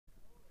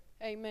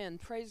Amen.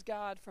 Praise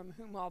God from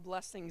whom all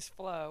blessings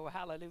flow.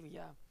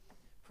 Hallelujah.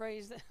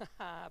 Praise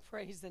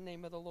the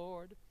name of the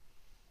Lord.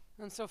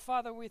 And so,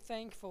 Father, we're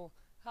thankful,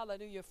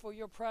 hallelujah, for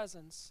your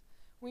presence.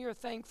 We are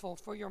thankful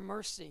for your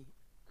mercy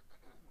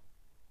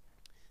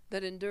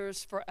that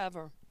endures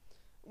forever.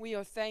 We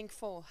are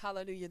thankful,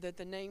 hallelujah, that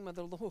the name of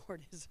the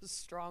Lord is a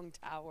strong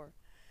tower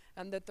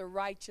and that the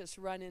righteous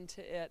run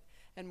into it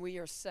and we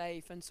are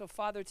safe. And so,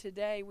 Father,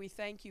 today we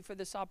thank you for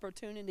this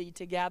opportunity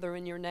to gather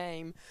in your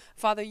name.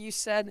 Father, you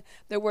said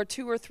that where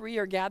two or three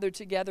are gathered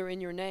together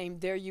in your name,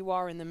 there you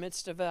are in the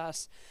midst of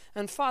us.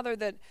 And Father,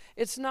 that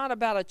it's not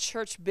about a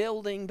church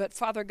building, but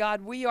Father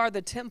God, we are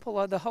the temple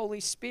of the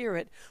Holy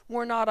Spirit.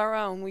 We're not our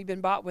own. We've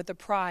been bought with a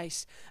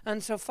price.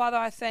 And so, Father,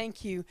 I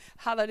thank you,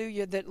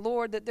 hallelujah, that,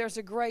 Lord, that there's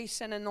a grace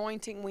and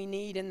anointing we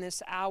need in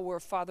this hour,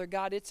 Father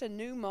God. It's a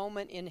new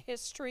moment in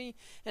history.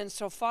 And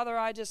so, Father,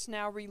 I just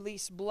now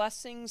release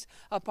blessings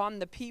upon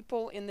the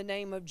people in the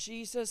name of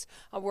Jesus.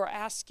 We're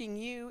asking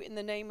you in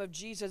the name of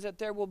Jesus that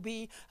there will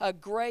be a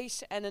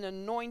grace and an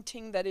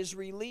anointing that is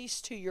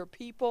released to your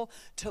people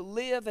to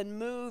live and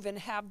move and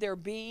have their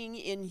being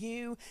in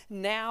you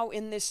now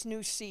in this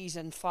new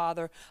season,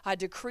 Father. I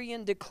decree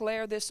and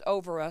declare this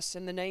over us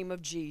in the name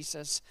of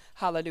Jesus.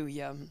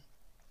 Hallelujah.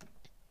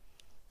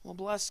 Well,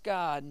 bless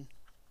God.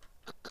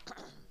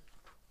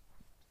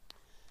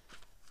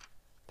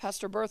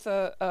 Pastor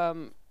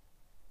Bertha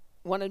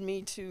wanted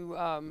me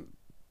to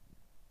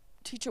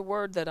teach a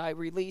word that I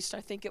released,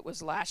 I think it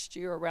was last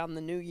year around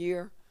the new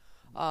year,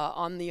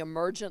 on the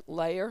emergent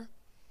layer.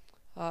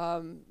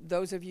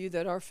 Those of you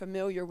that are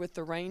familiar with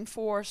the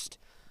rainforest,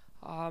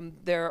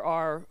 there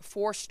are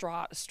four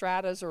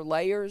stratas or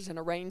layers in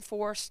a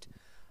rainforest.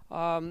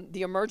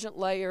 The emergent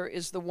layer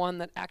is the one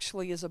that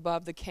actually is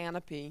above the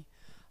canopy.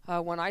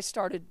 When I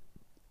started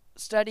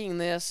studying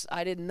this,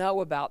 I didn't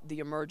know about the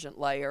emergent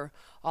layer.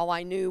 All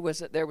I knew was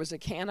that there was a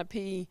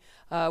canopy,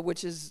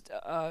 which is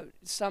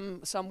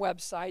some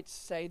websites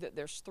say that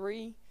there's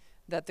three,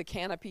 that the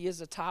canopy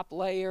is a top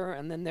layer,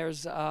 and then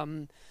there's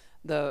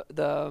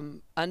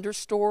the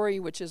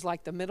understory, which is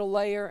like the middle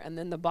layer, and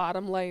then the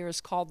bottom layer is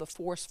called the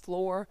forest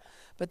floor.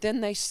 But then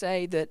they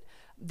say that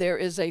there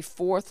is a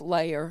fourth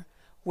layer,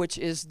 which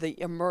is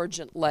the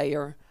emergent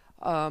layer.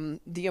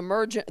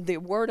 The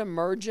word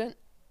emergent,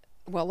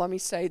 well, let me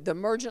say, the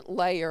emergent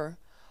layer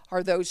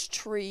are those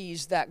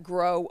trees that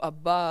grow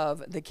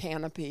above the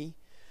canopy.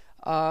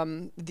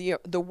 The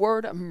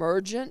word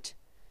emergent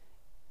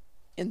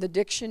in the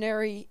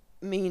dictionary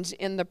means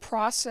in the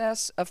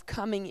process of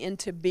coming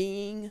into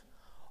being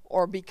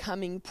or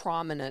becoming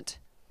prominent.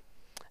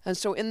 And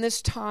so in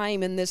this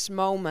time, in this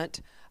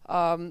moment,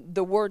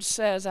 the word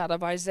says out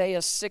of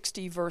Isaiah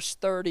 60 verse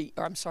 30,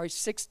 or I'm sorry,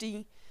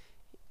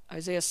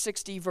 Isaiah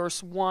 60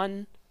 verse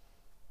 1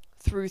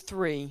 through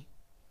 3,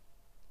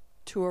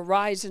 to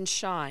arise and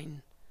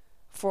shine,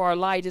 for our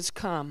light is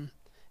come,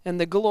 and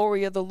the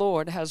glory of the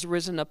Lord has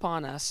risen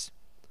upon us.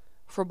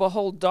 For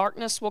behold,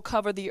 darkness will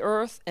cover the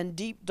earth, and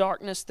deep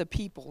darkness the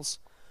peoples.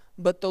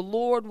 But the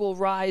Lord will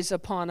rise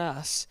upon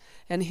us,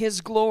 and his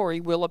glory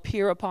will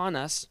appear upon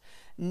us.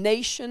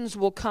 Nations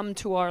will come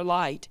to our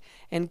light,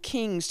 and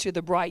kings to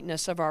the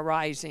brightness of our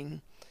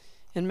rising.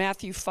 In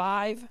Matthew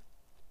 5,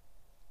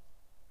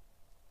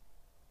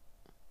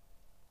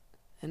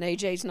 and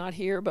AJ's not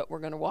here, but we're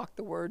going to walk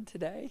the word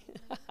today.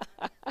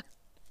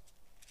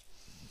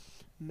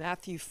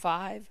 Matthew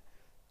 5,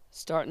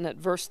 starting at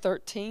verse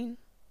 13,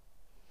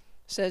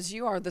 says,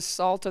 "You are the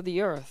salt of the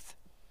earth.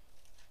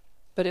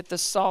 But if the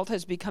salt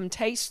has become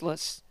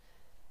tasteless,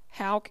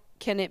 how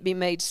can it be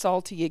made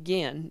salty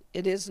again?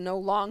 It is no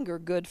longer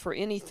good for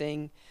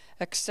anything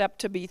except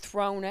to be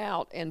thrown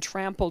out and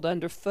trampled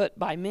underfoot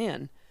by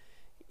men.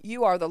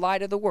 You are the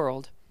light of the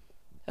world.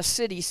 A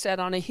city set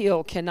on a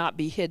hill cannot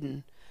be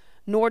hidden.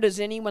 Nor does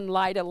anyone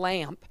light a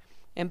lamp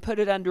and put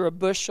it under a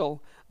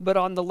bushel, but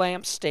on the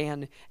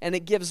lampstand, and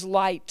it gives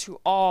light to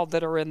all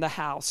that are in the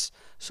house.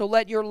 So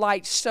let your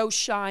light so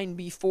shine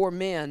before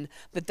men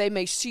that they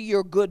may see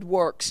your good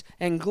works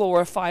and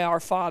glorify our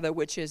Father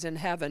which is in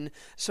heaven."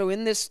 So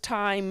in this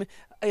time,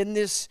 in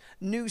this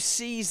new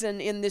season,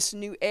 in this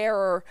new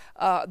era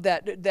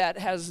that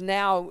has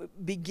now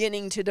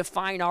beginning to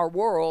define our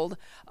world,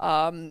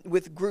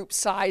 with group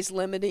size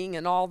limiting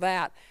and all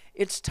that,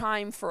 it's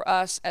time for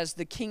us as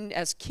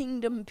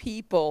kingdom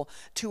people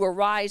to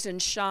arise and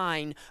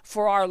shine,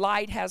 for our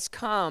light has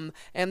come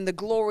and the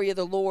glory of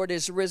the Lord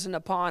is risen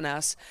upon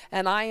us.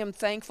 And I am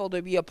thankful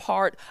to be a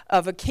part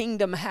of a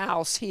kingdom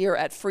house here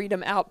at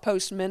Freedom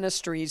Outpost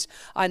Ministries.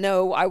 I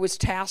know I was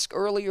tasked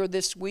earlier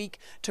this week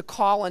to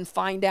call and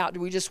find out.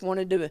 We just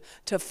wanted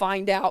to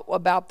find out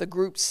about the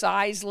group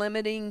size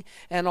limiting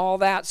and all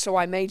that. So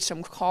I made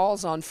some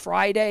calls on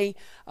Friday,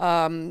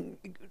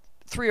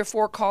 3 or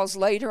 4 calls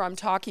later, I'm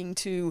talking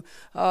to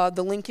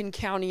the Lincoln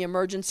County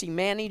Emergency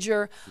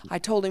Manager. I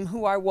told him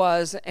who I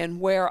was and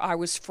where I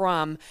was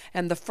from,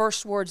 and the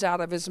first words out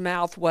of his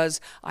mouth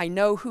was, "I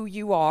know who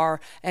you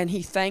are," and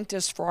he thanked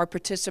us for our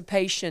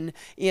participation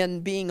in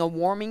being a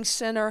warming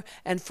center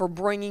and for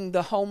bringing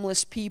the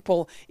homeless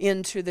people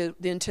into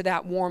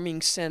that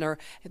warming center.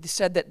 He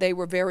said that they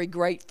were very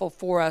grateful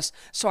for us.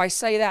 So I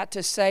say that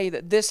to say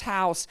that this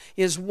house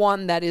is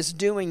one that is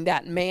doing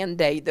that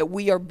mandate, that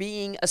we are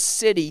being a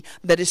city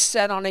that is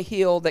set on a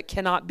hill that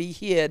cannot be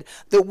hid,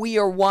 that we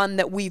are one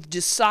that we've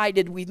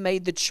decided, we've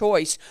made the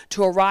choice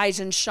to arise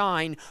and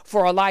shine,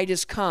 for our light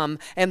is come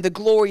and the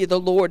glory of the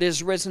Lord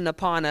is risen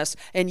upon us.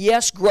 And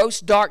yes, gross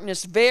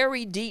darkness,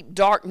 very deep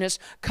darkness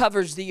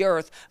covers the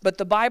earth, but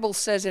the Bible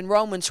says in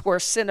Romans, where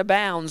sin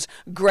abounds,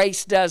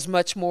 grace does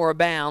much more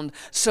abound.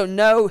 So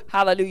know,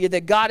 hallelujah,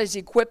 that God has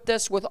equipped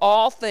us with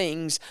all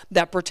things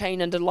that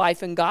pertain unto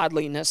life and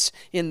godliness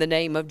in the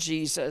name of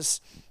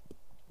Jesus.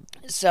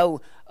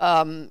 So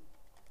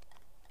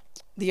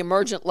the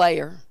emergent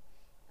layer,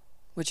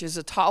 which is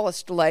the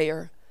tallest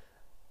layer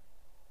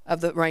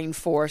of the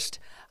rainforest.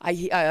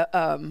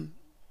 And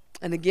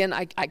again,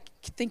 I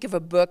think of a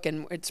book,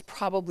 and it's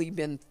probably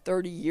been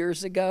 30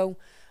 years ago,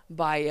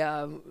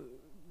 by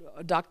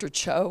Dr.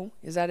 Cho,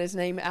 is that his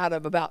name,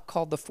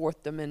 called The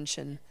Fourth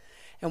Dimension.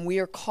 And we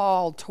are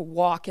called to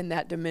walk in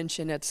that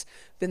dimension. It's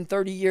been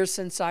 30 years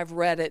since I've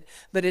read it,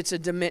 but it's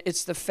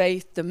the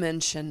faith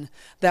dimension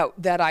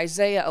that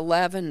Isaiah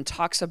 11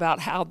 talks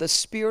about, how the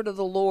Spirit of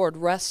the Lord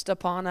rests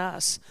upon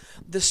us,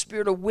 the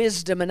Spirit of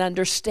wisdom and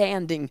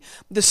understanding,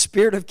 the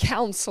Spirit of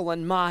counsel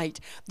and might,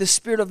 the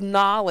Spirit of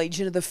knowledge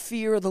and the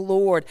fear of the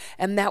Lord,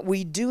 and that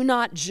we do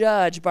not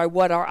judge by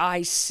what our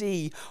eyes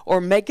see or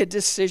make a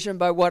decision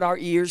by what our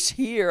ears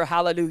hear.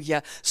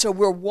 Hallelujah. So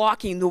we're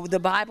walking, the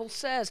Bible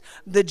says,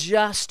 the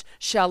just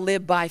shall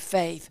live by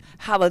faith.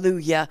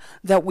 Hallelujah.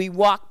 That we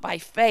walk by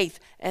faith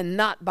and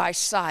not by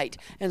sight.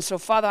 And so,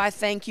 Father, I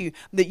thank you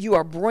that you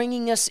are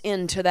bringing us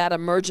into that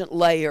emergent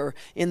layer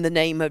in the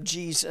name of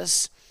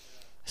Jesus.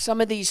 Some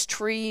of these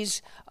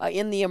trees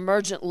in the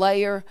emergent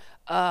layer,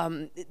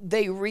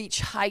 they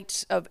reach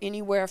heights of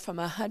anywhere from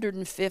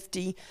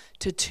 150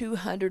 to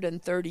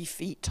 230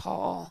 feet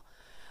tall.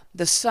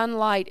 The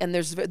sunlight, and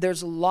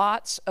there's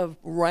lots of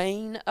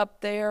rain up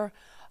there.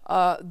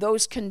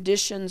 Those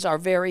conditions are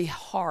very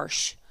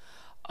harsh.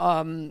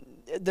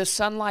 The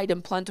sunlight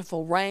and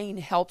plentiful rain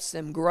helps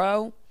them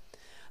grow,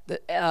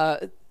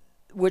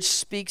 which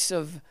speaks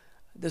of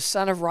the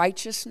Son of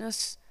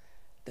Righteousness,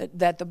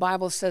 that the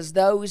Bible says,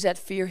 those that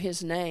fear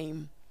his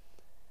name,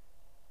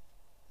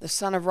 the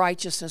Son of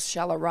Righteousness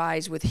shall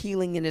arise with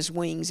healing in his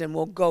wings and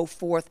will go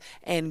forth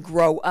and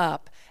grow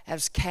up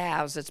as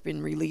calves that's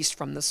been released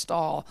from the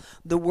stall.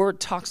 The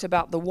word talks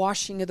about the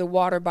washing of the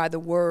water by the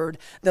word,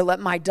 that let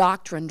my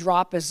doctrine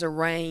drop as the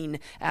rain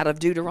out of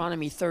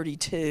Deuteronomy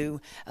 32,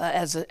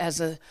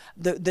 the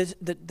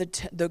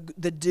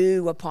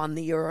dew upon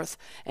the earth.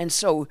 And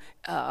so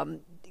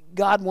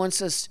God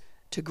wants us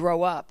to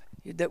grow up.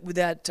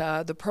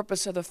 The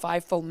purpose of the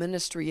fivefold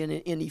ministry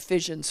in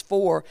Ephesians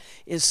 4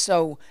 is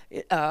so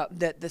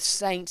that the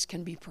saints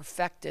can be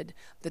perfected,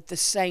 that the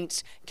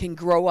saints can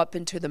grow up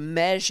into the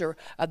measure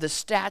of the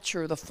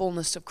stature of the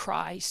fullness of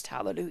Christ.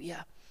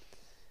 Hallelujah.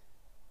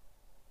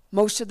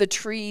 Most of the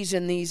trees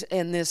in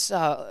this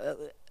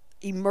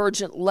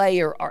emergent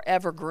layer are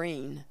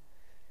evergreen.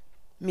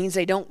 It means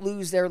they don't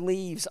lose their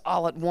leaves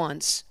all at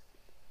once.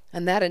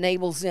 And that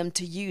enables them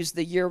to use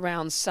the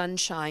year-round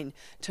sunshine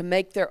to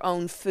make their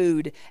own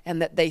food,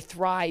 and that they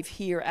thrive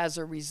here as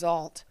a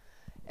result.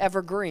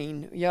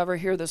 Evergreen. You ever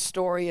hear the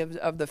story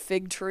of the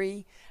fig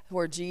tree,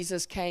 where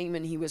Jesus came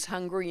and he was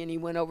hungry and he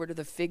went over to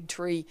the fig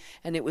tree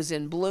and it was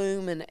in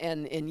bloom,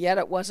 and yet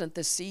it wasn't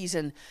the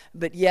season,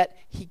 but yet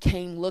he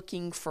came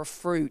looking for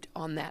fruit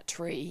on that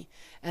tree.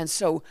 And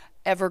so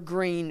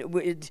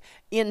evergreen,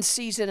 in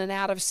season and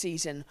out of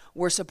season,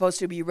 we're supposed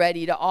to be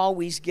ready to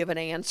always give an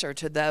answer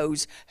to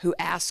those who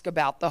ask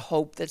about the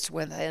hope that's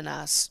within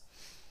us.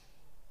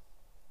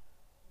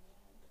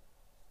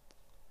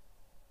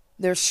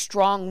 There's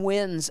strong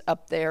winds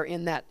up there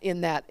in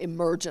that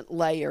emergent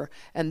layer,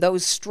 and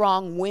those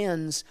strong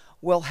winds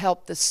will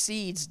help the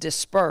seeds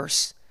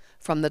disperse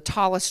from the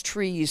tallest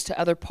trees to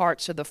other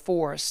parts of the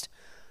forest.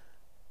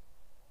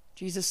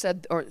 Jesus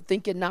said, or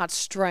think it not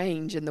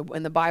strange, in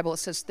the Bible it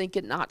says, think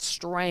it not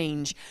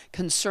strange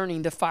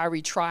concerning the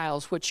fiery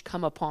trials which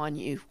come upon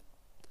you.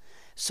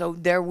 So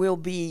there will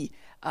be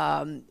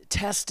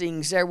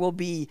testings, there will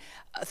be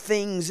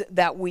things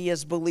that we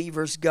as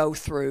believers go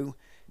through.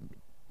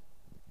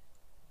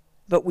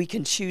 But we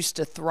can choose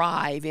to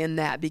thrive in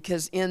that,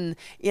 because in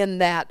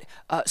that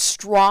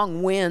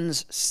strong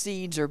winds,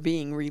 seeds are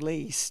being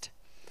released.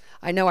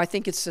 I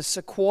think it's the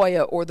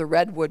sequoia or the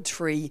redwood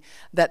tree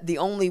that the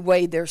only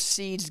way their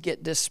seeds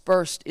get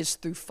dispersed is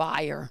through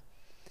fire.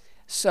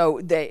 So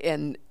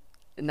and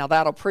now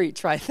that'll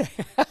preach right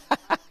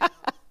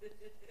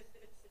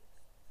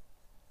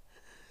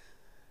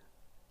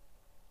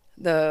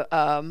there.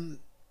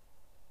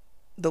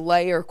 the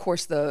layer, of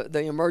course, the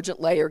emergent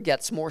layer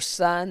gets more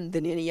sun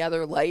than any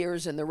other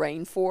layers in the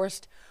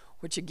rainforest,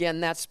 which again,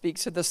 that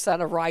speaks of the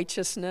Son of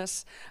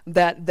Righteousness.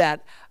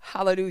 That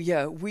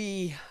hallelujah,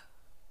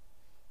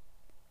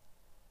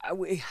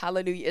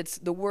 hallelujah. It's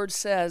the word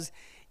says,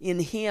 in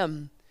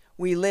Him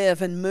we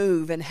live and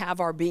move and have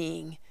our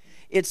being.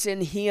 It's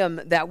in Him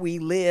that we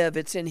live.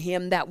 It's in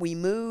Him that we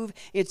move.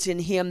 It's in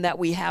Him that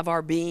we have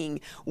our being.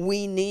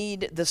 We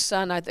need the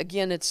sun.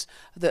 Again, it's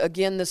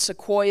the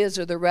sequoias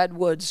or the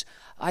redwoods.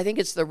 I think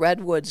it's the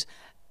redwoods.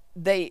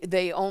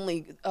 They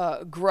only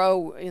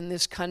grow in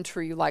this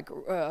country, like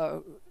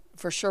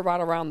for sure right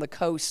around the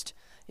coast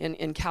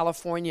in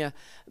California,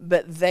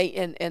 but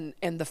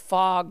and the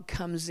fog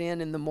comes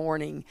in the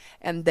morning,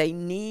 and they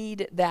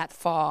need that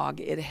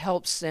fog. It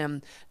helps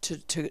them to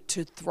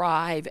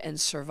thrive and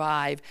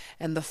survive.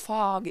 And the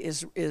fog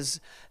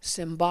is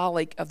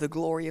symbolic of the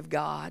glory of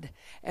God,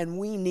 and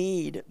we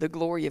need the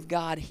glory of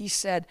God. He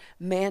said,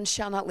 "Man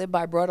shall not live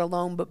by bread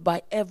alone, but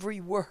by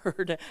every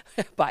word,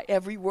 by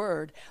every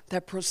word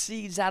that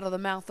proceeds out of the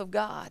mouth of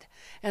God."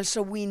 And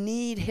so we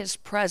need His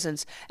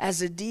presence.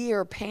 As a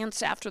deer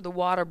pants after the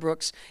water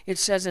brooks, it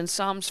says in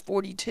Psalms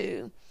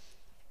 42.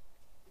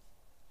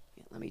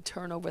 Let me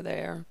turn over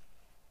there.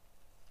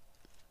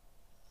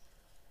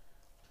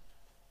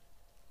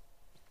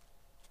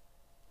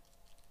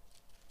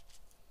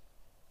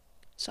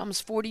 Psalms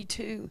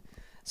 42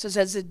 says,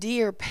 "As a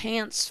deer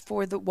pants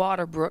for the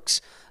water brooks,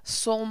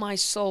 so my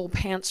soul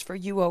pants for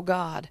you, O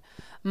God.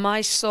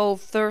 My soul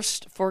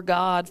thirsts for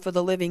God, for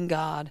the living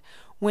God.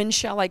 When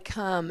shall I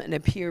come and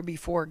appear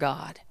before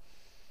God?"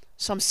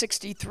 Psalm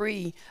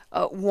 63,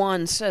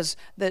 1 says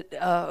that,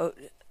 let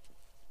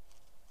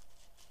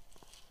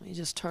me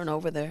just turn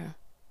over there.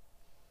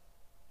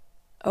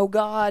 "O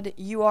God,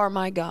 you are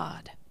my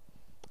God.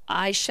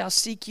 I shall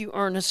seek you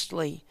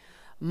earnestly.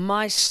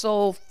 My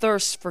soul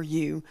thirsts for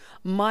you.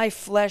 My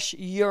flesh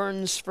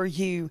yearns for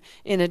you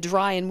in a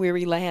dry and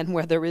weary land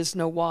where there is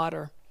no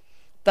water.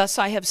 Thus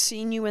I have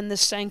seen you in the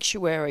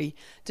sanctuary,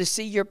 to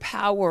see your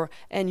power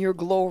and your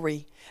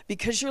glory.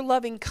 Because your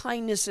loving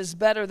kindness is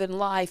better than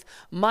life,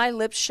 my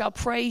lips shall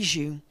praise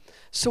you.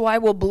 So I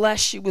will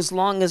bless you as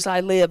long as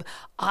I live.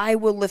 I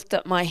will lift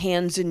up my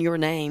hands in your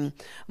name.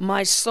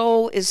 My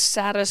soul is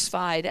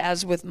satisfied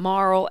as with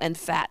marrow and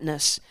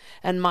fatness,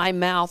 and my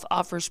mouth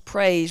offers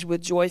praise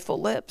with joyful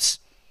lips.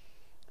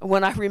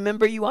 When I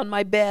remember you on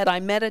my bed, I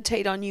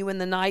meditate on you in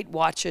the night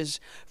watches,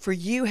 for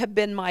you have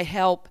been my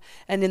help,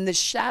 and in the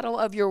shadow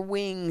of your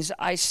wings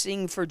I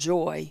sing for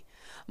joy.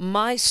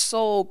 My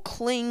soul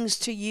clings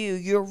to you,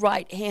 your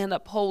right hand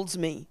upholds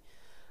me.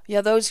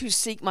 Yeah, those who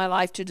seek my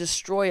life to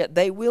destroy it,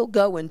 they will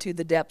go into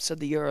the depths of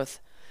the earth.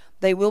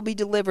 They will be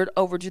delivered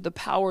over to the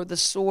power of the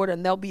sword,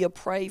 and they'll be a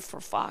prey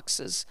for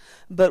foxes.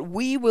 But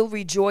we will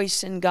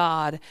rejoice in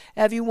God.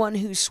 Everyone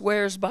who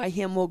swears by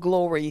him will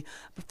glory,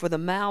 for the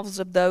mouths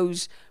of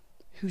those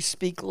who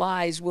speak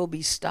lies will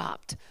be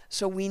stopped.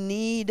 So we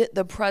need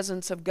the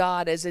presence of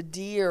God as a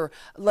deer.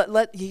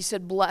 He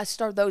said,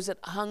 blessed are those that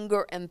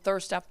hunger and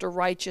thirst after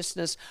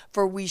righteousness,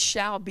 for we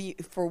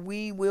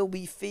will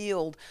be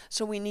filled.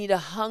 So we need a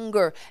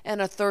hunger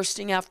and a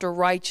thirsting after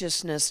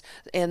righteousness.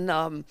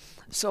 And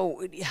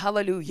so,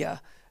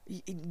 hallelujah.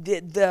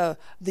 The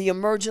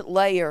emergent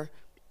layer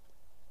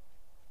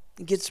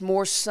gets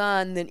more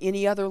sun than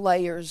any other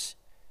layers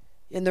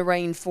in the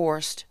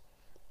rainforest.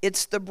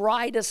 It's the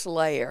brightest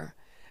layer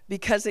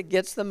because it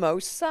gets the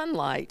most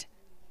sunlight.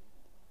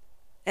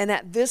 And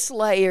at this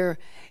layer,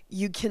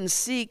 you can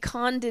see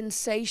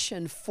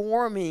condensation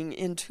forming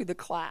into the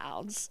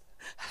clouds.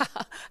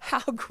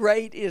 How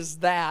great is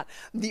that?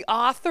 The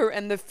author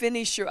and the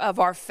finisher of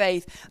our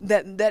faith,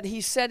 that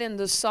he said in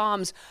the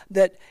Psalms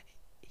that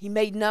he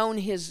made known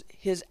his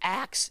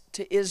acts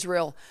to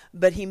Israel,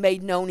 but he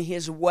made known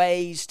his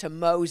ways to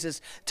Moses,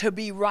 to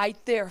be right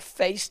there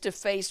face to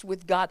face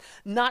with God,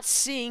 not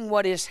seeing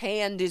what his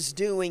hand is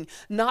doing,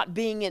 not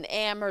being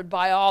enamored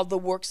by all the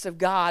works of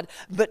God,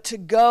 but to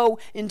go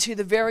into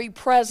the very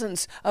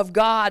presence of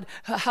God,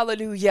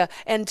 hallelujah,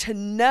 and to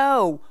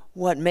know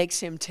what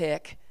makes him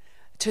tick.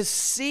 To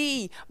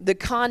see the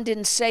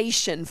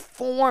condensation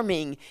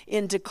forming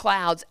into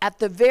clouds at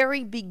the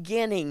very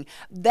beginning.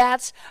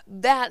 That's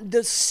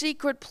the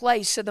secret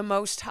place of the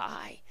Most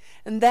High.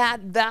 And that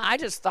I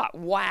just thought,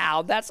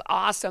 wow, that's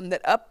awesome. That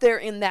up there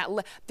in that,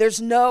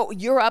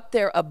 you're up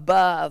there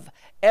above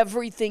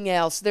everything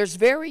else. There's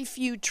very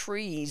few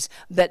trees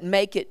that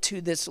make it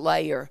to this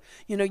layer.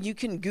 You know, you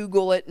can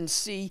Google it and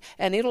see,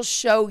 and it'll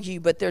show you,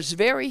 but there's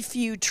very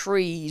few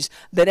trees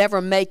that ever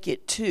make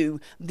it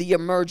to the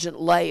emergent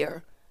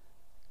layer.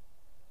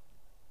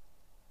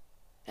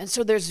 And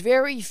so there's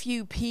very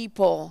few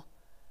people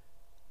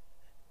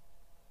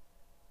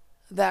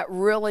that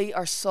really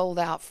are sold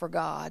out for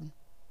God.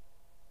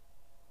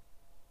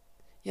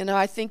 You know,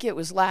 I think it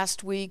was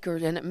last week,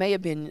 and it may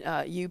have been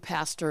you,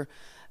 Pastor,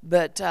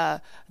 but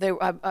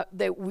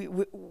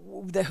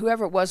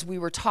whoever it was, we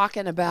were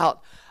talking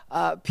about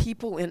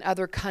people in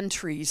other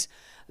countries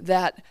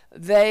that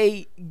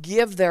they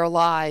give their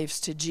lives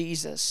to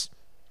Jesus.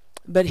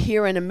 But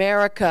here in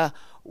America,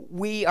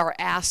 we are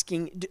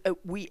asking,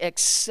 we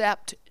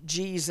accept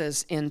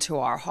Jesus into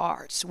our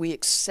hearts. We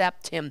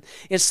accept him.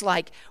 It's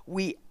like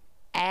we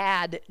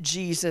add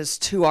Jesus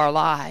to our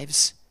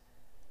lives.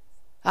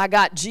 I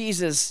got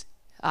Jesus.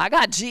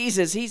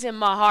 He's in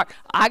my heart.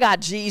 I got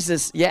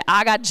Jesus. Yeah,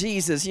 I got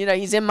Jesus. You know,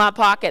 he's in my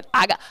pocket.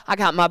 I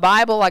got my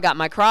Bible. I got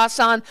my cross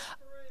on.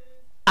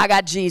 I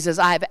got Jesus.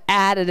 I have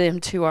added him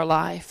to our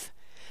life.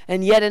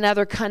 And yet in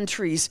other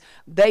countries,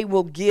 they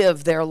will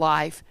give their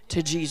life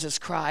to Jesus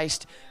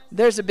Christ.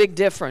 There's a big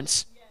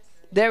difference.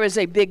 There is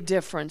a big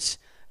difference.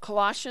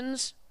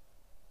 Colossians,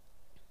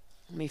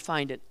 let me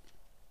find it.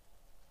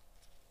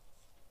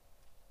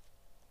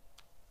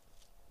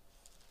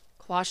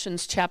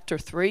 Colossians chapter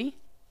 3.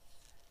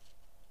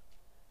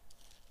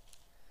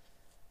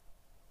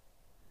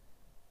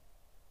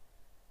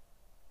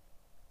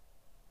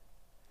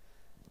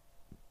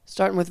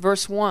 Starting with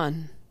verse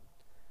 1.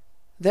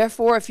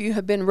 Therefore, if you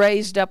have been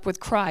raised up with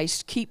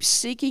Christ, keep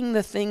seeking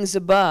the things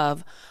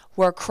above,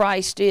 where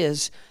Christ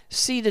is,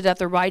 seated at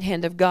the right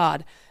hand of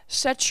God.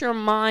 Set your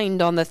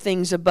mind on the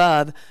things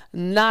above,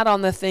 not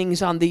on the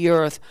things on the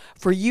earth.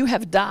 For you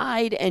have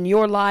died, and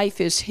your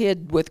life is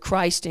hid with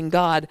Christ in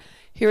God.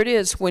 Here it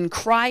is. When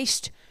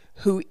Christ,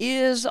 who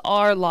is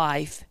our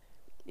life,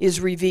 is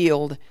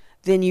revealed,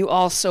 then you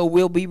also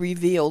will be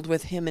revealed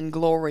with him in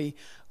glory.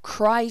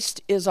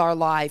 Christ is our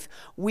life.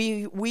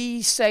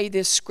 We say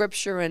this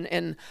scripture,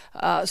 and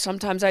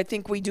sometimes I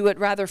think we do it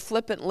rather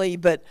flippantly,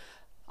 but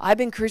I've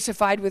been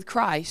crucified with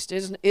Christ.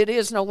 It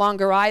is no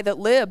longer I that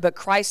live, but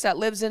Christ that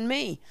lives in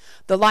me.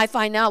 The life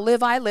I now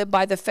live, I live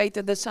by the faith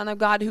of the Son of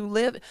God who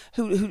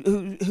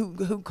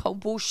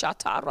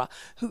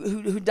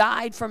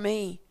died for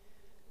me.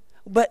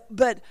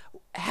 But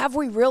have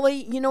we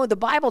really, you know, the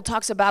Bible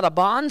talks about a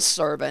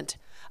bondservant.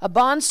 A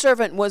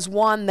bondservant was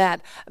one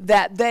that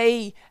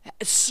they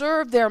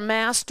served their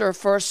master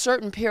for a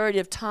certain period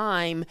of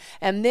time,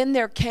 and then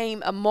there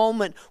came a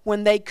moment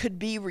when they could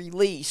be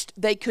released.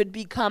 They could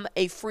become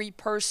a free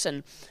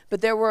person.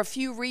 But there were a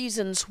few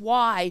reasons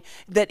why,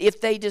 that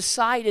if they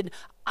decided,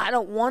 I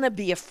don't want to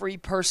be a free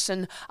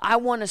person, I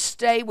want to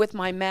stay with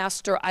my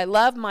master, I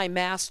love my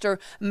master,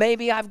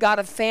 maybe I've got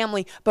a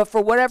family, but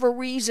for whatever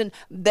reason,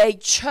 they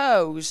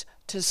chose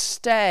to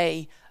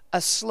stay a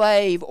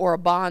slave or a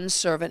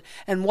bondservant.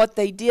 And what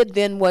they did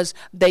then was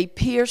they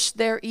pierced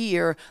their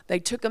ear. They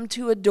took them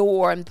to a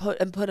door and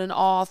put an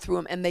awl through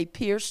them, and they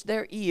pierced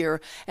their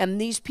ear. And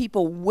these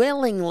people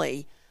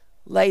willingly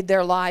laid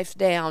their life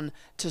down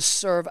to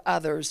serve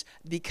others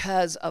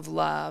because of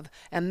love.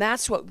 And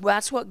that's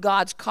what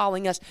God's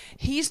calling us.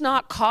 He's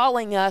not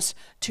calling us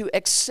to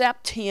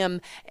accept him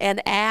and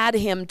add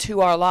him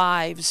to our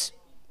lives.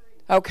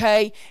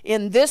 Okay?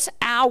 In this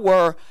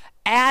hour,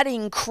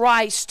 adding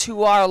Christ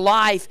to our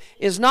life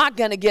is not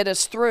going to get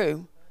us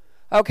through.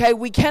 Okay,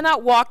 we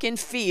cannot walk in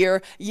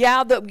fear.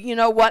 Yeah, you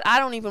know what, I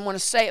don't even want to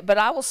say it, but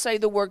I will say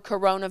the word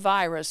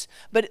coronavirus.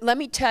 But let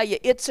me tell you,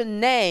 it's a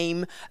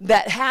name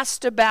that has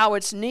to bow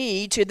its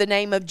knee to the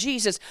name of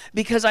Jesus,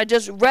 because I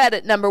just read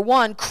it. Number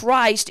one,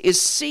 Christ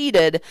is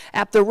seated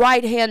at the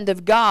right hand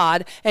of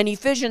God, and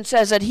Ephesians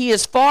says that he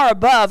is far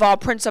above all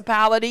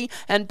principality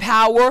and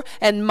power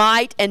and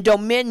might and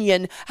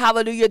dominion.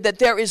 Hallelujah, that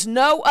there is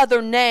no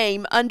other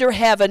name under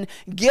heaven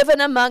given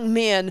among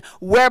men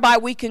whereby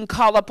we can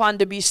call upon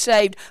to be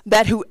saved,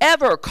 that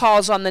whoever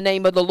calls on the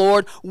name of the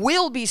Lord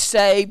will be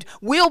saved,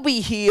 will be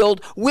healed,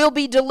 will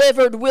be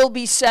delivered, will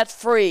be set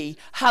free.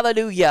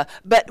 Hallelujah.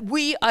 But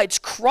it's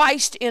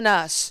Christ in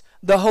us,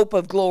 the hope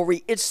of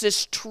glory. It's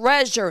this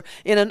treasure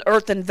in an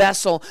earthen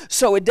vessel.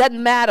 So it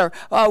doesn't matter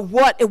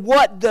what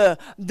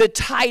the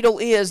title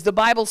is. The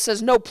Bible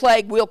says no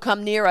plague will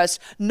come near us.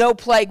 No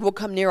plague will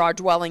come near our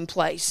dwelling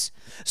place.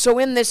 So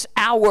in this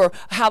hour,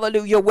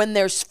 hallelujah, when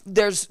there's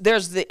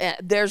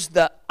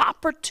the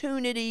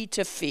opportunity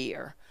to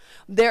fear,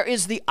 there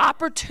is the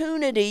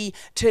opportunity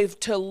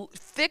to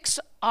fix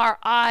our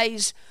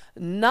eyes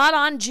not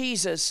on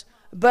Jesus,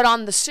 but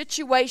on the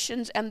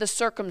situations and the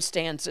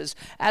circumstances.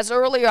 As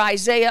earlier,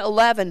 Isaiah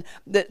 11,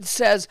 that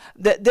says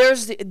that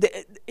there's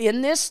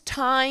in this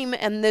time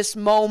and this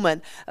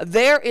moment,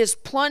 there is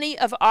plenty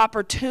of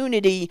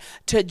opportunity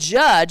to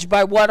judge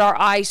by what our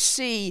eyes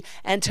see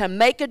and to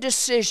make a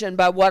decision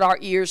by what our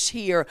ears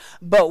hear.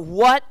 But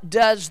what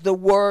does the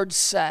Word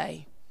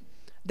say?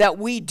 That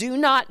we do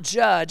not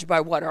judge by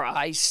what our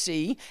eyes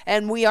see,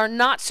 and we are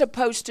not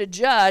supposed to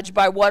judge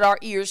by what our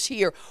ears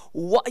hear.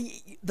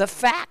 The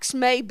facts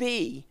may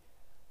be,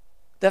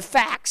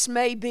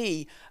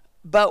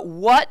 but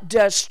what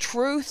does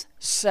truth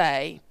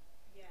say?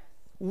 Yes.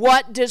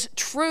 What does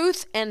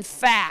truth and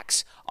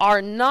facts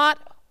are not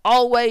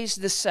always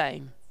the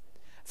same.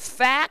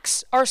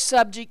 Facts are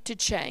subject to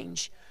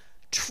change.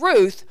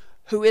 Truth,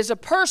 who is a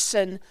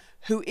person,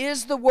 who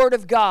is the Word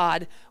of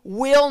God,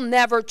 will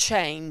never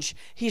change.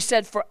 He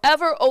said,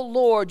 forever, O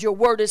Lord, your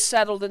word is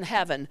settled in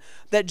heaven.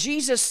 That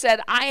Jesus said,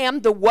 I am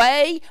the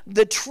way,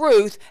 the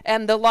truth,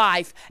 and the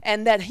life.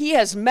 And that he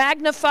has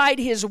magnified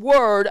his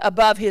word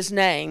above his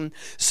name.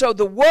 So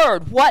the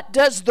word, what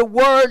does the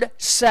word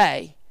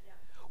say?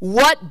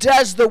 What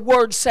does the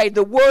word say?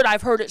 The word,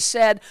 I've heard it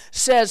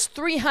says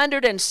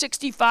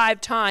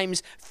 365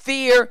 times,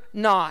 fear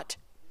not.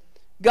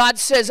 God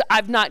says,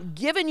 I've not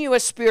given you a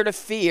spirit of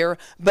fear,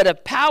 but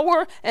of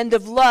power and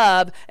of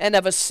love and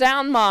of a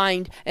sound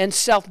mind and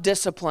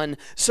self-discipline.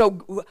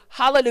 So,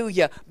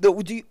 hallelujah. The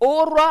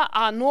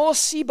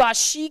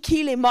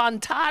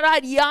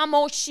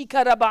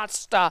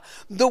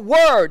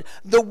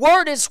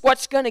word is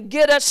what's going to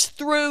get us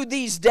through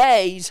these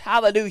days.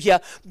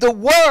 Hallelujah. The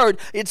word,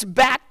 it's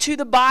back to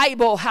the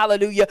Bible.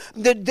 Hallelujah.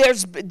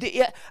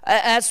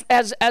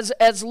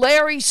 As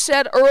Larry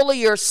said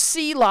earlier,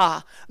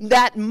 Selah,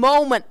 that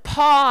moment.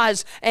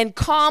 Pause and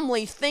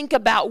calmly think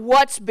about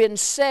what's been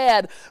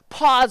said.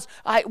 Pause.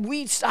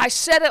 I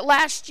said it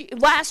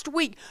last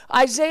week.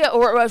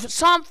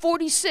 Psalm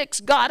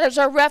 46. God is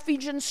our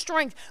refuge and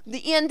strength.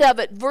 The end of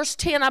it, verse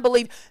 10, I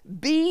believe.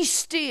 Be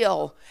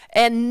still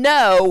and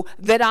know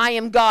that I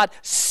am God.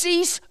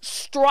 Cease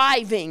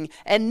striving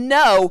and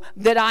know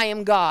that I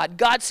am God.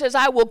 God says,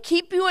 I will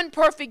keep you in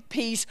perfect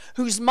peace,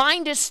 whose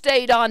mind is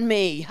stayed on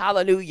me.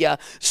 Hallelujah.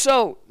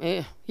 So,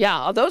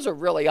 yeah, those are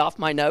really off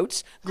my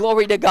notes.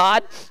 Glory to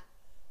God.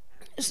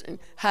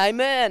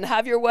 Amen.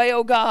 Have your way,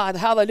 oh God.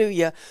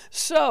 Hallelujah.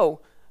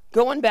 So,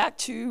 going back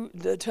to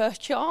the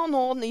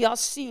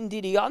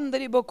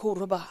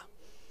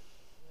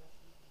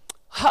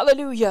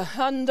hallelujah.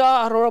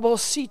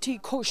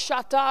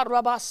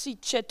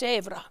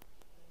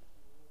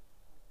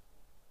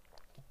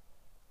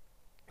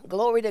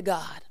 Glory to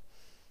God.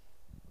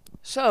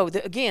 So,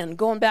 again,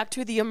 going back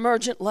to the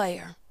emergent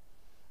layer.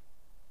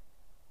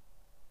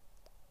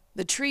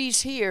 The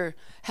trees here,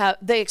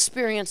 they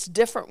experience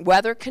different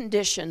weather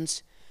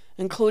conditions,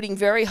 including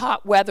very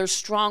hot weather,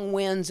 strong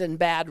winds, and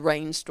bad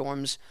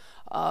rainstorms.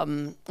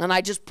 And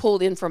I just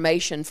pulled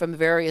information from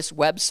various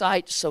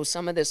websites, so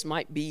some of this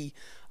might be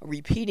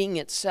repeating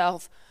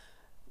itself.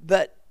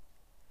 But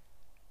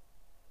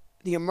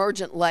the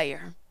emergent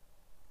layer,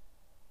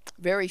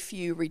 very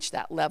few reach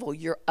that level.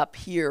 You're up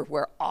here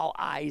where all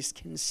eyes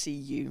can see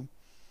you.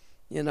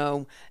 You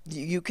know,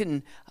 you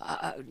can,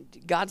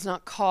 God's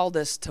not called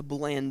us to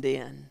blend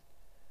in,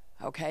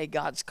 okay?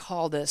 God's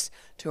called us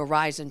to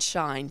arise and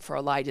shine, for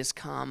a light has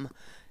come.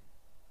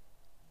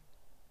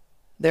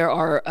 There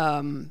are,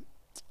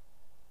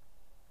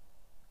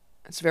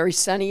 it's very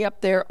sunny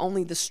up there.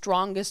 Only the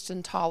strongest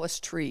and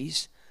tallest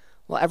trees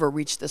will ever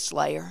reach this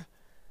layer.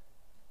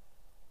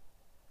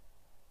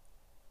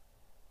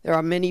 There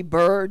are many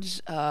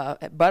birds,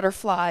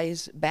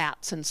 butterflies,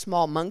 bats, and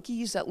small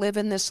monkeys that live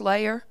in this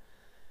layer.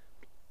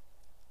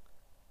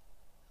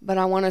 But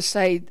I want to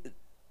say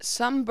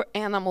some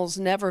animals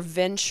never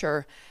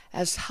venture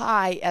as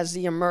high as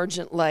the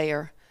emergent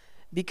layer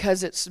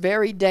because it's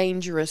very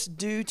dangerous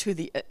due to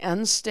the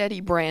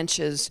unsteady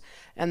branches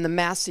and the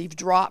massive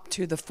drop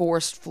to the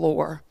forest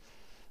floor.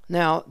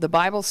 Now, the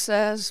Bible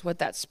says, what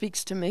that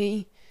speaks to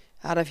me,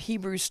 out of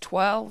Hebrews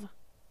 12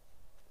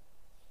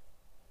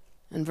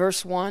 and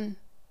verse 1, it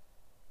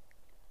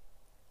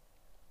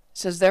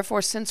says,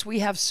 therefore, since we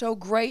have so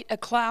great a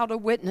cloud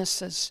of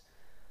witnesses,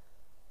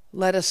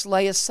 let us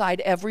lay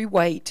aside every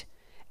weight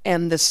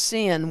and the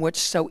sin which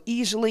so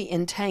easily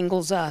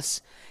entangles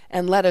us,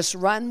 and let us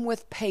run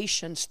with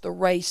patience the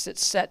race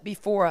that's set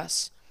before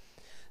us.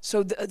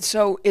 So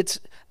it's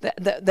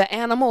the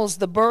animals,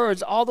 the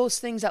birds, all those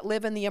things that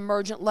live in the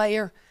emergent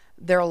layer,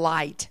 they're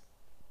light.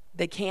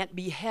 They can't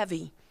be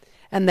heavy.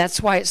 And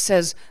that's why it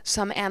says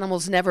some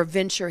animals never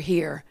venture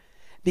here,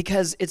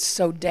 because it's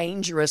so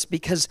dangerous,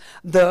 because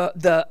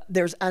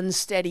there's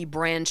unsteady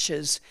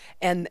branches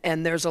and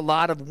there's a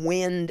lot of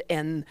wind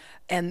and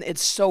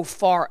it's so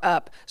far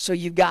up. So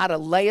you've got to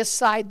lay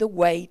aside the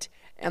weight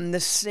and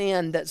the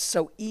sin that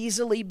so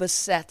easily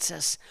besets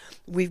us.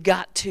 We've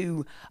got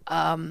to,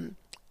 1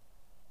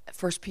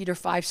 Peter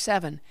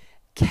 5:7,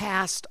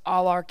 cast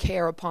all our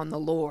care upon the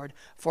Lord,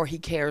 for he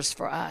cares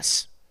for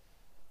us.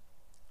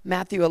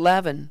 Matthew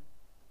 11:28,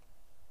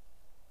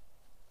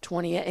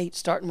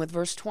 starting with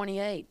verse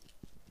 28.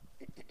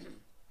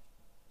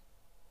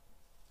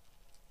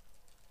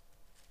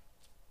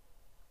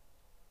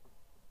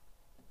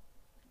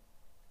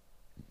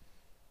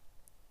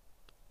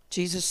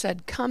 Jesus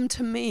said, come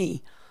to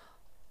me,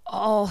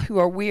 all who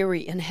are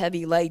weary and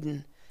heavy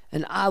laden,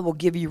 and I will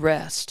give you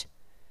rest.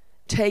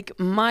 Take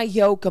my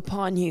yoke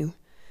upon you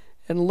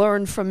and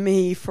learn from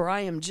me, for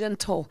I am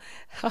gentle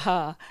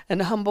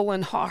and humble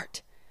in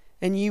heart,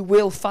 and you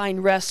will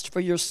find rest for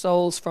your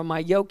souls, for my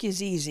yoke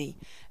is easy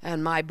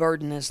and my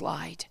burden is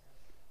light.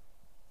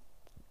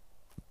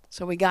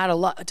 So we got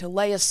to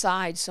lay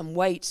aside some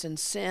weights and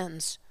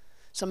sins,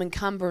 some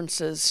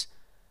encumbrances.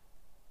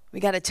 We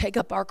got to take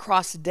up our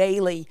cross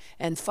daily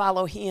and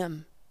follow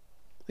him.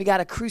 We got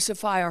to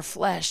crucify our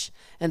flesh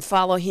and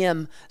follow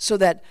him, so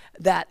that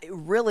it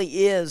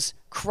really is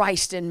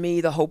Christ in me,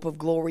 the hope of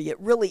glory. It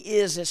really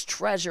is his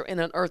treasure in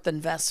an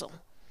earthen vessel.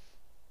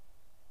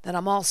 That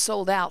I'm all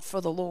sold out for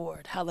the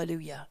Lord.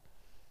 Hallelujah.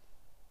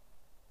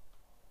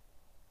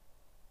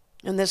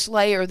 In this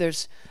layer,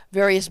 there's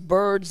various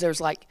birds.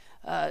 There's like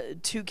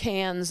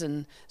toucans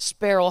and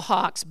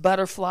sparrowhawks,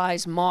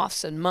 butterflies,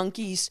 moths, and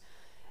monkeys.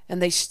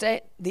 And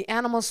the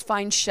animals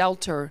find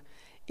shelter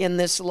in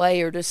this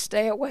layer to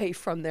stay away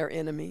from their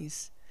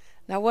enemies.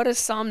 Now, what does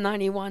Psalm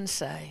 91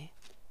 say?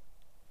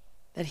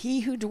 That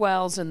he who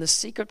dwells in the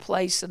secret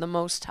place of the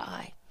Most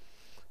High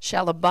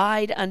shall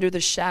abide under the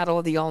shadow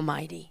of the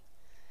Almighty.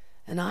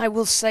 And I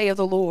will say of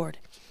the Lord,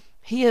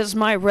 he is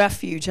my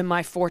refuge and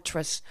my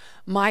fortress,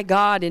 my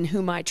God in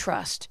whom I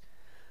trust.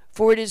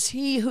 For it is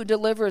he who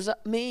delivers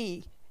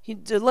me. He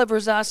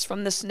delivers us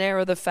from the snare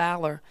of the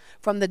fowler,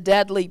 from the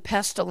deadly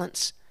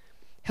pestilence.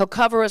 He'll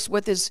cover us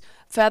with his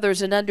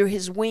feathers, and under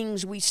his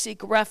wings we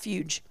seek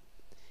refuge.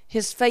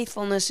 His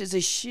faithfulness is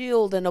a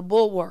shield and a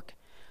bulwark.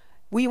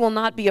 We will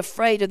not be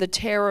afraid of the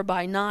terror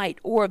by night,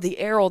 or of the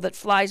arrow that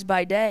flies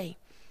by day,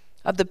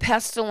 of the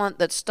pestilence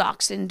that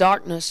stalks in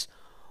darkness,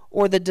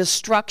 or the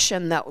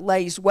destruction that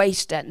lays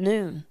waste at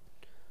noon.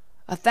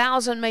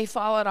 1,000 may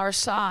fall at our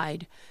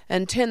side,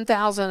 and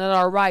 10,000 at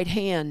our right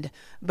hand,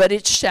 but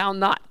it shall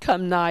not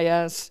come nigh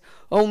us.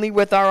 Only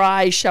with our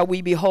eyes shall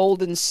we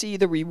behold and see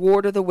the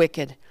reward of the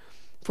wicked.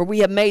 For we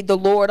have made the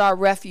Lord our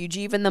refuge,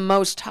 even the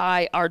Most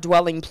High our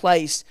dwelling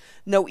place.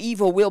 No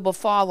evil will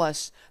befall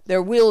us.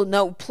 There will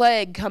no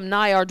plague come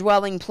nigh our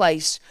dwelling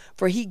place.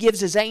 For he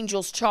gives his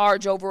angels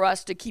charge over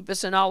us to keep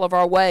us in all of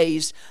our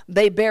ways.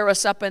 They bear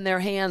us up in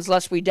their hands,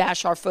 lest we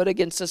dash our foot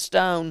against a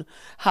stone.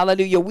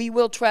 Hallelujah. We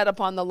will tread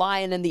upon the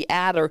lion and the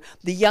adder,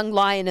 the young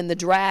lion and the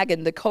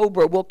dragon, the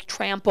cobra will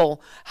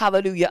trample,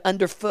 hallelujah,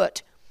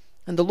 underfoot.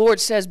 And the Lord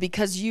says,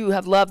 because you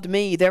have loved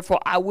me, therefore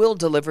I will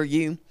deliver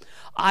you.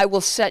 I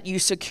will set you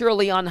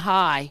securely on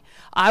high.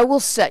 I will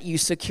set you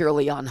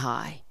securely on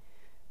high,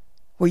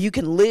 where you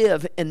can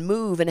live and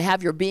move and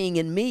have your being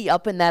in me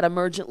up in that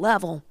emergent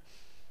level.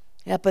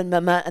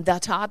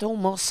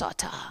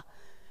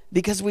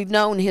 Because we've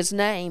known his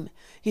name.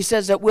 He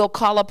says that we'll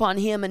call upon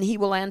him and he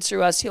will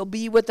answer us. He'll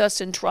be with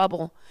us in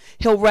trouble.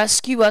 He'll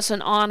rescue us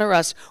and honor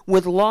us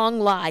with long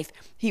life.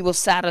 He will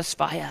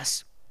satisfy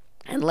us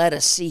and let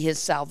us see his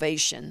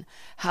salvation.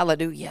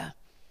 Hallelujah.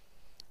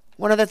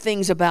 One of the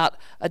things about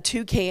a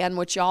toucan,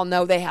 which y'all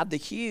know, they have the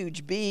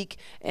huge beak,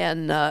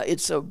 and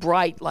it's a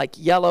bright, like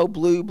yellow,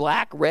 blue,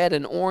 black, red,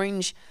 and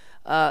orange.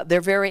 They're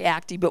very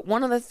active, but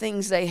one of the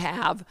things they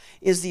have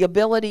is the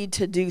ability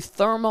to do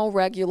thermal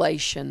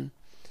regulation,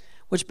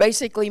 which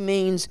basically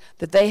means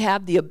that they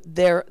have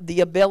the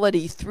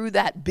ability through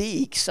that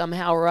beak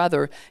somehow or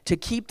other to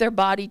keep their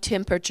body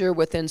temperature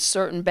within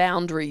certain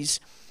boundaries,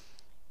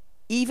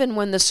 even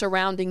when the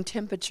surrounding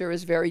temperature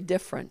is very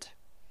different.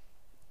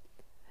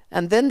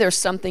 And then there's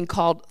something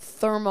called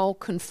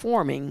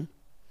thermoconforming.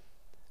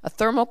 A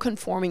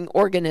thermoconforming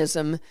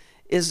organism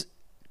is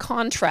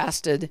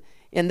contrasted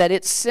in that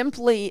it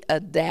simply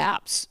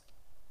adapts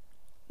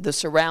the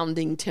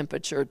surrounding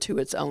temperature to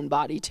its own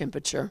body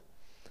temperature,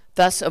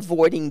 thus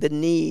avoiding the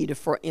need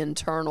for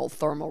internal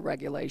thermal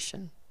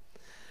regulation.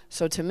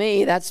 So to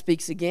me, that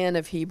speaks again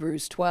of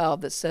Hebrews 12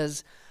 that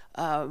says,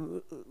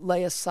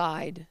 lay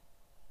aside.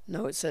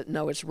 No,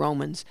 it's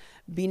Romans.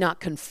 Be not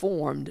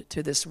conformed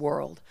to this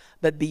world,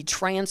 but be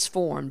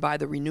transformed by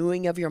the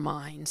renewing of your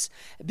minds,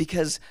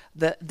 because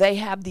they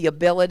have the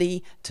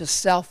ability to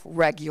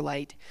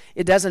self-regulate.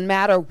 It doesn't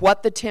matter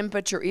what the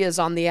temperature is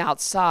on the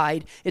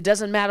outside. It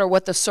doesn't matter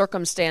what the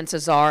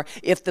circumstances are.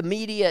 If the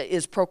media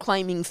is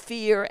proclaiming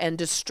fear and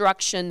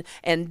destruction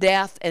and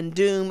death and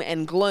doom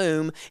and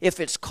gloom, if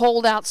it's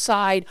cold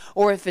outside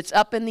or if it's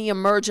up in the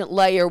emergent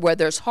layer where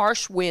there's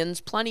harsh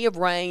winds, plenty of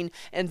rain,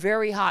 and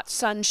very hot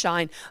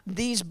sunshine,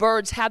 these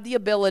birds have the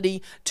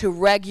ability to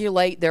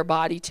regulate their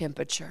body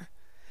temperature.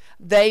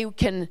 They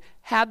can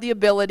have the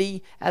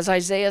ability, as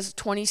Isaiah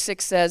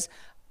 26 says,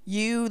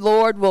 you,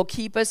 Lord, will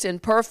keep us in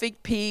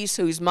perfect peace,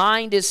 whose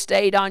mind is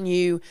stayed on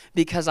you,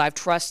 because I've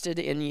trusted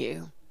in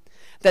you.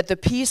 That the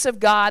peace of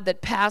God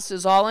that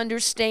passes all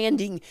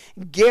understanding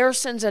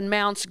garrisons and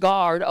mounts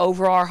guard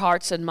over our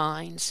hearts and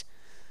minds.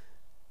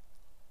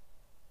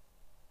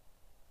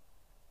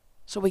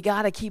 So we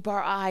got to keep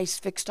our eyes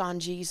fixed on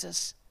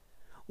Jesus.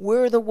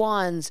 We're the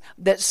ones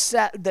that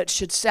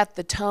should set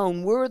the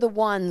tone. We're the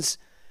ones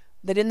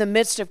that in the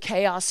midst of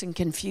chaos and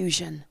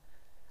confusion.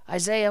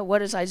 Isaiah, what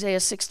does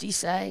Isaiah 60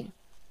 say?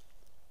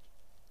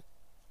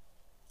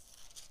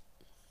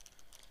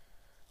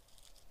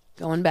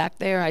 Going back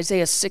there,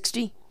 Isaiah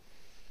 60.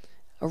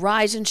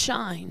 Arise and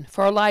shine,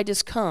 for our light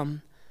is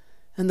come,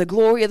 and the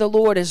glory of the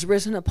Lord is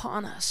risen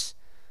upon us.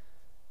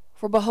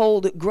 For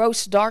behold,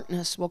 gross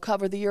darkness will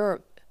cover the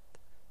earth,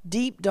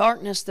 deep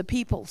darkness the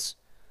peoples.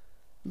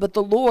 But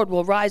the Lord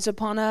will rise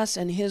upon us,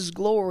 and his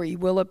glory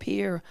will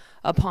appear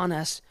upon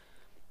us.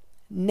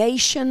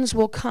 Nations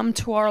will come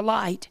to our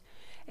light,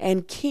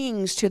 and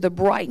kings to the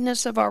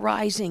brightness of our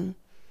rising.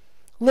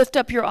 Lift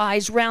up your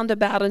eyes round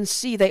about and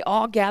see, they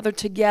all gather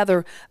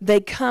together. They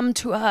come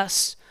to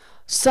us.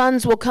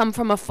 Sons will come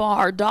from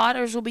afar.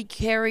 Daughters will be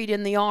carried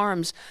in the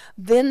arms.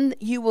 Then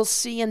you will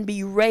see and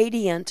be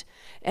radiant,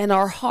 and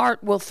our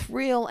heart will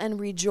thrill and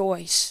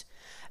rejoice.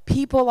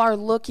 People are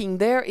looking.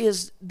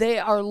 They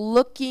are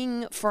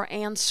looking for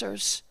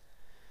answers.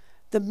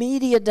 The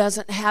media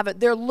doesn't have it.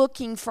 They're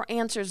looking for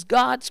answers.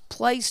 God's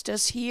placed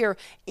us here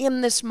in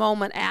this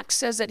moment. Acts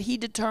says that he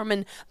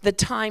determined the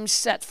time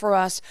set for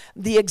us,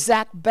 the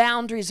exact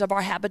boundaries of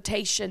our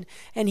habitation.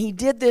 And he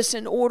did this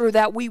in order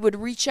that we would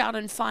reach out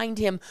and find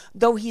him,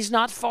 though he's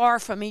not far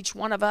from each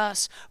one of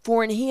us.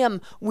 For in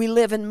him we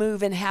live and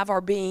move and have our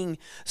being.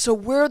 So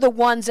we're the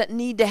ones that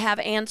need to have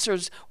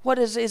answers. What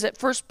is it?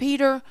 1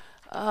 Peter?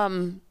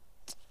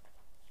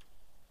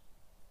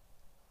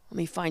 Let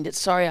me find it.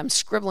 Sorry, I'm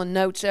scribbling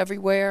notes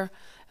everywhere.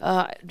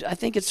 I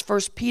think it's 1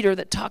 Peter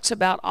that talks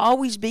about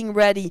always being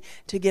ready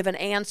to give an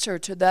answer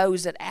to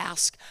those that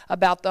ask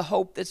about the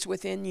hope that's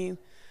within you.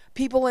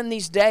 People in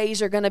these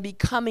days are going to be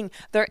coming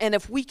there, and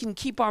if we can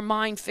keep our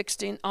mind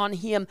fixed on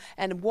him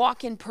and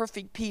walk in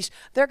perfect peace,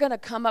 they're going to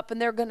come up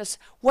and they're going to say,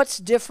 what's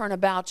different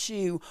about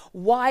you?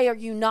 Why are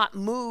you not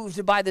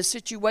moved by the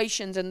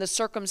situations and the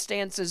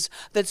circumstances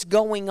that's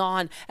going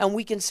on? And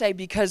we can say,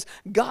 because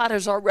God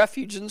is our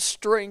refuge and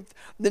strength.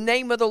 The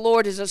name of the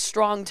Lord is a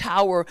strong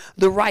tower.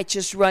 The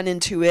righteous run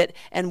into it,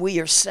 and we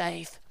are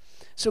safe.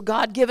 So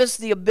God give us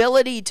the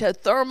ability to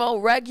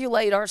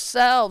thermoregulate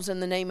ourselves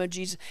in the name of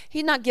Jesus.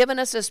 He's not given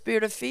us a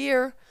spirit of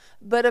fear,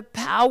 but of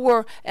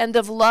power and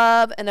of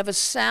love and of a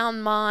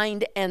sound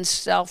mind and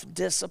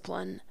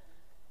self-discipline.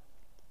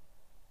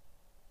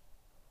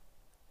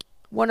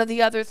 One of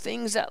the other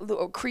things that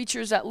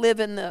creatures that live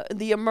in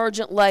the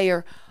emergent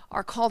layer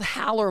are called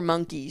howler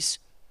monkeys.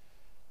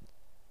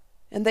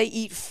 And they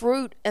eat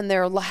fruit, and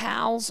their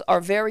howls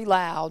are very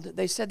loud.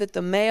 They said that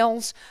the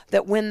males,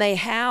 that when they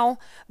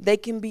howl, they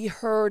can be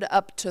heard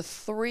up to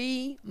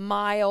 3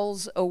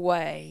 miles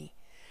away.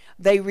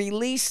 They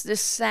release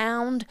this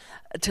sound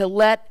to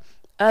let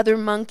other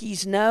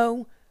monkeys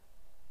know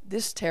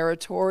this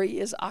territory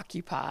is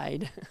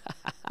occupied.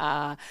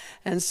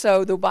 And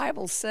so the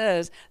Bible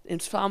says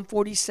in Psalm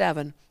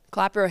 47,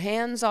 clap your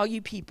hands, all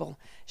you people.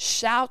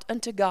 Shout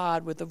unto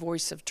God with the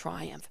voice of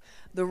triumph.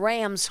 The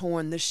ram's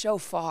horn, the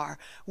shofar,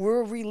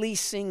 we're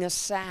releasing a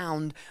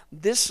sound.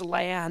 This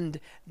land,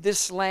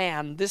 this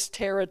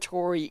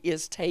territory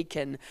is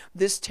taken.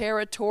 This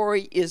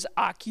territory is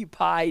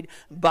occupied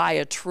by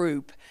a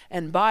troop.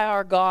 And by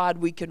our God,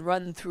 we can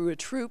run through a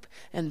troop.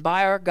 And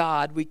by our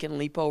God, we can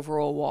leap over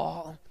a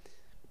wall.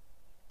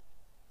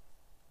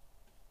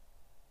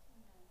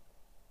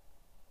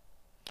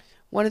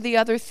 One of the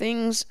other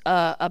things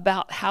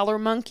about howler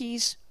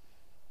monkeys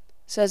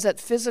says that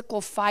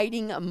physical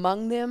fighting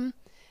among them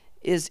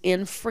is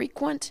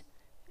infrequent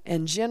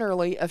and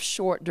generally of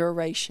short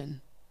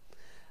duration.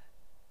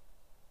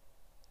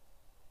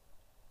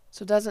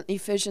 So doesn't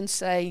Ephesians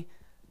say,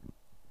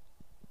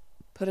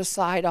 put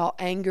aside all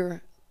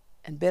anger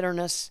and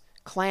bitterness,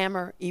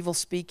 clamor, evil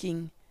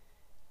speaking,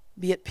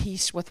 be at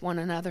peace with one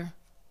another?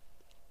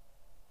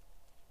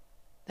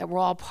 That we're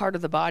all part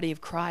of the body of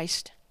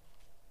Christ.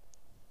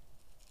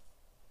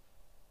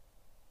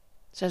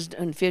 It says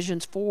in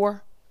Ephesians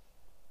 4,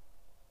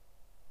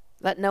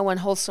 let no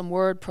unwholesome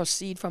word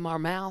proceed from our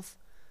mouth,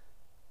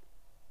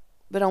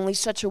 but only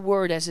such a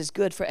word as is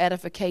good for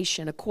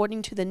edification,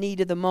 according to the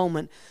need of the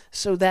moment,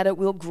 so that it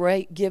will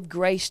give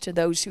grace to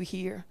those who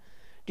hear.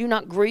 Do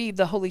not grieve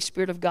the Holy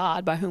Spirit of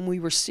God, by whom we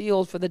were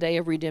sealed for the day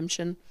of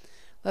redemption.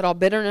 Let all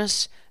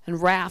bitterness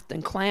and wrath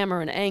and clamor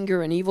and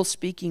anger and evil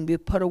speaking be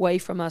put away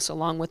from us,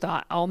 along with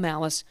all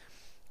malice.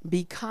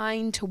 Be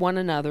kind to one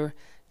another,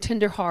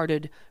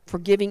 tender-hearted,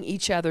 forgiving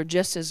each other,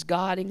 just as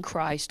God in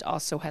Christ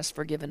also has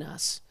forgiven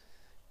us.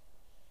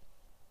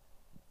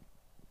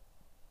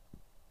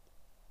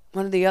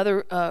 One of the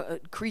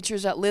other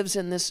creatures that lives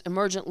in this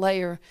emergent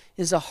layer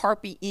is a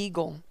harpy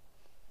eagle.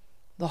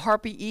 The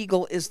harpy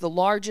eagle is the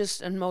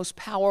largest and most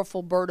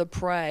powerful bird of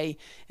prey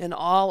in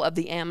all of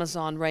the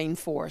Amazon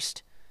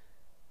rainforest.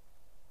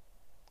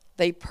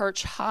 They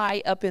perch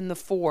high up in the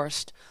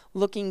forest,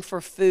 looking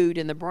for food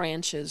in the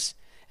branches.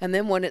 And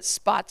then when it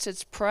spots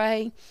its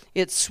prey,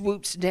 it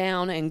swoops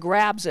down and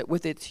grabs it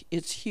with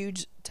its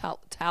huge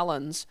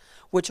talons,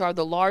 which are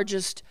the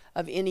largest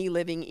of any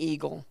living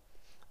eagle.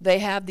 They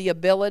have the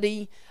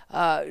ability,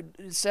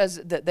 it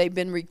says that they've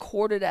been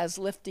recorded as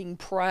lifting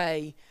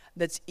prey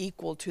that's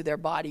equal to their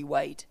body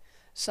weight.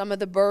 Some of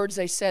the birds,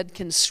 they said,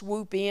 can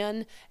swoop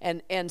in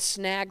and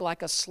snag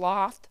like a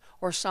sloth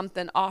or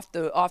something off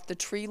the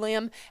tree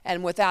limb,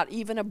 and without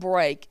even a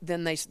break,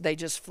 then they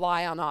just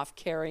fly on off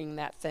carrying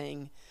that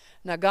thing.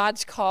 Now,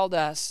 God's called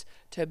us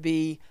to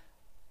be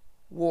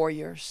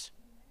warriors.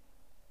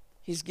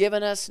 He's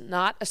given us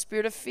not a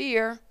spirit of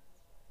fear,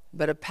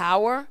 but of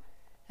power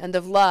and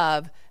of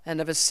love and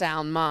of a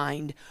sound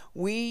mind.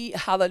 We,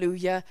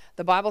 hallelujah,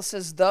 the Bible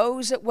says,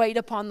 those that wait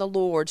upon the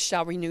Lord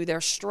shall renew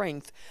their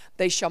strength.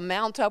 They shall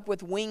mount up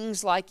with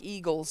wings like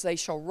eagles. They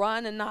shall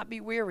run and not be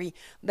weary.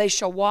 They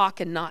shall walk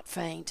and not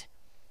faint.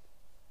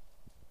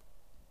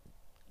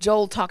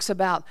 Joel talks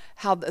about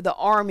how the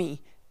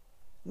army,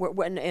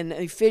 in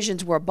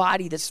Ephesians, we're a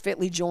body that's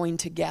fitly joined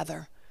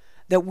together.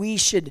 That we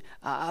should,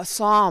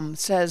 Psalm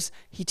says,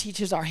 he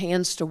teaches our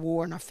hands to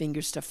war and our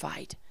fingers to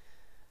fight.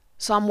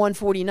 Psalm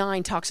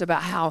 149 talks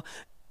about how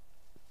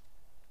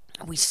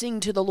we sing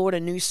to the Lord a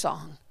new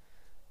song.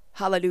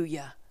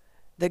 Hallelujah.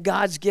 That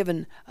God's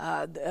given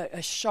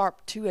a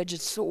sharp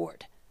two-edged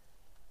sword.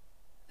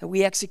 That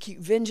we execute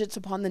vengeance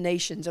upon the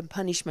nations and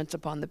punishments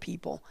upon the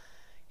people.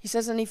 He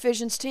says in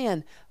Ephesians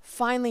 10,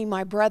 finally,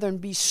 my brethren,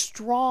 be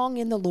strong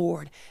in the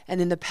Lord and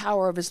in the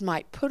power of his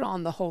might. Put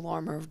on the whole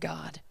armor of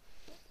God.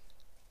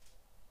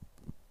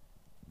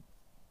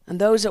 And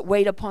those that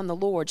wait upon the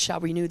Lord shall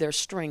renew their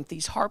strength.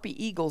 These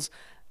harpy eagles,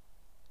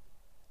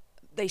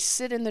 they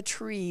sit in the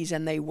trees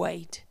and they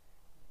wait.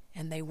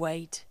 And they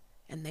wait.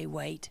 And they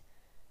wait.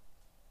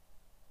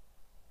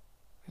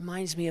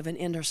 Reminds me of an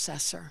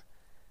intercessor,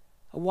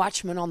 a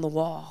watchman on the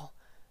wall.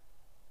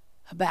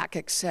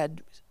 Habakkuk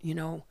said,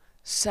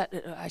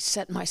 I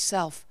set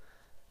myself.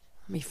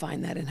 Let me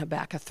find that in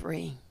Habakkuk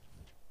 3.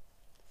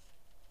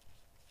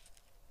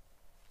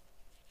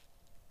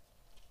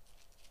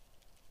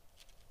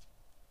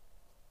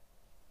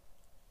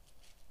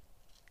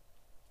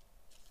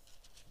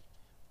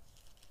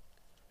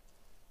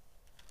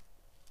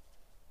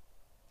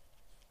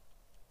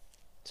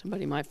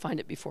 Somebody might find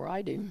it before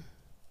I do.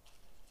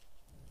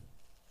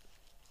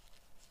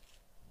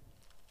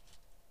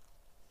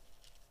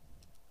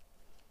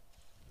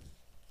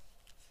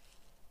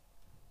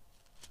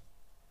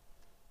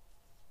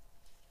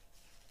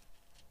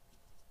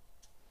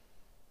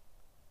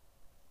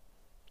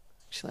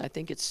 Actually, I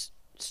think it's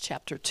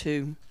chapter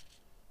 2.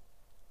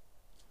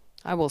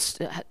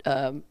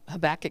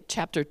 Habakkuk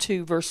chapter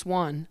 2, verse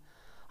 1.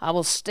 I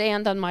will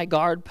stand on my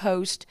guard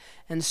post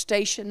and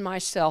station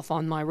myself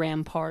on my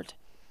rampart.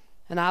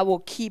 And I will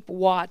keep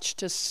watch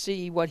to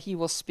see what he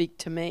will speak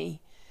to me,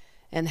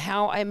 and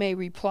how I may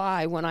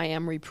reply when I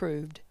am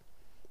reproved.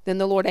 Then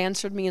the Lord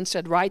answered me and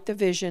said, write the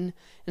vision,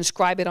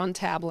 inscribe it on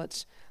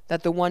tablets,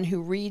 that the one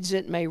who reads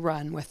it may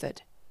run with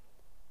it.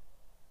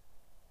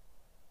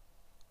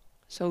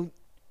 So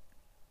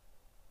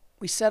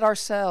we set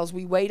ourselves,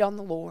 we wait on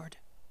the Lord.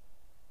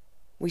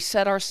 We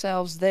set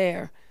ourselves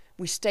there.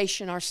 We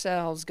station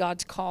ourselves.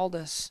 God's called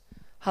us.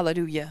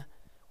 Hallelujah.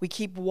 We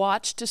keep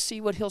watch to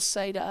see what he'll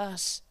say to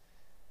us.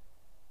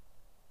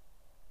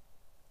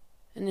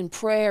 And in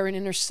prayer and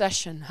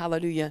intercession,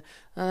 hallelujah.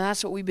 And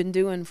that's what we've been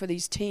doing for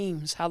these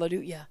teams,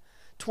 hallelujah.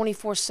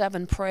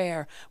 24/7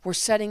 prayer. We're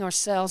setting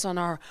ourselves on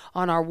our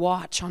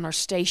watch, on our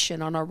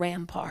station, on our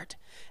rampart.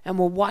 And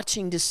we're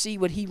watching to see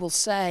what he will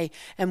say.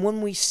 And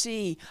when we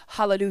see,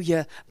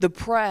 hallelujah, the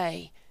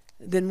pray,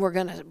 then we're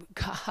going to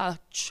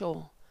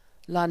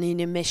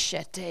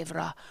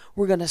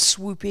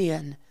swoop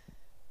in.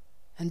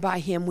 And by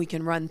him we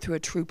can run through a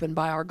troop, and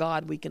by our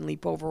God we can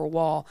leap over a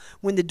wall.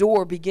 When the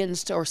door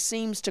begins to or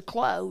seems to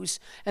close,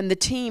 and the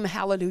team,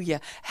 hallelujah,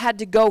 had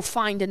to go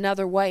find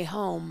another way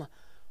home,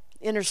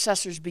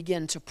 intercessors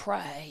begin to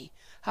pray.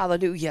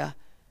 Hallelujah.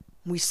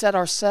 We set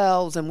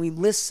ourselves and we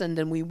listened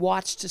and we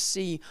watched to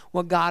see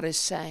what God is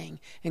saying.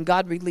 And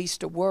God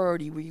released a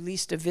word. He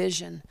released a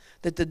vision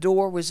that the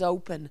door was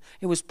open.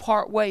 It was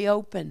part way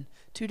open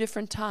 2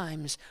 different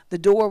times. The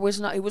door was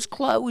not, it was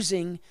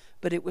closing,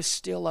 but it was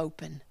still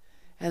open.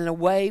 And a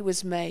way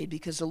was made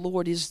because the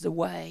Lord is the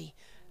way.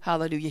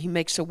 Hallelujah. He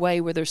makes a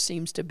way where there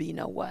seems to be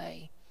no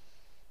way.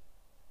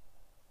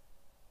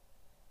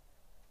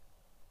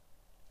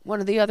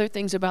 One of the other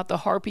things about the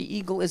harpy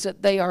eagle is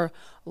that they are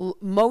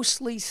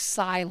mostly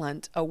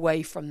silent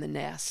away from the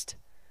nest,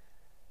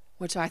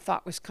 which I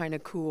thought was kind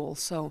of cool.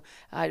 So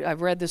I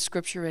read the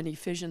scripture in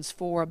Ephesians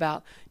 4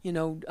 about,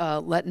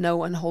 let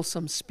no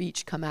unwholesome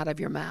speech come out of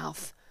your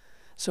mouth.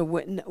 So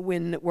when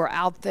we're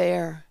out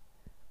there,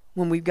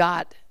 when we've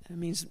got, it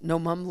means no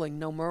mumbling,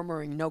 no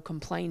murmuring, no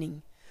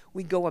complaining.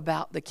 We go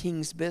about the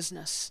king's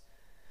business.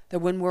 That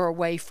when we're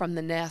away from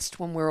the nest,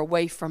 when we're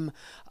away from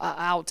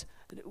out,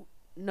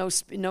 no.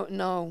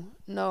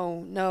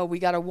 We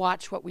got to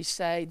watch what we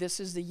say. This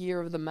is the year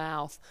of the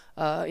mouth.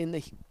 In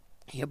the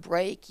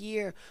Hebraic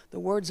year, the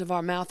words of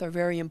our mouth are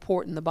very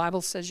important. The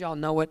Bible says, y'all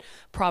know it,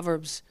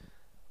 Proverbs,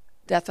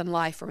 death and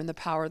life are in the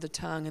power of the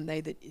tongue, and they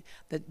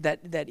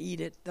that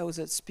eat it, those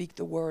that speak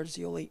the words,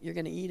 you're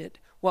going to eat it.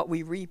 What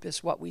we reap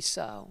is what we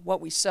sow. What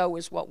we sow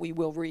is what we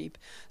will reap.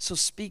 So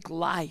speak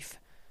life.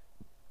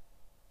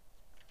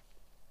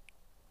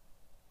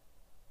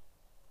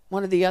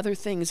 One of the other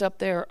things up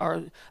there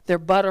are they're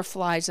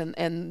butterflies,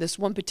 and this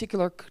one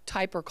particular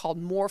type are called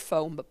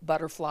morpho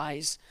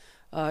butterflies.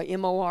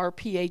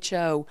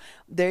 MORPHO.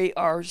 They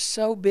are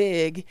so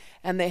big,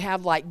 and they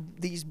have like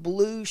these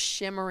blue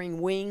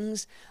shimmering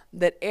wings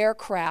that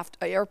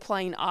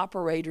airplane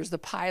operators, the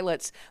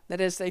pilots,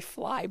 that as they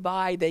fly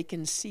by, they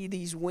can see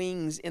these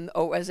wings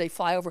as they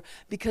fly over,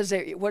 because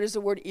they, what is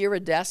the word,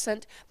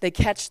 iridescent? They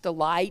catch the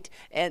light,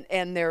 and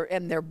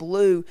they're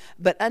blue.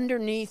 But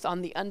underneath,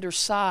 on the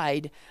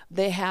underside,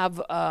 they have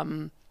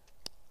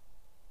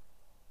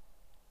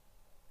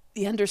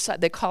the underside,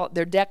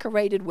 they're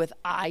decorated with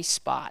eye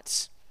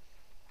spots.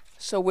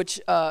 So which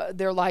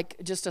they're like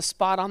just a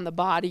spot on the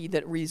body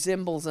that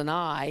resembles an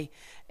eye.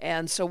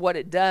 And so what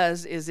it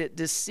does is it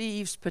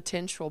deceives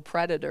potential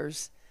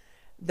predators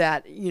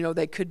that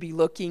they could be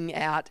looking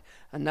at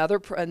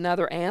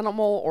another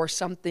animal or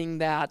something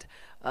that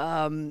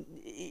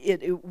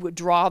it would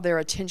draw their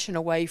attention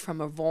away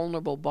from a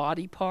vulnerable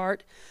body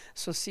part.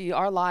 So see,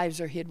 our lives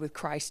are hid with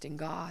Christ in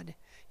God.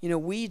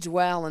 We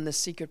dwell in the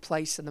secret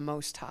place of the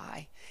Most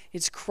High.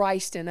 It's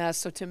Christ in us.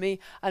 So to me,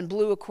 and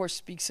blue, of course,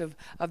 speaks of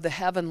the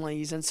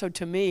heavenlies. And so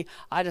to me,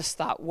 I just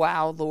thought,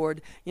 wow,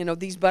 Lord,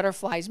 these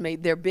butterflies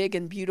they're big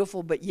and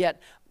beautiful, but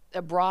yet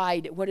a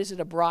bride, what is it?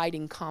 A bride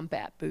in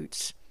combat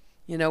boots.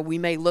 We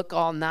may look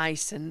all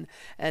nice and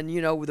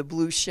with the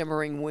blue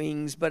shimmering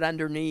wings, but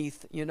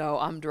underneath,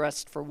 I'm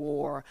dressed for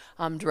war.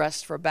 I'm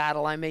dressed for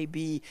battle. I may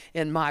be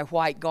in my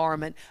white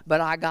garment,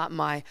 but I got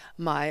my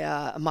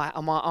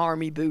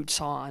army boots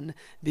on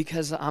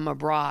because I'm a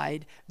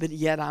bride, but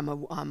yet I'm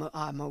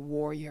a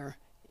warrior.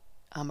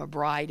 I'm a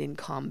bride in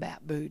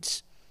combat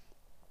boots.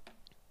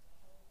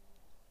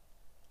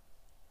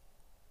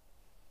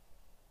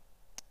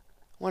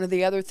 One of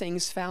the other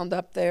things found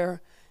up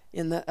there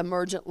in the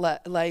emergent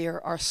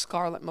layer are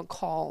scarlet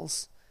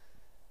macaws.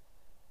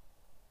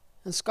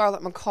 And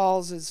scarlet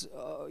macaws is,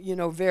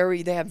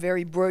 they have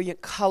very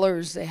brilliant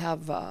colors.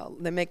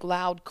 They make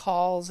loud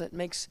calls. It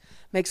makes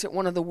it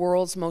one of the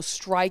world's most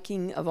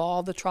striking of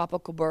all the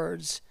tropical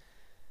birds.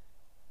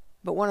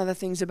 But one of the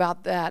things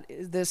about that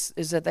is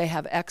that they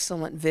have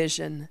excellent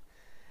vision,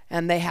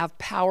 and they have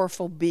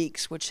powerful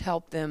beaks which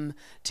help them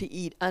to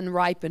eat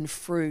unripened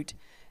fruit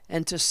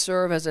and to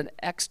serve as an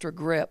extra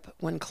grip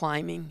when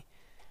climbing.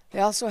 They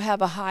also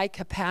have a high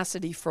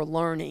capacity for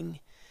learning,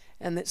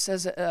 and it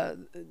says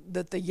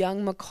that the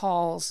young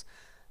macaws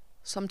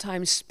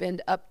sometimes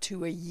spend up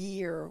to a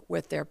year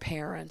with their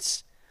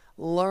parents,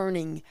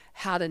 learning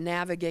how to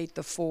navigate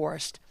the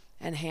forest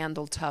and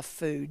handle tough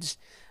foods.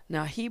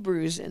 Now,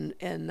 Hebrews,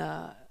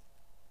 I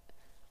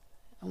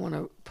want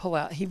to pull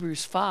out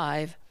Hebrews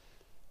 5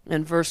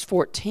 and verse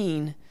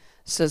 14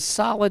 says,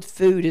 solid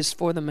food is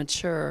for the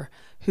mature,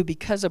 who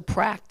because of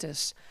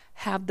practice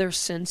have their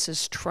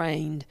senses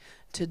trained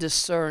to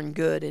discern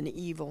good and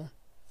evil.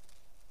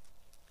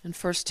 In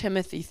 1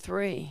 Timothy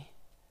 3,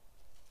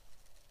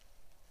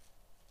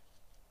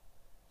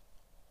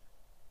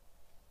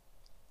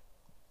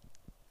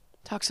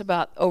 talks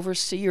about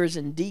overseers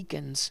and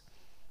deacons.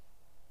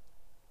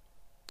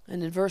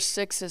 And in verse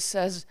 6 it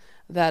says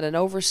that an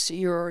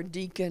overseer or a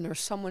deacon or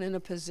someone in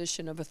a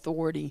position of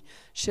authority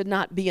should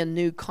not be a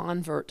new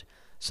convert,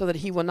 so that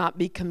he will not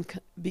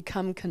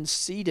become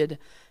conceited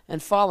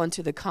and fall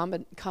into the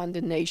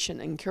condemnation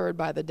incurred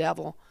by the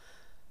devil.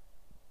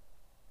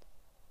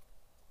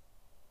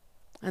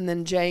 And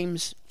then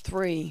James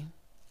 3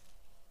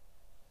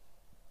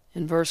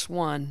 in verse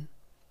 1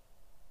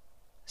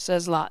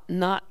 says,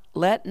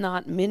 let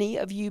not many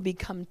of you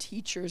become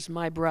teachers,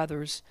 my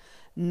brothers,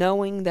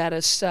 knowing that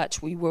as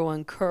such we will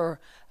incur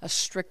a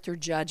stricter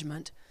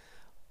judgment.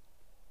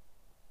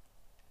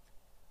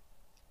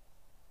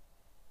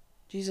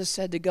 Jesus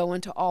said to go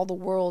into all the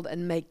world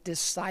and make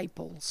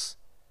disciples.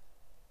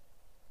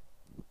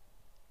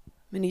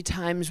 Many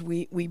times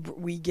we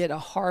get a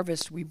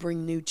harvest, we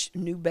bring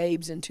new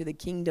babes into the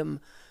kingdom,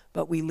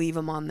 but we leave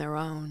them on their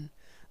own.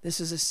 This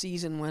is a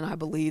season when I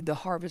believe the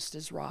harvest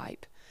is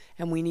ripe,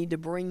 and we need to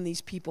bring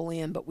these people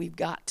in, but we've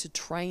got to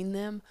train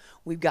them.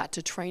 We've got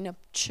to train up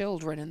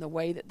children in the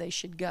way that they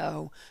should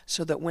go,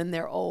 so that when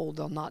they're old,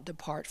 they'll not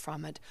depart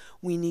from it.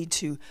 We need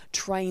to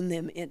train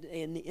them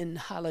in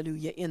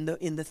hallelujah, in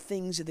the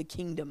things of the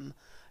kingdom.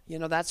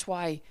 That's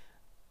why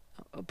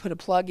I'll put a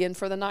plug in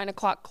for the 9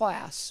 o'clock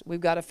class. We've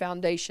got a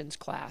foundations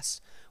class.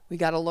 We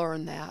got to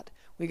learn that.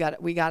 We got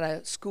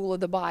a school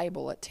of the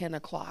Bible at 10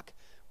 o'clock.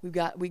 We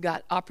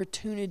got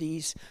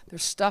opportunities.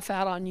 There's stuff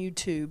out on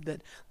YouTube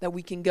that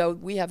we can go.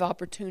 We have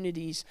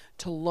opportunities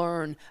to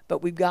learn,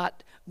 but we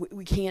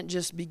can't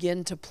just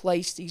begin to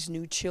place these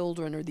new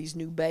children or these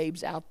new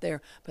babes out there,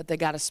 but they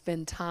got to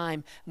spend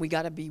time. We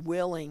got to be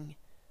willing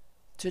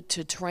to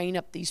train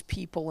up these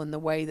people in the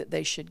way that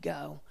they should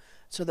go,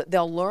 so that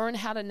they'll learn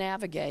how to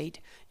navigate.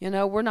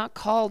 We're not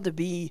called to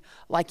be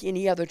like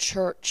any other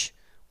church.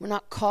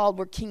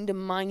 We're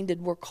kingdom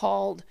minded. We're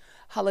called,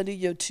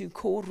 hallelujah, to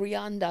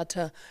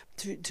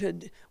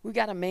we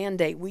got a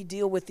mandate. We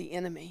deal with the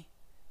enemy.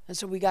 And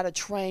so we got to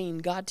train.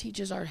 God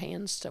teaches our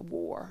hands to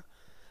war.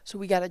 So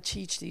we got to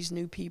teach these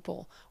new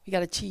people. We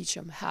got to teach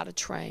them how to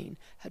train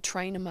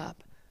them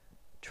up.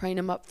 Train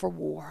them up for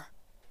war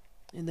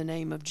in the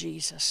name of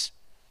Jesus.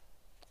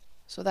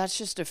 So that's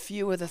just a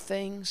few of the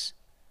things.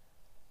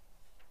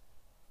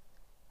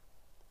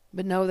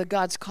 But know that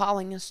God's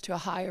calling us to a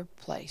higher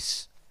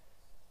place.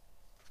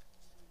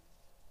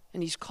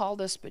 And He's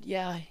called us, but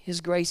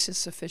His grace is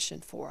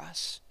sufficient for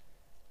us.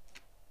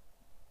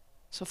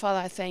 So, Father,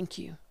 I thank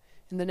you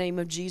in the name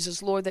of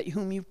Jesus, Lord, that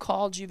whom you've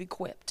called, you've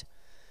equipped.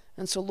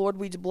 And so, Lord,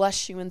 we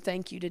bless you and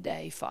thank you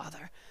today,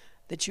 Father,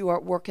 that you are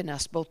at work in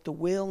us both to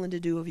will and to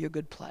do of your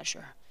good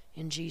pleasure.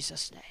 In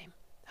Jesus' name,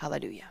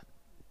 hallelujah.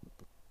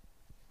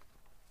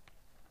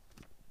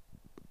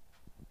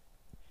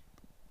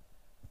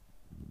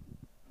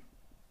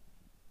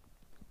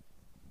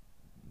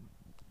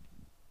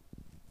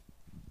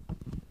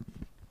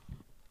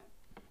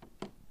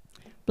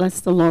 Bless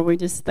the Lord. We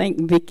just thank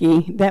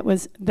Vickie. That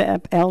was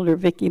the elder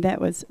Vickie. That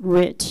was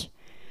rich,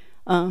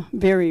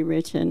 very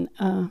rich. And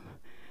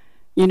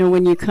you know,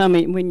 when you come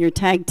in, when you're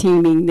tag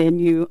teaming, then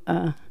you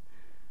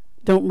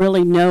don't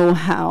really know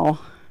how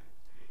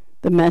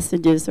the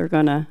messages are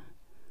going to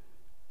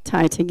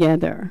tie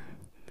together.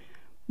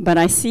 But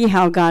I see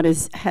how God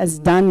has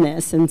done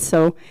this, and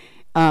so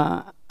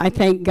I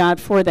thank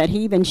God for that. He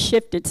even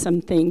shifted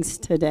some things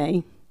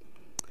today,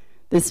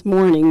 this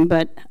morning,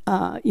 but,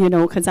 you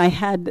know, because I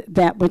had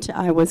that which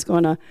I was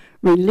going to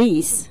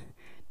release,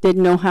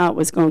 didn't know how it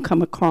was going to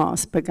come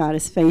across, but God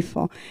is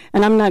faithful.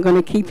 And I'm not going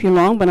to keep you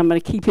long, but I'm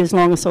going to keep you as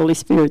long as Holy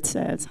Spirit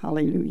says.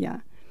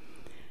 Hallelujah.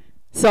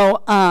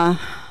 So,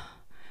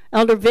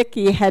 Elder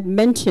Vickie had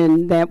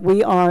mentioned that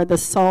we are the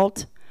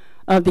salt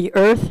of the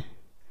earth,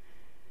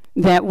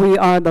 that we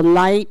are the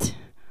light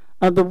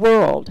of the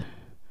world.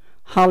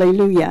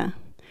 Hallelujah.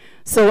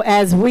 So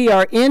as we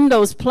are in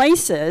those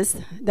places,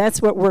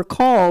 that's what we're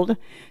called.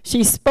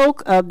 She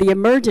spoke of the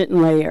emergent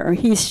layer.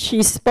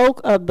 She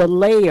spoke of the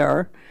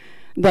layer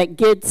that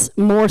gets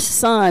more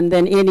sun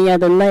than any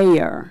other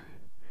layer,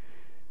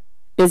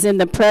 is in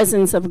the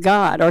presence of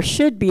God, or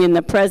should be in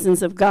the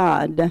presence of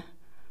God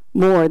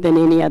more than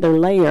any other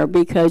layer,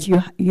 because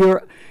you're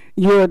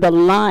the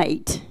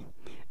light.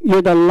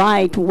 You're the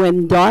light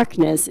when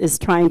darkness is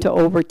trying to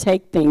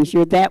overtake things.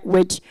 You're that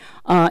which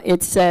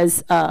it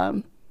says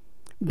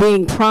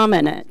being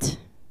prominent.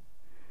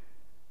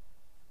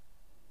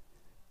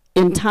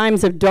 In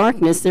times of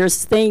darkness,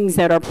 there's things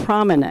that are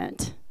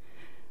prominent.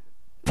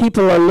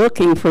 People are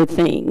looking for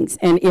things.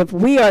 And if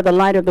we are the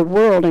light of the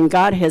world, and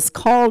God has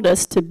called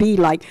us to be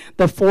like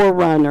the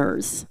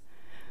forerunners,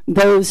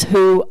 those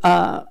who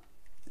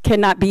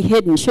cannot be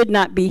hidden, should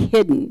not be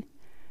hidden.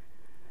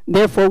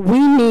 Therefore, we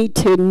need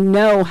to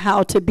know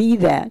how to be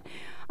that.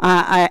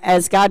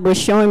 As God was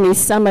showing me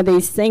some of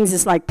these things,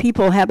 it's like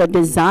people have a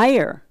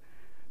desire.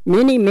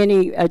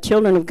 Many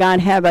children of God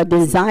have a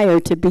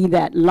desire to be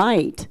that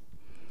light.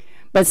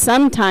 But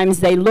sometimes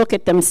they look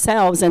at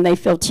themselves and they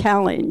feel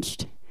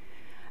challenged.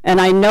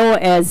 And I know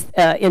as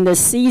in the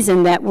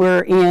season that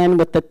we're in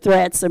with the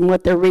threats and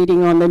what they're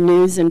reading on the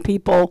news, and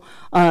people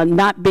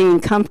not being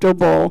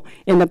comfortable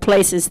in the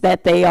places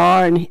that they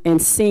are,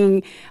 and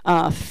seeing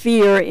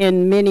fear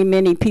in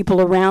many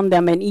people around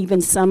them, and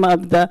even some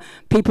of the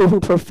people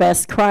who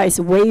profess Christ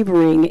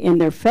wavering in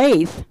their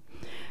faith,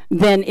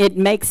 then it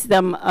makes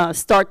them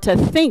start to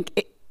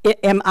think,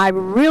 am I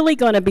really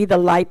going to be the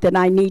light that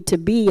I need to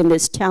be in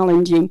this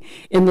challenging,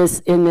 in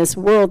this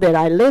world that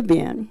I live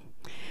in?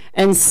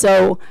 And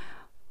so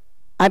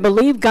I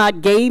believe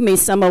God gave me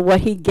some of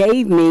what he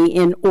gave me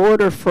in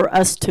order for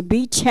us to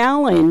be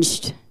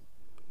challenged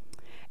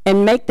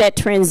and make that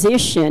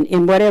transition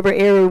in whatever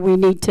area we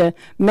need to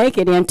make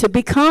it in, to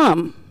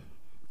become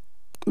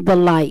the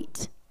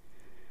light,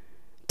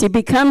 to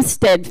become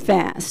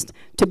steadfast,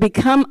 to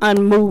become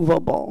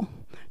unmovable,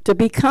 to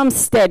become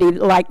steady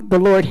like the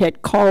Lord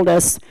had called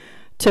us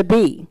to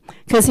be.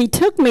 Because he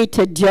took me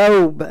to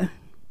Job.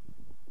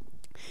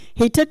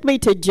 He took me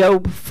to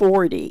Job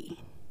 40.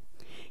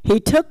 He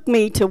took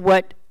me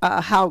to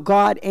how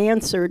God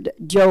answered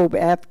Job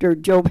after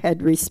Job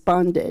had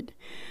responded.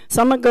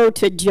 So I'm going to go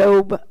to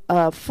Job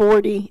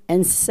 40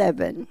 and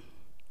 7.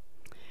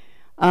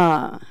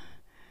 The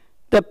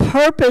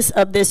purpose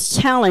of this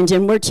challenge,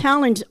 and we're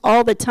challenged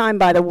all the time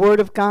by the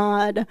Word of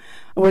God.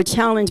 We're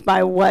challenged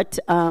by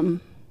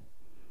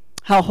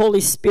how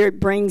Holy Spirit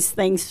brings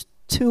things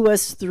to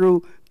us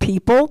through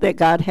people that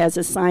God has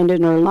assigned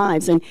in our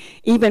lives. And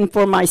even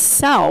for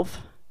myself,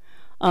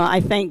 I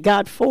thank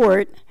God for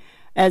it.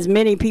 As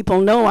many people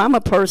know, I'm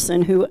a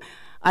person who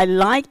I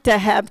like to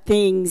have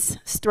things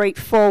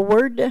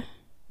straightforward,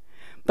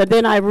 but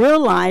then I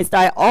realized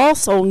I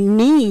also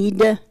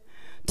need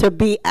to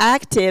be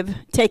active,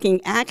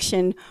 taking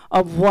action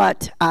of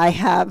what I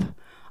have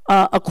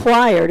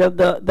acquired, of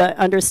the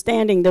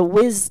understanding, the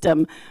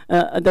wisdom,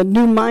 the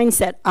new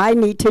mindset. I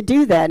need to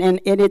do that. And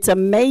it's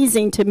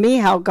amazing to me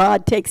how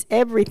God takes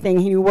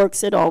everything, he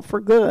works it all for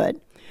good.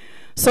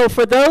 So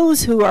for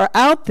those who are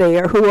out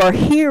there, who are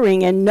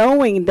hearing and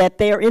knowing that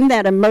they're in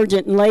that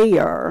emergent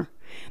layer,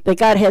 that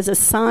God has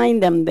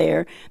assigned them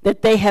there,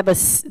 that they have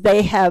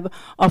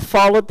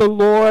followed the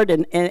Lord,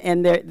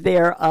 and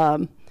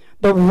they're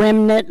the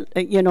remnant,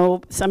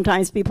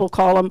 sometimes people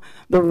call them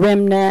the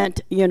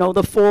remnant,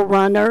 the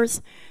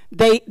forerunners.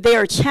 They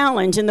are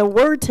challenged, and the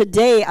word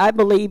today, I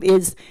believe,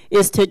 is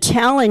to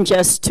challenge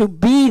us to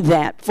be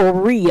that for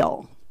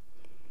real.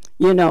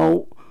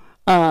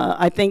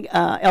 I think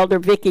Elder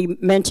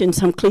Vickie mentioned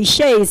some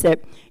cliches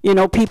that,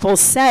 people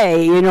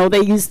say,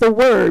 they use the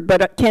word,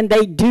 but can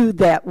they do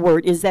that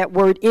word? Is that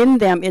word in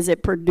them? Is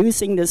it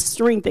producing the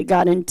strength that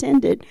God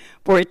intended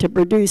for it to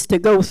produce, to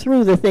go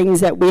through the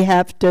things that we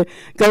have to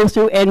go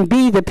through and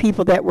be the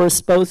people that we're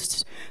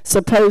supposed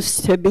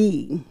to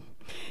be?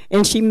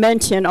 And she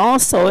mentioned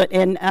also,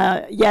 and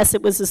yes,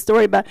 it was a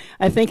story about,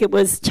 I think it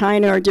was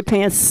China or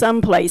Japan,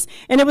 someplace.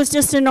 And it was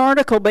just an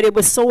article, but it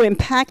was so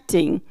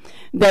impacting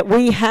that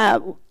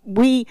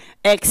we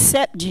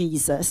accept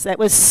Jesus. That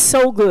was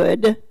so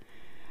good.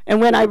 And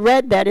when I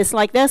read that, it's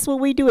like, that's what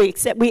we do,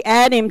 except we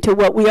add him to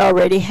what we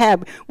already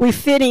have. We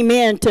fit him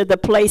into the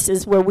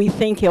places where we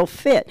think he'll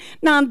fit.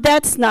 Now,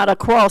 that's not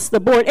across the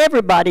board.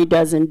 Everybody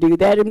doesn't do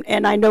that,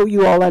 and I know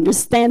you all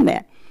understand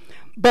that.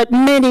 But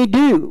many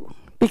do,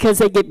 because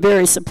they get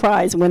very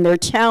surprised when they're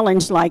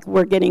challenged like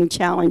we're getting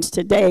challenged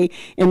today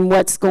in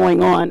what's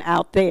going on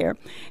out there.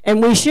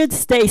 And we should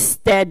stay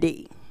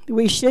steady.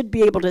 We should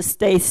be able to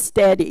stay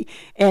steady.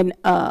 And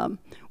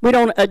we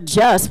don't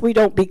adjust, we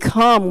don't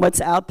become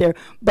what's out there,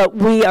 but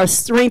we are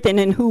strengthened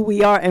in who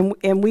we are,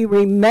 and we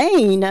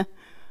remain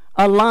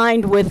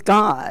aligned with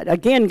God.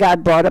 Again,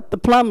 God brought up the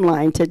plumb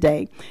line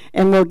today,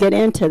 and we'll get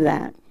into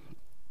that.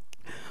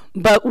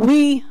 But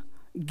we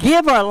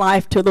give our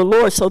life to the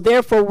Lord, so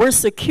therefore we're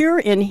secure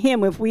in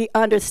him if we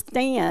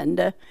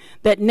understand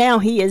that now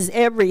he is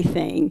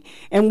everything,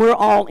 and we're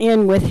all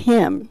in with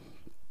him.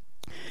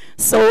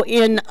 So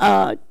in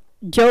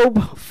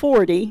Job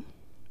 40,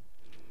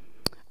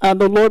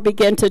 the Lord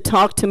began to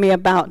talk to me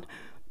about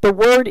the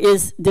word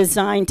is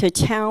designed to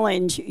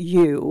challenge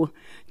you,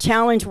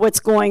 challenge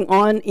what's going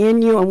on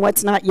in you and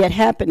what's not yet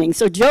happening.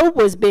 So Job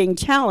was being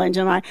challenged,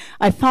 and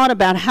I thought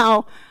about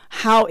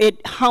how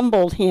it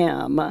humbled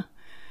him,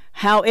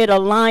 how it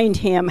aligned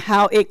him,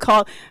 how it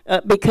called,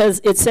 because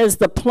it says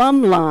the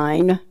plumb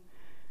line,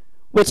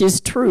 which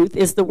is truth,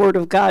 is the word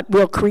of God,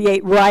 will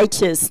create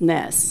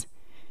righteousness.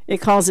 It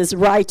causes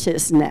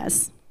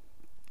righteousness.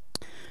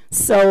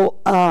 So,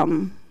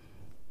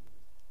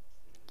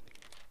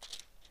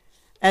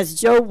 as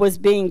Job was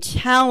being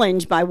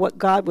challenged by what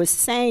God was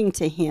saying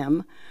to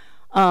him,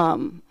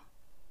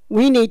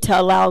 we need to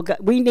allow God,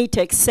 we need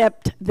to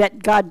accept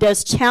that God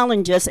does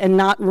challenge us and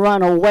not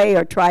run away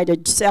or try to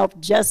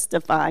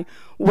self-justify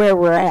where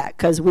we're at,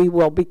 because we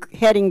will be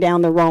heading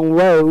down the wrong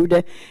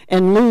road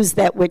and lose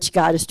that which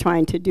God is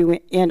trying to do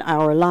in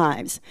our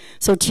lives.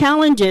 So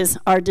challenges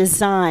are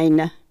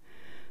designed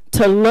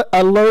to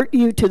alert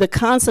you to the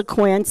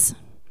consequence,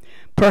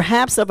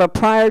 perhaps of a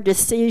prior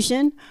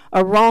decision,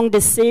 a wrong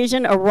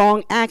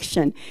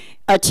action.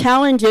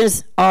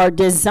 Challenges are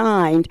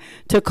designed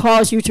to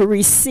cause you to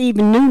receive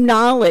new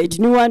knowledge,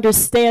 new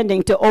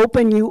understanding, to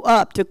open you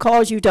up, to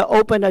cause you to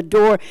open a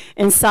door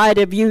inside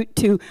of you,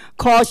 to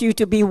cause you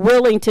to be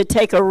willing to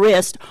take a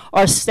risk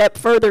or step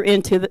further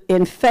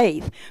in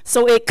faith.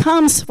 So it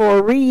comes for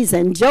a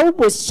reason. Job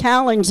was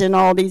challenged in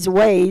all these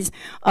ways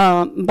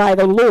by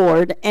the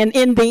Lord, and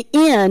in the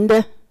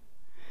end,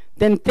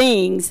 then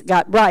things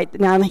got right.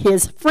 Now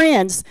his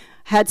friends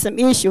had some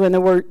issue, and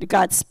the word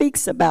God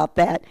speaks about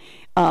that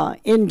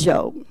in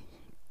Job.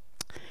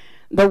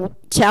 The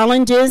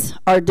challenges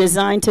are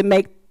designed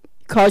to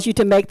cause you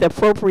to make the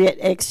appropriate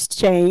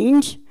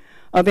exchange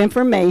of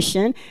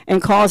information,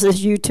 and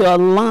causes you to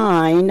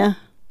align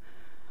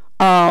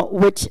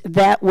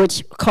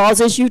which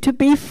causes you to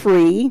be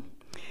free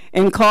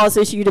and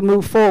causes you to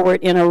move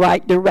forward in a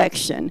right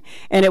direction.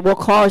 And it will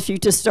cause you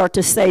to start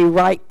to say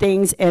right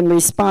things and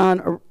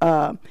respond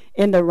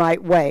in the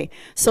right way.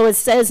 So it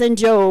says in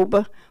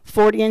Job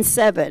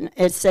 40:7,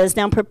 it says,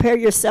 now prepare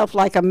yourself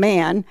like a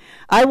man.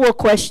 I will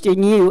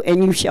question you,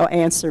 and you shall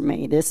answer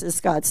me. This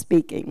is God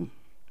speaking.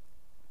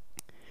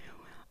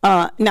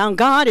 Now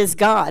God is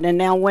God, and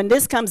now when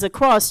this comes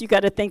across, you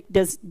got to think,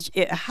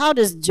 how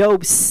does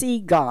Job see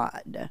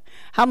God?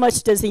 How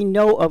much does he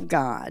know of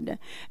God?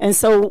 And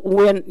so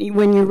when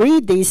you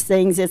read these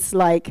things, it's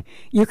like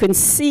you can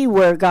see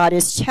where God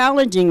is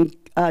challenging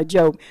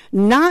Job,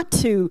 not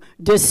to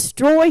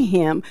destroy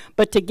him,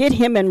 but to get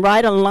him in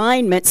right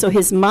alignment so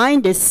his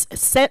mind is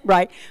set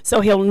right, so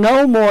he'll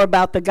know more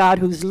about the God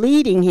who's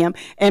leading him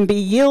and be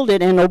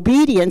yielded in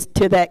obedience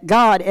to that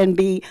God and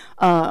be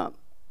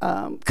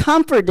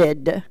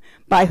comforted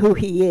by who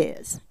he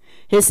is.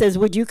 He says,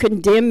 would you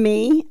condemn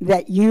me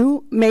that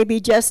you may be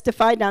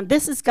justified? Now,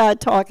 this is God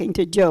talking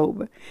to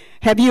Job.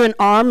 Have you an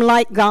arm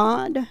like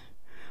God?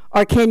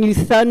 Or can you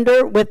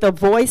thunder with a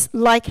voice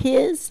like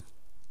his?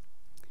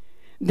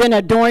 Then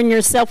adorn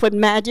yourself with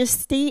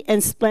majesty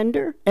and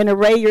splendor, and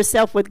array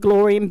yourself with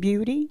glory and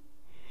beauty.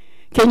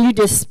 Can you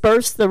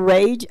disperse the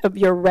rage of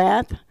your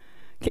wrath?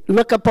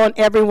 Look upon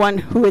everyone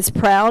who is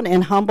proud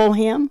and humble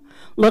him.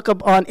 Look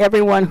upon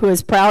everyone who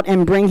is proud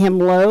and bring him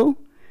low.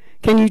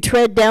 Can you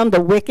tread down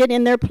the wicked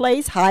in their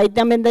place, hide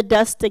them in the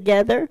dust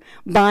together,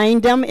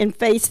 bind them in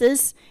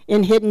faces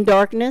in hidden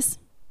darkness?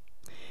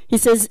 He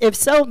says, if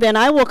so, then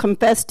I will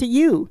confess to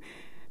you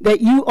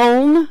that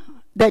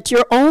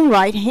your own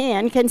right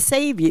hand can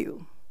save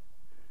you.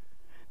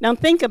 Now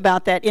think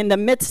about that in the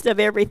midst of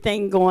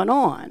everything going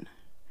on.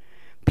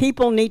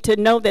 People need to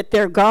know that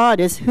their God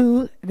is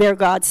who their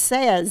God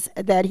says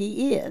that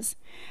he is.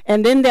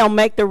 And then they'll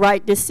make the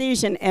right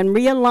decision and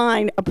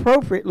realign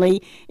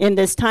appropriately in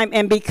this time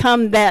and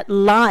become that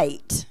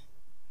light.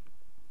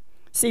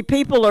 See,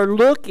 people are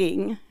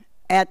looking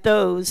at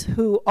those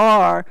who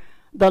are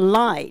the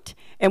light.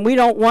 And we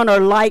don't want our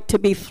light to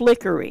be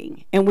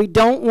flickering. And we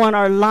don't want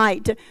our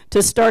light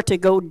to start to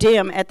go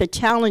dim at the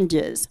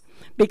challenges.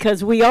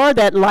 because we are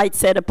that light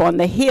set upon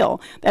the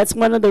hill. That's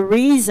one of the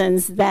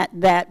reasons that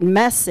that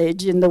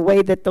message and the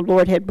way that the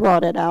Lord had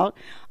brought it out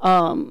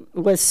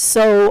was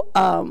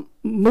so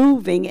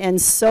moving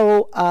and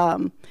so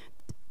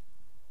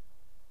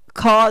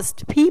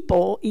caused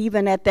people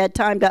even at that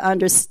time to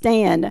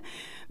understand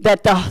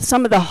that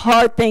some of the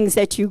hard things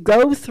that you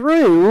go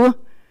through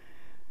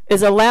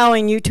is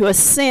allowing you to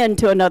ascend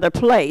to another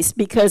place,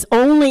 because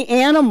only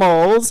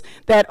animals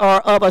that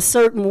are of a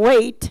certain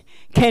weight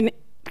can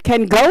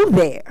go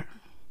there.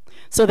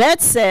 So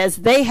that says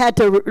they had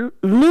to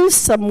lose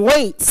some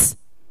weights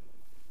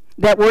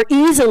that were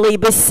easily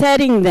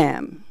besetting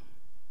them,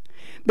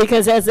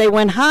 because as they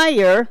went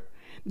higher,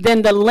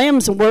 then the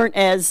limbs weren't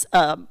as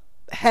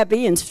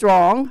heavy and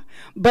strong,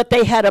 but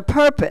they had a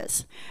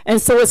purpose. And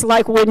so it's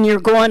like when you're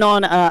going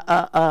on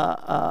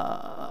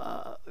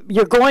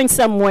you're going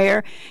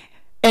somewhere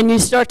and you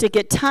start to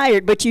get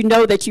tired, but you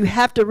know that you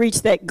have to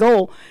reach that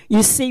goal.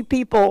 You see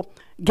people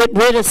get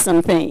rid of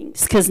some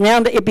things because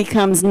now it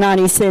becomes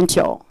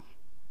non-essential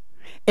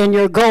and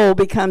your goal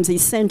becomes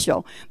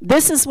essential.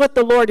 This is what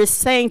the Lord is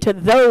saying to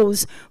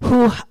those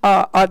who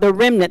are the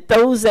remnant,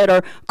 those that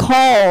are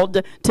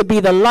called to be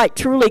the light,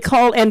 truly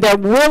called, and they're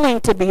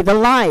willing to be the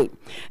light.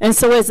 And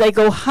so as they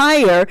go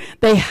higher,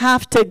 they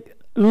have to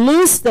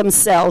loose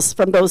themselves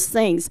from those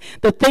things.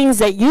 The things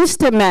that used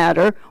to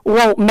matter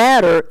won't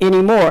matter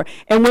anymore.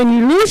 And when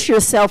you loose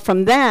yourself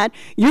from that,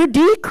 you're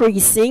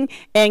decreasing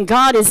and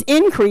God is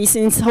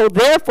increasing. So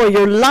therefore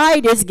your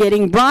light is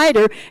getting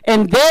brighter,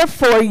 and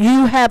therefore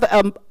you have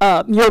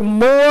you're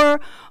more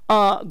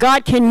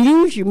God can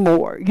use you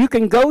more. You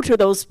can go to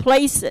those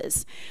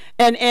places.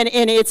 And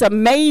it's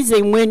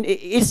amazing when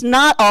it's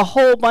not a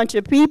whole bunch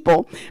of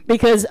people,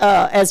 because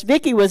as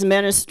Vickie was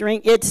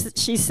ministering,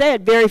 she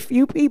said very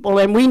few people,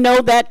 and we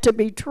know that to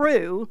be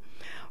true,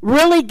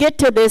 really get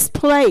to this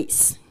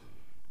place.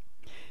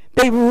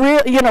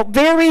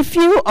 Very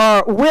few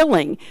are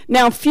willing.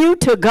 Now, few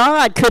to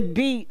God could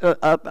be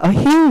a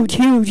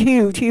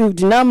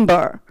huge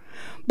number.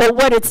 But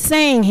what it's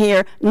saying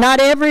here, not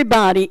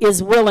everybody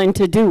is willing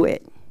to do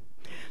it.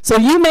 So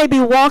you may be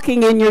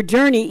walking in your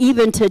journey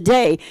even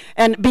today,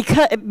 and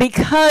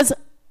because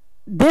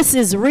this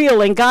is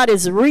real and God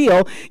is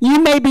real, you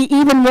may be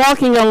even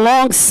walking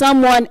along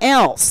someone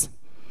else.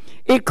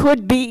 It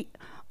could be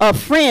a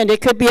friend, it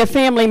could be a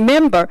family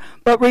member,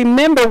 but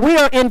remember, we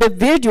are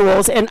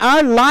individuals, and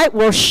our light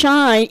will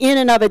shine in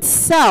and of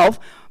itself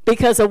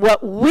because of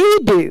what we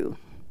do.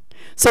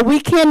 So we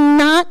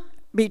cannot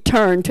be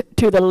turned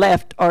to the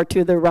left or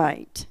to the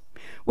right.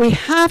 We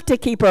have to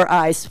keep our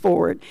eyes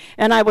forward.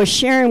 And I was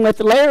sharing with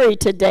Larry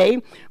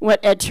today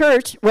at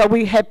church where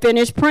we had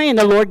finished praying.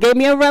 The Lord gave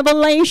me a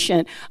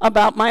revelation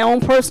about my own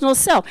personal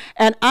self.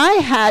 And I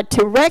had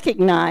to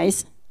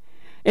recognize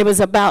it was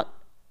about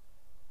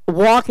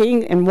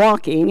walking.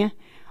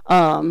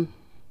 And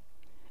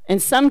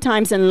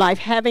sometimes in life,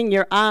 having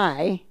your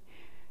eye,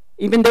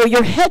 even though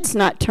your head's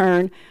not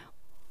turned,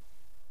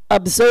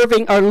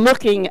 observing or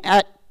looking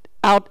out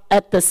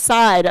at the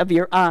side of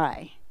your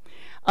eye.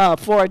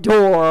 For a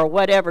door or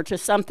whatever, to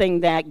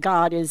something that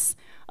God is,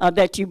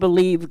 that you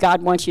believe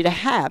God wants you to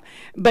have.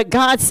 But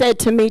God said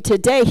to me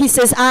today, he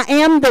says, I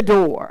am the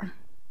door.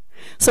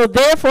 So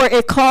therefore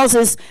it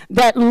causes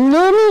that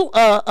little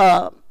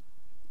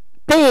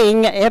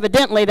thing,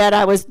 evidently, that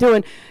I was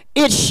doing,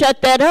 it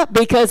shut that up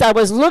because I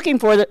was looking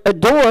for a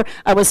door.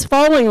 I was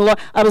following the Lord.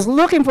 I was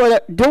looking for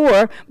the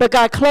door, but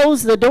God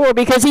closed the door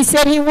because he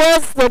said he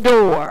was the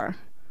door.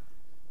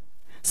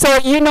 So,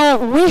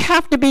 we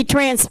have to be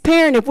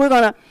transparent if we're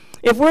gonna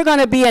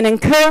be an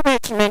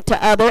encouragement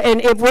to others, and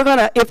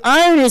if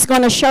iron is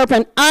gonna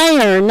sharpen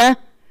iron,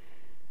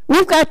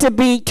 we've got to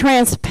be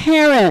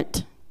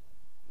transparent.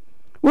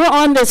 We're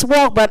on this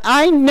walk, but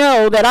I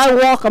know that I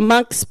walk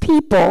amongst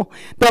people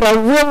that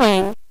are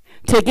willing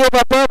to give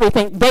up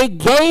everything. They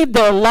gave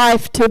their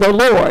life to the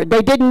Lord.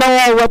 They didn't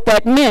know what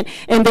that meant,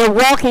 and they're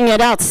walking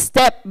it out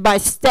step by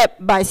step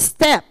by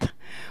step.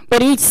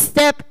 But each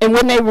step, and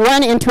when they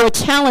run into a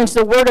challenge,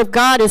 the Word of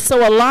God is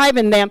so alive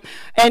in them.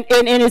 And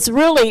it's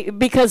really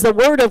because the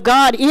Word of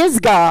God is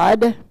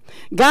God.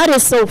 God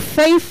is so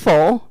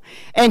faithful,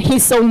 and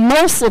he's so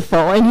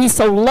merciful, and he's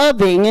so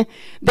loving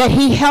that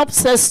he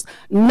helps us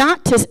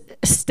not to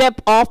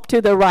step off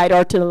to the right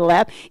or to the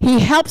left.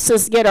 He helps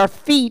us get our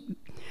feet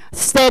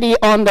steady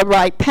on the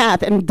right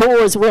path, and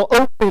doors will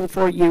open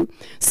for you.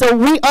 So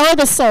we are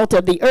the salt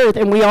of the earth,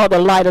 and we are the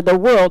light of the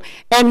world.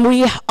 And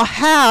we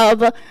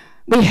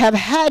have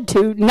had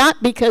to,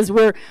 not because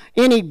we're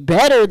any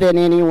better than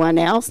anyone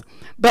else,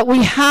 but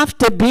we have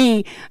to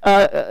be,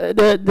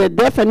 the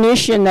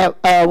definition that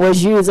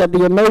was used of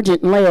the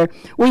emergent layer,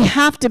 we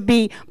have to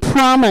be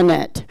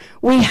prominent.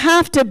 We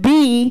have to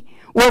be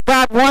where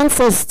God wants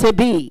us to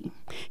be.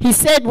 He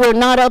said we're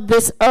not of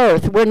this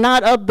earth. We're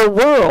not of the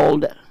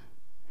world.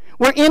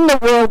 We're in the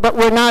world, but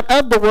we're not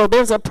of the world.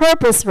 There's a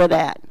purpose for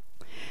that.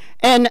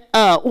 And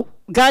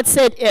God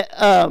said,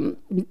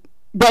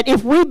 that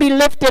if he be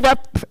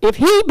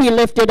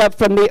lifted up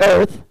from the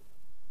earth,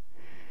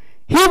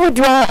 he will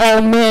draw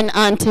all men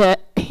unto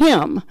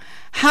him.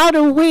 How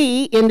do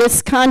we, in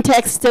this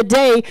context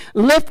today,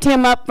 lift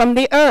him up from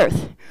the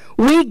earth?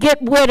 We get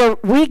rid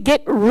of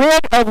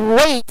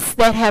weights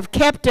that have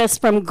kept us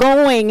from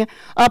going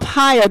up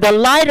higher. The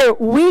lighter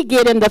we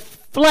get in the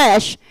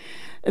flesh,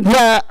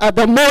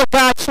 the more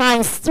God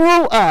shines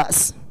through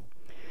us.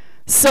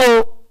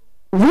 So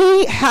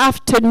we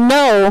have to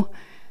know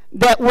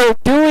that we're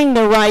doing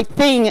the right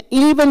thing,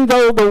 even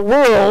though the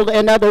world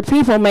and other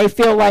people may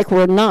feel like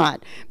we're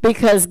not,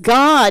 because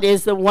God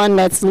is the one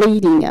that's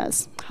leading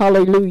us.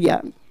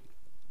 Hallelujah.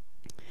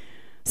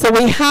 So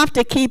we have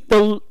to keep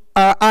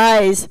our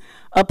eyes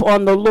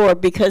upon the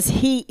Lord, because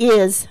he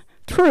is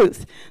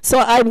truth. So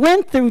I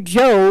went through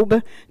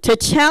Job to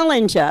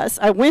challenge us.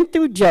 I went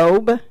through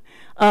Job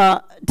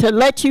to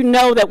let you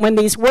know that when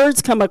these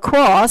words come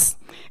across,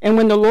 and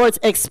when the Lord's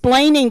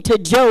explaining to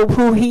Job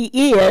who he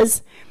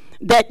is,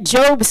 that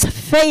Job's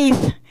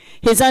faith,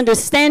 his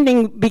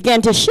understanding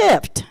began to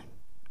shift.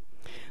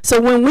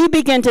 So when we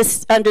begin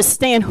to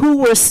understand who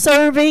we're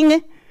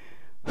serving,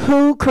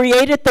 who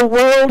created the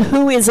world,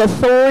 who is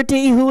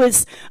authority, who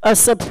is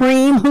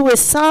supreme, who is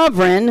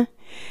sovereign,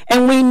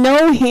 and we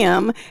know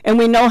him, and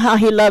we know how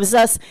he loves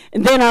us,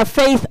 then our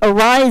faith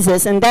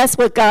arises, and that's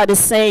what God is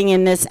saying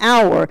in this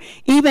hour.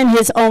 Even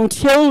his own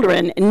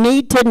children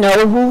need to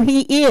know who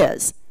he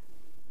is.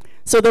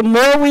 So the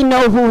more we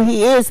know who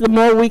he is, the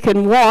more we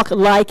can walk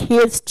like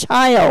his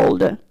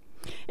child.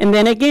 And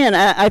then again,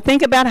 I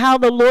think about how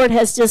the Lord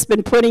has just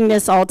been putting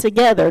this all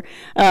together.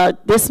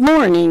 This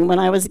morning, when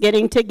I was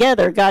getting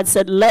together, God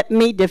said, let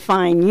me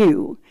define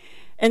you.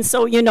 And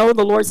so,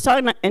 the Lord's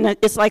talking, and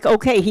it's like,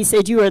 okay, he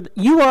said, you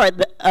are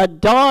a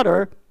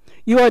daughter,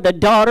 you are the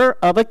daughter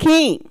of a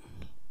king.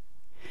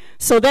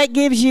 So that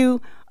gives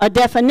you a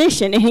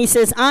definition, and he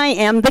says, I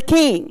am the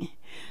king.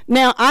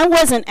 Now, I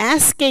wasn't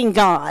asking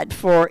God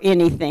for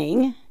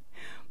anything,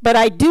 but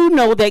I do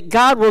know that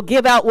God will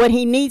give out what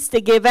he needs to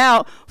give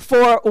out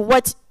for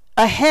what's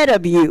ahead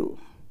of you,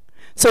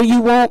 so you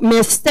won't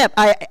misstep.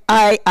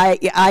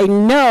 I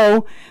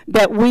know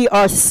that we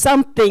are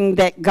something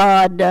that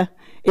God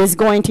is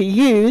going to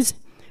use,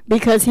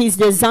 because he's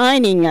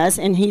designing us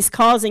and he's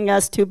causing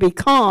us to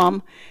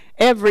become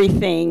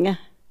everything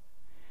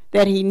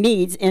that he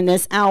needs in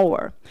this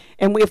hour.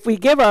 And if we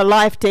give our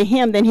life to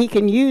him, then he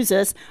can use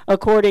us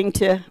according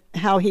to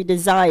how he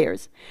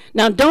desires.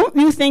 Now, don't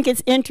you think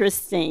it's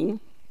interesting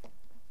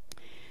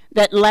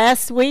that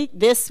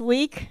this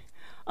week,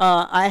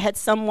 I had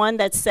someone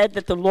that said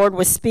that the Lord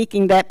was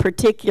speaking that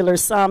particular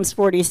Psalms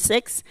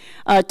 46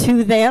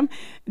 to them.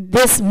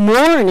 This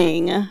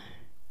morning,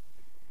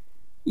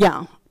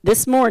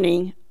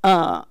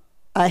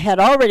 I had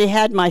already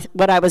had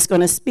what I was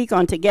going to speak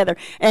on together,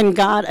 and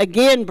God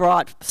again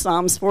brought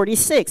Psalms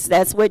 46.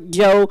 That's what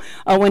Joe,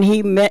 when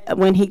he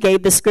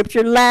gave the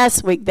scripture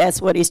last week,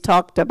 that's what he's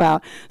talked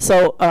about.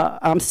 So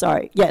I'm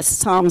sorry. Yes,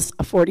 Psalms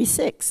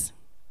 46.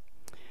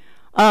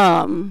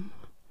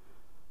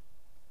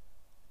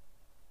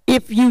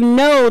 If you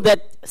know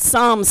that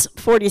Psalms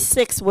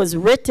 46 was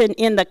written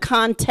in the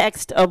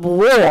context of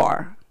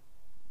war,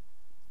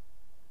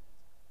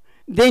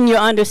 then you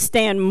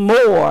understand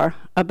more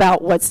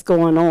about what's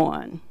going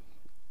on.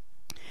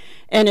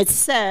 And it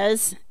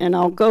says, and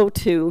I'll go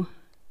to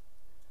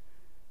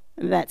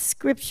that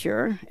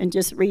scripture and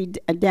just read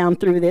down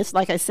through this.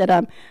 Like I said,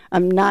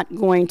 I'm not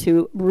going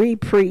to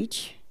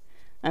re-preach.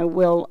 I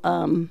will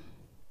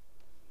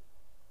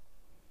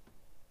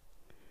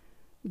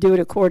do it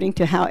according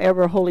to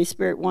however Holy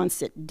Spirit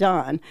wants it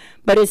done.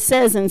 But it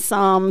says in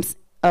Psalms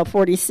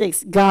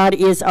 46, God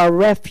is our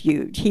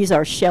refuge. He's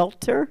our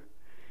shelter.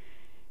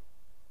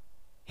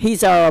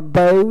 He's our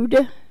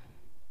abode.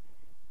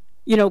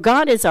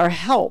 God is our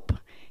help.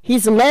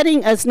 He's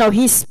letting us know.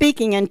 He's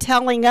speaking and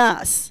telling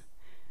us.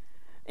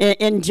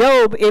 In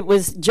Job,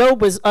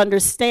 Job was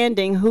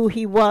understanding who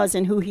he was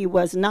and who he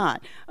was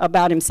not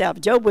about himself.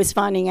 Job was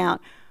finding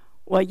out,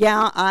 well,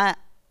 yeah,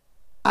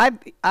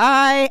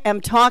 I am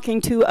talking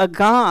to a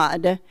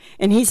God,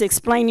 and he's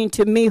explaining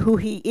to me who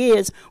he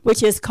is,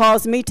 which has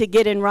caused me to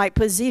get in right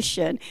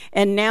position.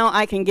 And now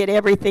I can get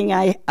everything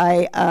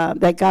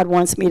that God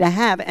wants me to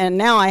have. And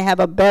now I have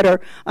a better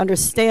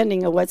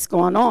understanding of what's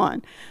going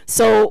on.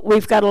 So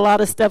we've got a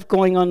lot of stuff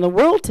going on in the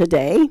world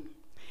today.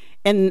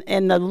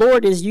 And the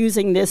Lord is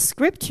using this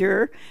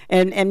scripture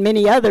and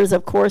many others,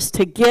 of course,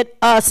 to get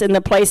us in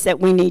the place that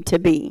we need to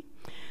be.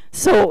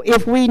 So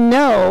if we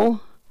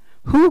know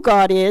who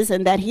God is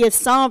and that he is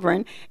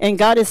sovereign, and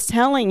God is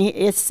saying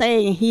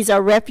he's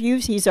our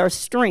refuge, he's our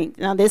strength.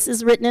 Now this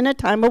is written in a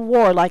time of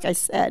war, like I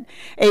said,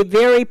 a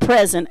very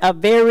present, a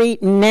very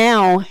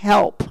now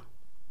help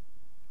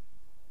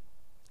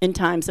in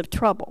times of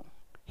trouble.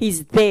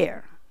 He's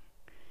there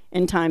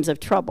in times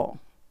of trouble.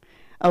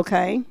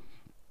 Okay?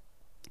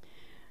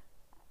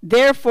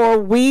 Therefore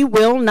we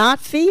will not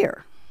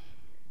fear,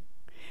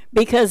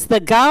 because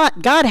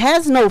God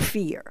has no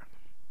fear.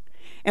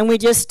 And we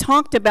just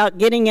talked about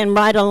getting in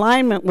right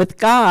alignment with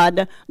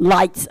God,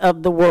 lights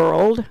of the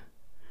world,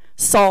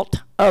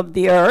 salt of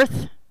the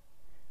earth.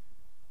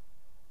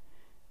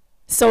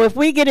 So if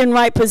we get in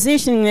right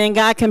position, then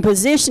God can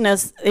position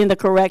us in the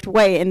correct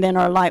way, and then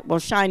our light will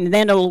shine, and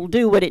then it'll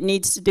do what it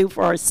needs to do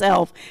for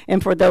ourselves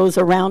and for those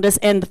around us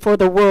and for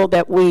the world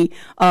that we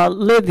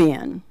live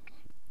in.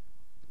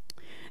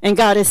 And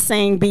God is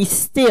saying, be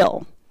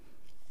still.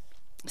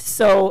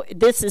 So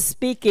this is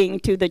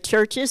speaking to the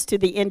churches, to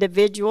the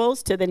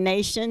individuals, to the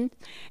nation,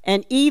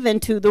 and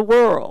even to the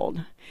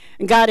world.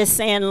 And God is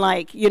saying,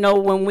 like, you know,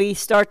 when we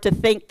start to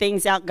think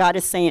things out, God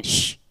is saying,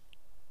 shh.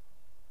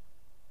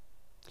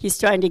 He's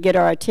trying to get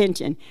our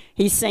attention.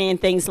 He's saying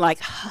things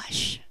like,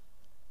 hush.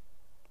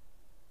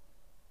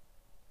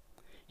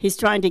 He's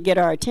trying to get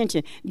our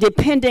attention.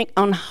 Depending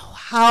on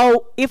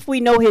how, if we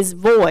know his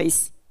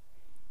voice,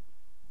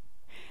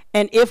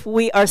 and if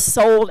we are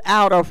sold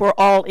out or if we're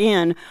all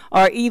in,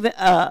 or even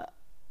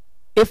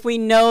if we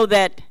know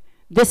that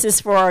this is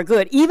for our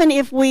good. Even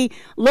if we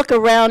look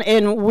around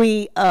and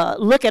we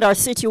look at our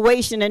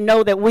situation and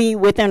know that we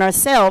within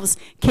ourselves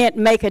can't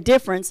make a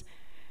difference,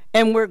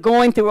 and we're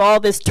going through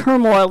all this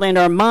turmoil in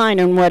our mind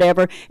and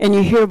whatever, and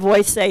you hear a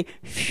voice say,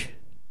 shh.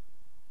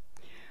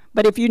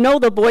 But if you know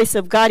the voice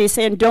of God, he's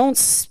saying, don't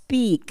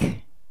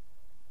speak.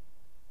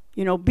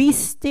 You know, be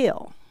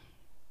still.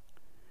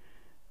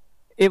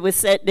 It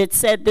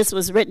said this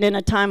was written in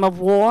a time of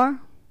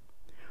war.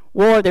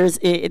 War, there's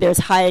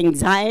high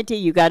anxiety.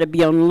 You got to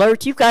be on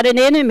alert. You've got an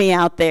enemy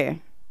out there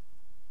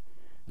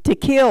to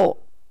kill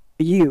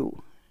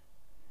you.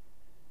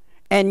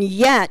 And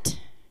yet,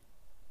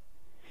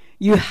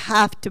 you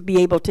have to be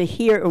able to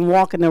hear and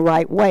walk in the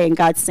right way. And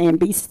God's saying,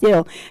 be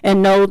still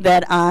and know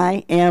that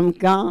I am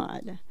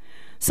God.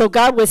 So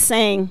God was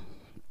saying,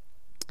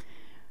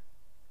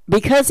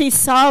 because he's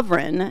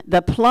sovereign,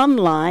 the plumb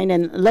line,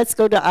 and let's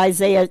go to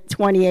Isaiah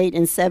 28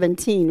 and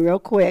 17 real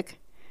quick.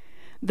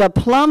 The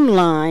plumb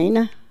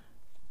line,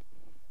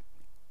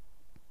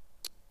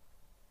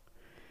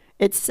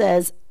 it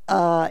says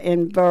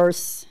in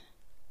verse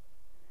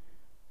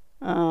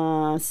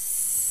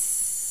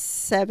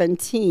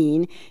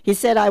 17, he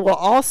said, I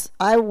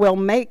will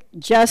make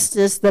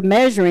justice the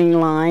measuring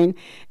line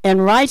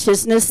and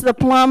righteousness the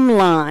plumb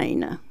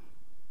line.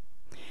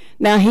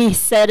 Now he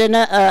said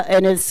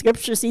in his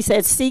scriptures, he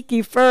said, seek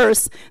ye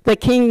first the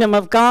kingdom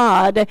of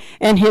God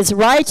and his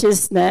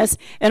righteousness,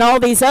 and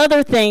all these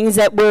other things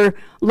that we're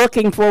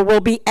looking for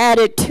will be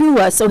added to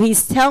us. So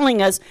he's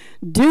telling us,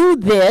 do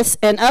this,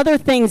 and other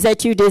things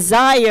that you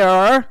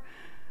desire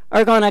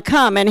are going to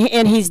come. And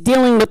he's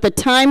dealing with the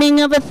timing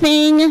of a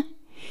thing.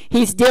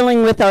 He's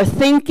dealing with our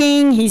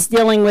thinking. He's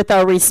dealing with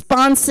our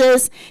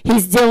responses.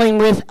 He's dealing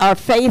with our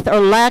faith or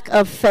lack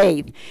of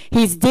faith.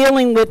 He's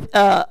dealing with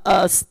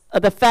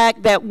the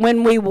fact that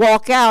when we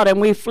walk out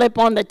and we flip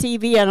on the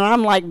TV, and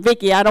I'm like,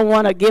 Vickie, I don't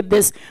want to give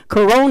this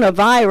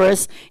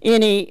coronavirus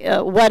any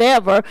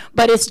whatever,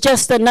 but it's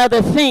just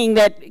another thing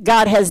that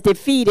God has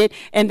defeated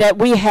and that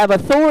we have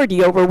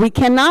authority over. We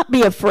cannot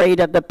be afraid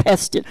of the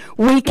pestilence.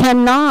 We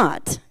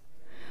cannot.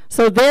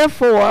 So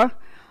therefore,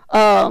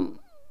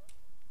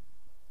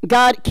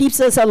 God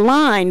keeps us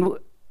aligned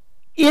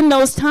in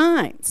those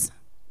times.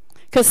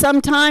 Because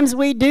sometimes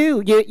we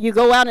do. You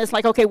go out and it's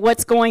like, okay,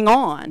 what's going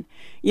on?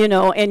 You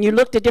know, and you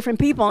look to different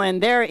people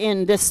and they're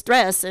in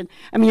distress. And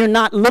I mean, you're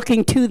not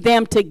looking to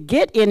them to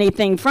get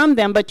anything from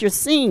them, but you're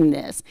seeing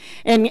this.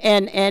 And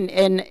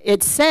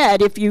it's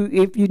sad if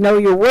you know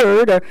your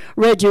word or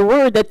read your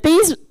word that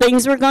these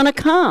things are going to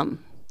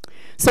come.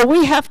 So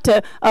we have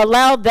to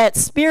allow that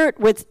spirit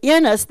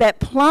within us, that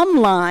plumb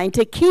line,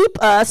 to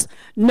keep us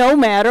no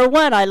matter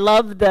what. I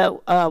love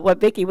what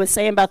Vickie was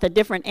saying about the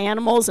different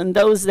animals and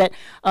those that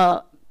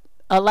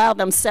allow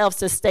themselves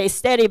to stay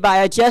steady by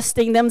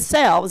adjusting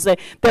themselves. They're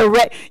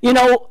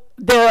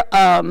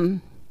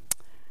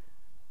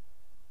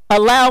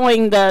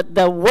allowing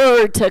the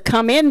word to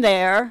come in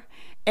there,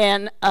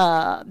 and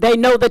they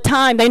know the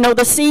time, they know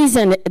the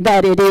season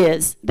that it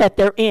is that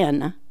they're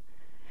in.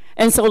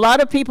 And so a lot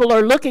of people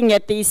are looking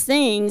at these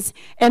things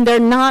and they're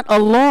not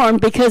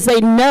alarmed because they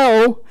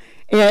know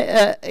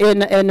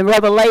in the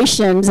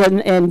Revelations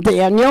and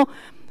Daniel,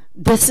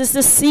 this is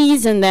the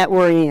season that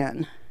we're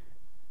in.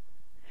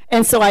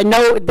 And so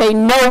they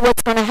know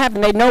what's going to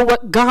happen. They know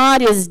what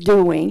God is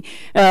doing.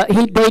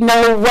 They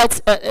know what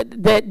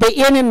the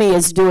enemy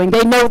is doing.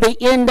 They know the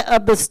end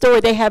of the story.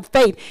 They have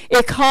faith.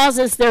 It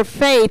causes their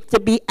faith to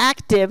be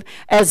active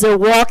as they're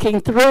walking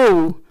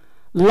through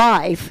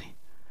life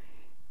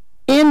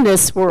in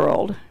this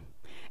world,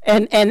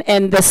 and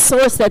the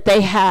source that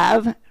they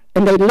have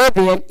and they live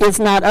in is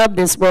not of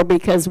this world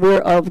because we're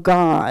of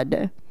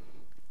God.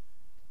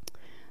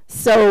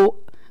 So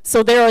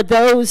there are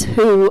those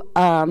who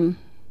God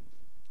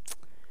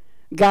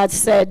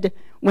said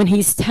when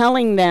he's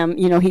telling them,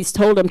 you know, he's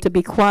told them to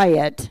be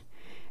quiet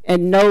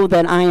and know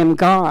that I am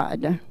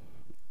God.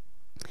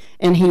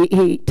 And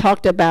he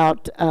talked to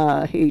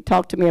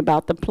me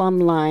about the plumb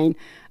line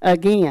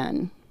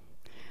again.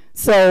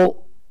 So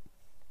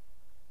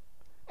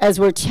as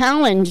we're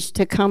challenged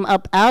to come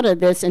up out of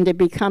this and to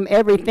become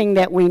everything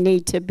that we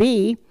need to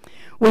be,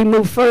 we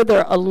move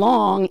further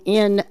along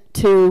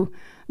into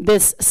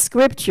this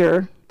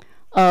scripture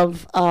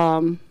of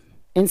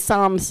in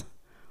Psalms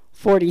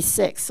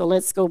 46. So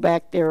let's go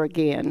back there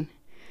again,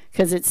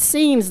 because it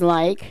seems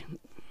like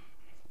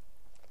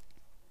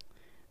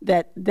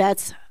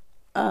that's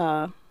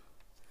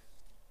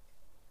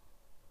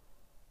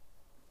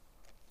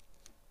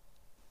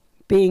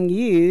being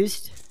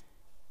used,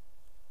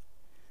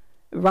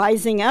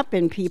 rising up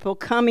in people,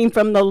 coming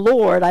from the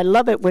Lord. I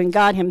love it when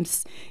God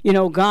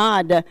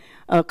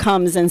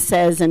comes and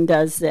says and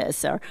does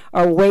this,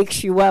 or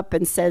wakes you up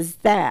and says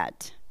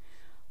that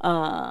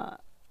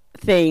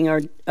thing, or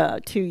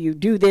to you,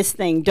 do this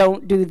thing,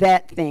 don't do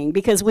that thing,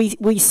 because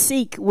we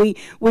seek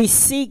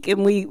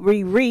and we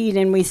read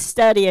and we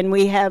study, and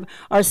we have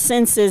our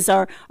senses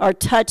are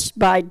touched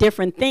by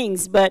different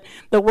things. But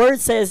the word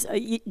says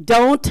you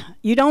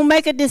don't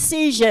make a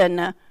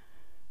decision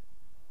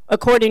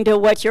according to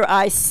what your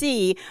eyes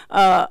see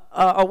or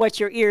what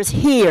your ears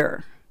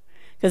hear.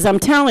 Because I'm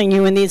telling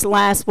you, in these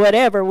last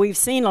whatever, we've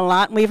seen a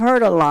lot and we've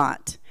heard a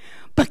lot.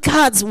 But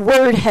God's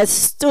word has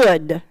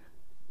stood.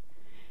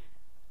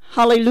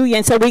 Hallelujah.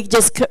 And so we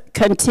just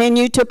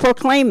continue to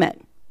proclaim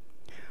it.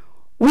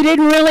 We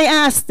didn't really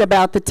ask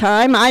about the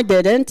time. I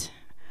didn't.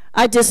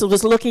 I just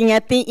was looking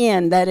at the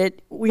end, that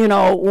it,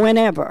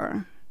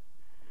 whenever.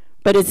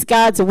 But it's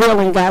God's will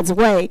and God's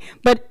way.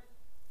 But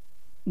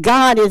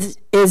God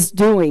is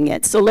doing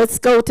it. So let's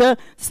go to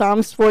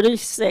Psalms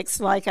 46,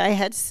 like I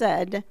had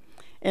said,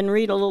 and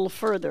read a little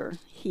further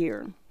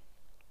here.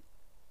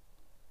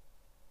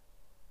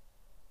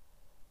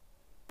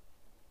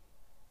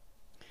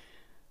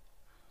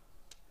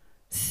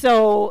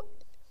 So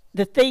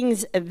the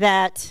things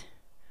that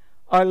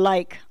are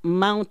like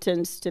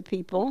mountains to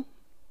people,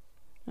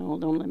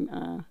 hold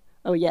on,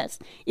 yes.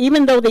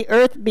 Even though the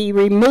earth be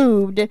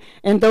removed,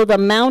 and though the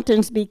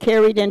mountains be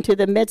carried into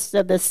the midst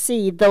of the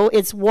sea, though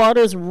its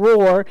waters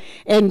roar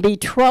and be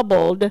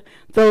troubled,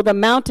 though the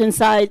mountains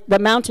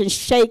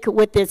shake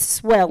with its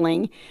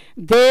swelling,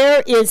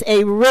 there is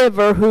a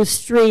river whose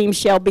stream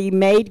shall be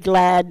made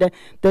glad,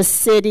 the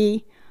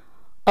city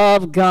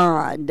of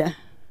God.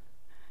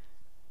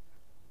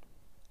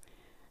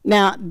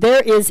 Now,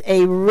 there is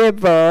a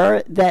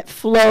river that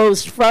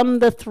flows from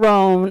the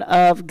throne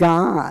of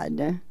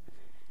God.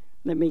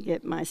 Let me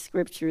get my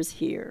scriptures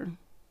here.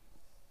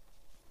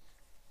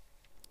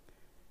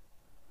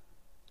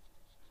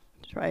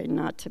 Try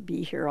not to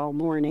be here all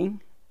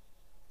morning.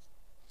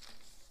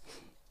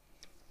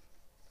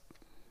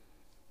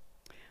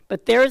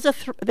 But there is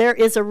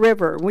a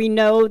river. We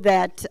know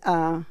that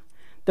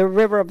the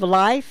river of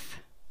life,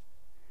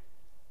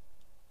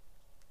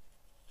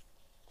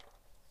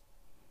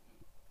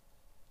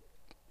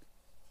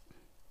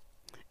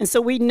 and so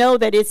we know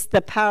that it's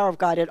the power of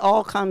God. It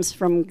all comes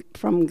from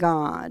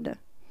God.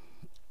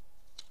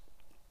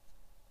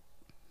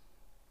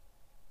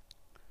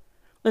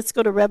 Let's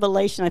go to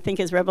Revelation. I think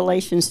it's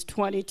Revelations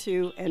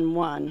 22 and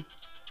 1.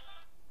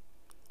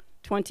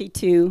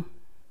 22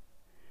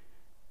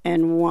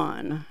 and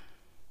 1.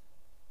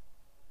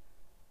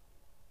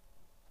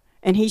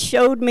 And he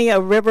showed me a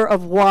river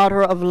of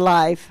water of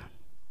life,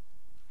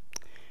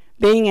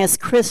 being as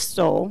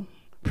crystal,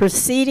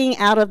 proceeding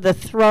out of the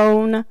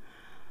throne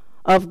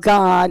of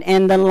God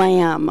and the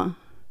Lamb.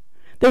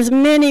 There's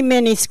many,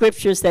 many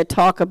scriptures that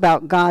talk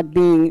about God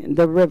being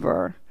the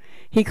river.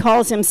 He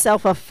calls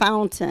himself a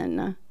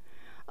fountain.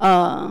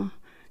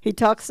 He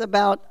talks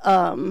about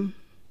of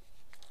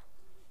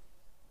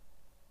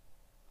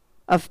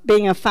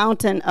being a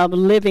fountain of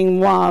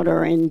living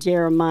water in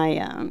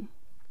Jeremiah.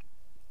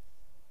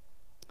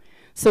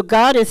 So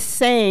God is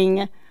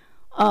saying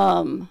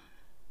the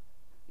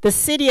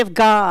city of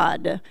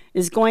God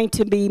is going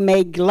to be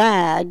made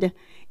glad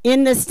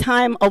in this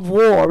time of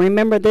war.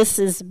 Remember, this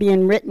is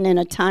being written in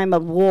a time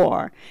of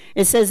war.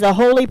 It says, the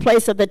holy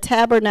place of the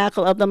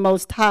tabernacle of the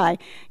Most High.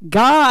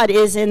 God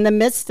is in the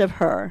midst of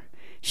her.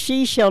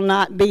 She shall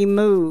not be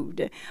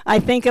moved. I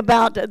think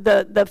about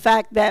the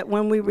fact that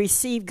when we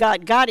receive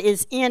God, God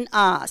is in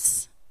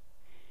us.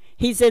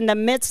 He's in the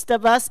midst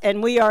of us,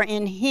 and we are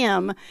in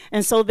him,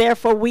 and so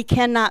therefore we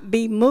cannot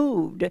be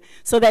moved.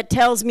 So that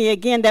tells me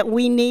again that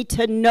we need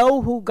to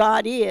know who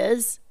God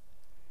is,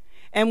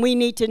 and we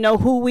need to know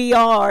who we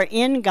are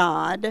in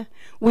God.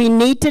 We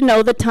need to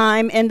know the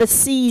time and the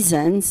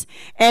seasons,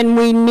 and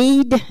we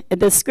need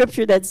the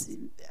scripture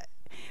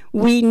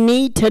we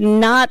need to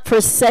not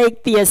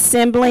forsake the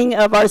assembling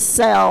of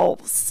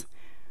ourselves,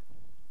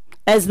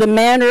 as the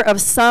manner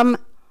of some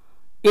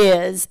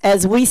is,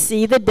 as we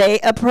see the day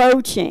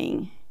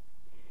approaching.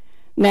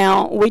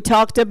 Now, we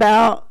talked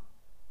about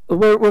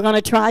we're going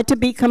to try to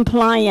be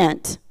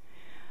compliant.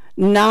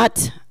 We're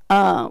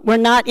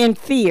not in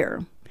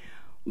fear.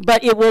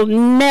 But it will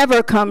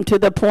never come to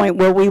the point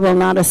where we will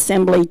not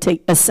assemble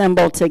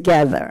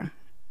together.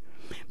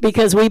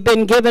 Because we've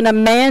been given a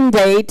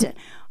mandate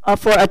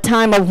for a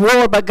time of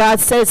war, but God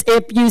says,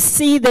 if you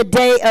see the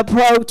day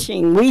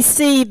approaching, we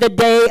see the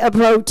day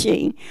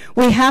approaching.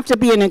 We have to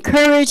be an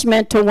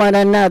encouragement to one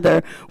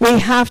another. We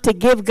have to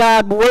give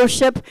God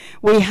worship.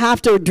 We have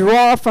to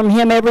draw from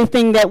him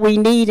everything that we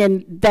need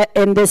in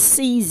this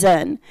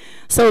season.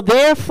 So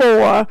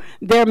therefore,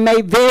 there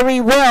may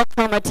very well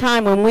come a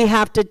time when we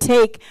have to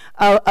take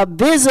a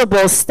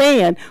visible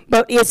stand,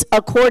 but it's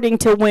according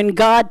to when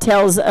God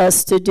tells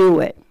us to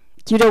do it.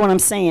 Do you know what I'm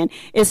saying?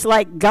 It's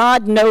like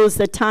God knows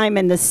the time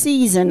and the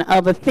season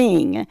of a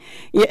thing.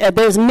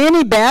 There's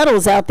many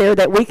battles out there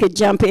that we could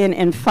jump in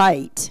and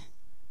fight.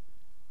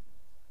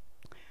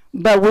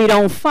 But we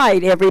don't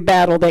fight every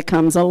battle that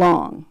comes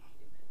along.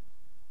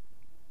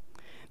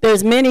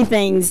 There's many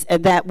things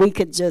that we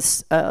could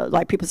just,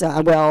 like people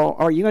say, well,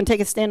 are you going to take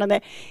a stand on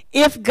that?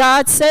 If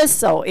God says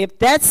so, if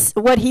that's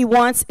what he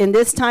wants in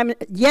this time,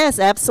 yes,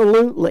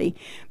 absolutely.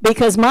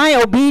 Because my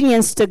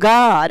obedience to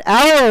God,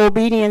 our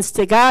obedience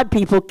to God,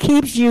 people,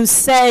 keeps you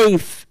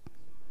safe.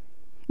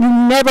 You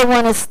never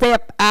want to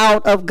step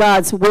out of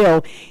God's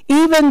will.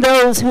 Even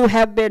those who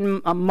have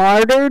been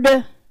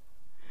martyred,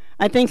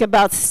 I think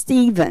about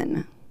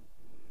Stephen.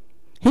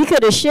 He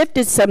could have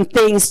shifted some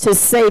things to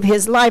save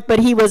his life, but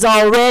he was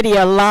already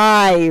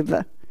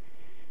alive.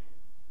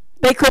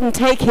 They couldn't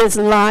take his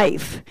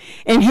life.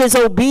 And his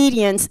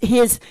obedience,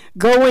 his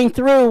going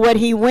through what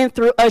he went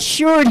through,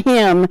 assured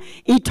him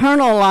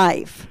eternal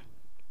life.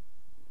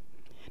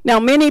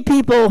 Now, many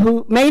people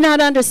who may not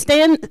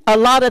understand a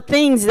lot of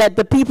things that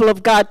the people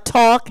of God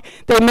talk,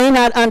 they may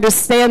not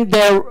understand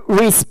their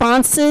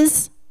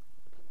responses.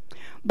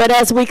 But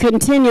as we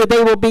continue,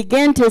 they will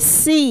begin to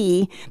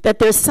see that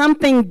there's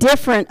something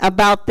different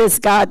about this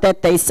God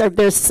that they serve.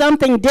 There's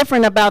something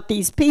different about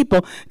these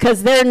people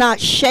because they're not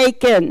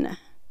shaken.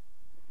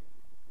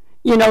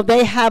 You know,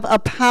 they have a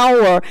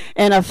power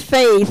and a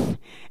faith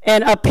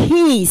and a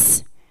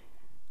peace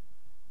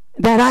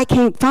that I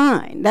can't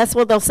find. That's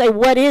what they'll say.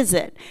 What is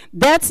it?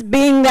 That's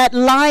being that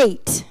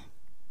light.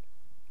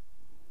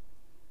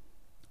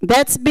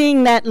 That's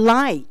being that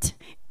light.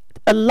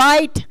 A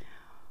light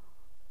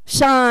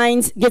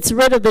shines, gets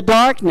rid of the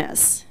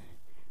darkness.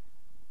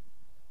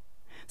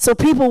 So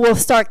people will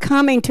start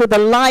coming to the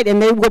light and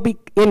they will be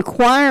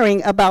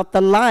inquiring about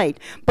the light.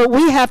 But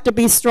we have to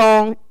be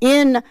strong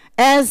in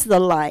as the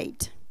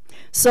light.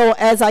 So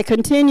as I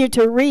continue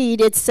to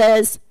read, it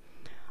says,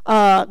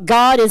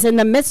 God is in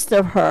the midst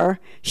of her.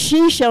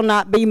 She shall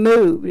not be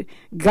moved.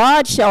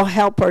 God shall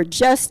help her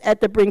just at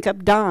the brink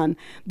of dawn.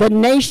 The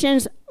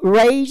nations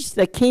raged,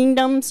 the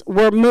kingdoms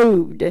were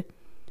moved.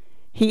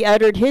 He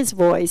uttered his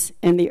voice,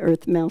 and the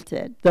earth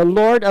melted. The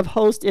Lord of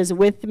hosts is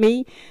with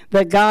me.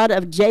 The God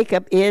of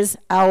Jacob is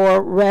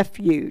our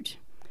refuge.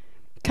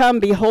 Come,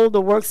 behold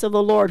the works of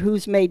the Lord,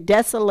 who's made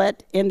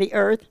desolate in the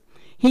earth.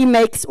 He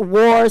makes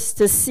wars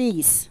to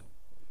cease.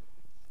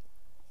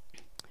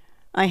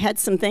 I had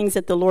some things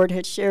that the Lord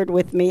had shared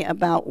with me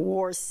about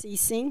wars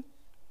ceasing.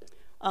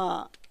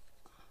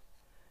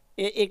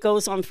 It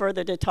goes on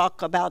further to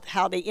talk about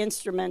how the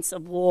instruments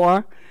of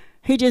war,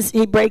 he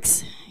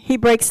breaks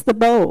the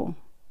bow.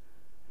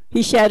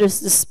 He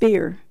shatters the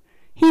spear.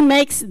 He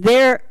makes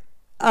their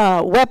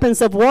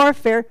weapons of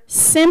warfare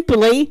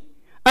simply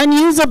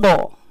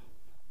unusable.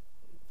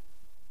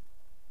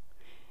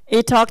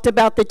 It talked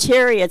about the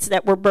chariots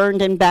that were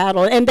burned in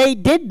battle, and they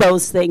did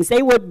those things.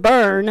 They would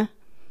burn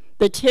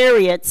the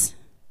chariots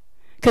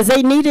because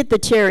they needed the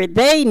chariot.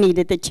 They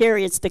needed the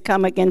chariots to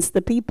come against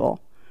the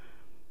people.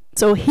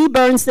 So he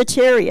burns the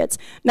chariots.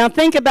 Now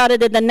think about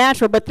it in the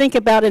natural, but think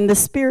about it in the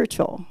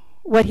spiritual,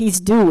 what he's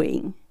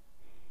doing.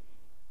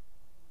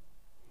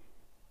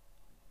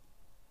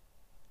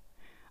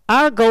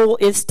 Our goal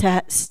is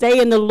to stay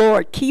in the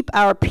Lord, keep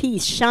our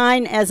peace,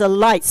 shine as a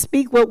light,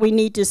 speak what we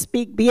need to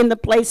speak, be in the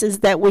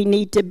places that we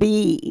need to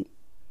be.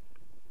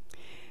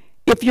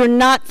 If you're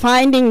not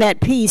finding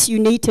that peace, you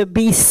need to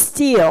be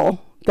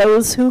still,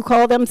 those who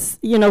call them,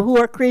 who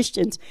are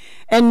Christians,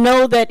 and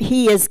know that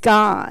he is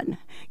God.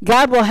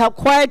 God will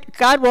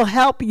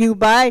help you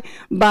by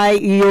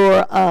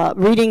your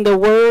reading the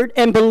word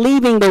and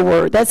believing the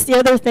word. That's the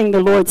other thing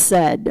the Lord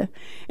said.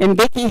 And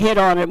Vickie hit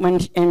on it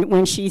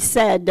when she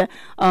said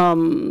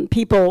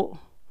people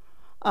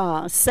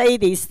say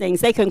these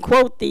things. They can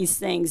quote these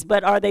things,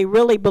 but are they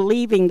really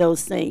believing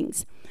those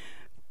things?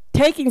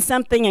 Taking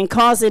something and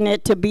causing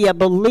it to be a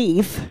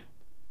belief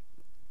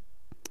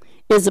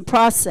is a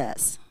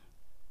process.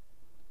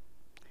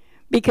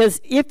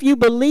 Because if you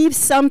believe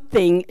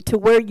something to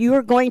where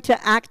you're going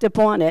to act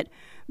upon it,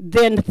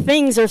 then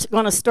things are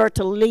going to start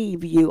to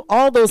leave you.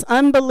 All those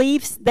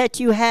unbeliefs that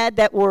you had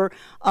that were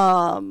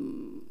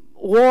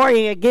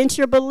warring against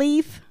your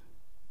belief,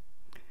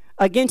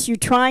 against you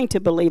trying to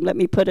believe, let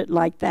me put it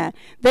like that,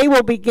 they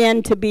will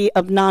begin to be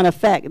of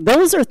non-effect.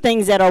 Those are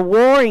things that are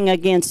warring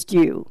against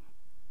you.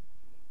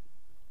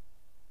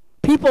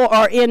 People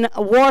are in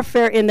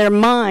warfare in their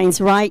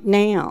minds right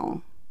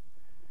now.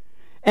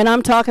 And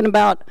I'm talking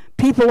about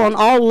people on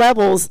all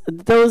levels,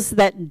 those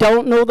that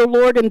don't know the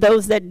Lord and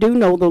those that do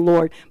know the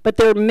Lord. But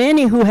there are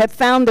many who have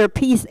found their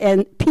peace,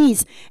 and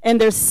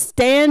they're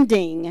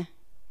standing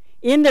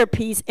in their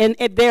peace, and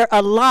they're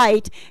a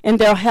light, and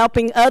they're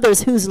helping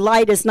others whose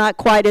light is not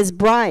quite as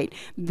bright.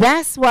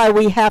 That's why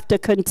we have to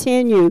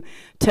continue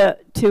to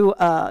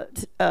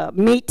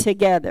meet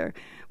together.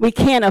 We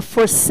can't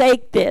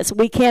forsake this.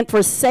 We can't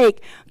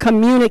forsake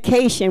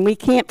communication. We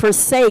can't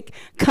forsake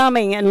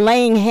coming and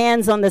laying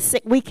hands on the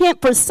sick. We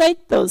can't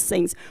forsake those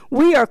things.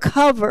 We are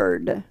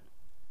covered.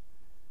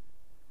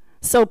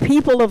 So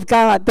people of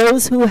God,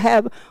 those who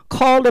have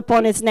called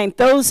upon his name,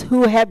 those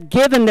who have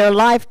given their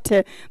life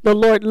to the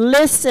Lord,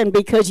 listen,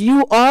 because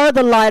you are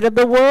the light of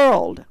the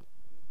world.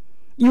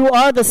 You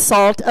are the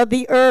salt of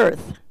the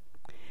earth.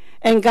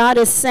 And God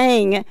is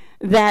saying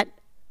that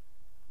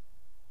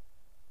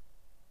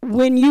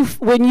when you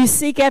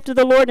seek after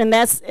the Lord, and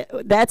that's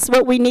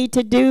what we need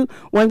to do.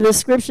 One of the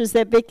scriptures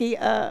that Vickie,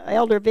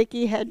 Elder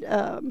Vickie had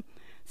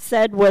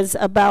said was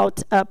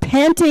about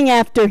panting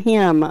after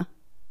him.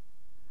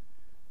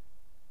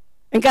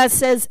 And God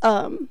says,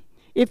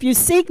 if you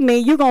seek me,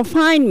 you're going to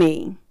find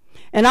me.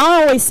 And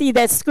I always see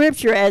that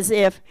scripture as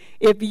if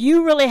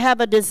you really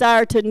have a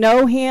desire to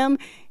know him,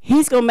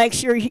 he's going to make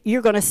sure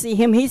you're going to see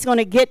him. He's going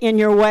to get in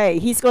your way.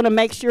 He's going to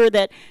make sure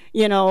that,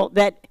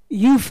 that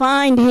you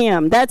find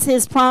him. That's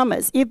his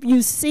promise. If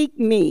you seek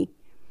me.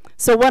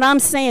 So what I'm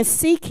saying,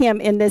 seek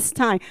him in this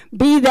time.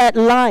 Be that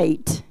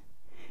light.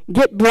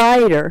 Get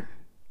brighter.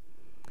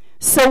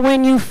 So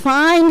when you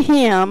find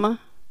him,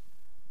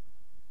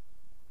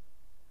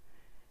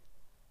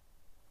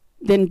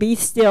 then be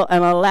still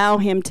and allow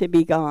him to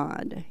be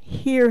God.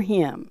 Hear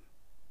him.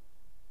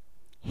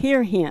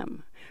 Hear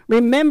him.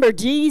 Remember,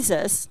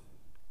 Jesus,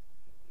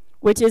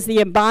 which is the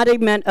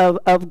embodiment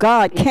of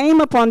God,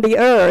 came upon the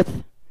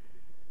earth,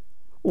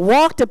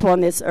 walked upon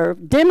this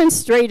earth,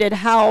 demonstrated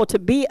how to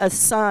be a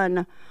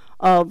son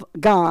of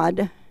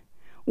God,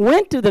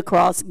 went to the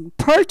cross,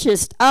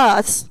 purchased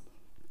us.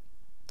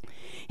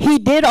 He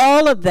did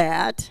all of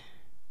that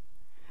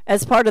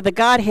as part of the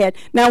Godhead.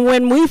 Now,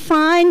 when we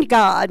find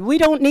God, we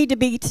don't need to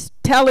be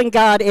telling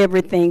God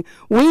everything.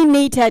 We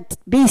need to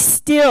be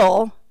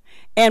still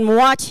and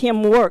watch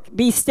him work.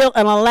 Be still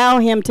and allow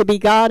him to be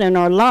God in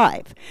our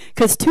life.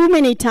 Because too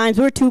many times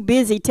we're too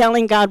busy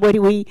telling God what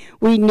we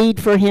need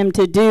for him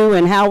to do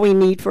and how we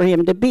need for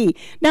him to be.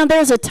 Now,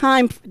 there's a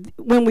time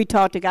when we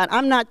talk to God.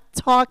 I'm not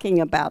talking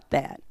about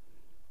that.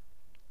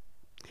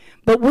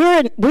 But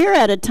we're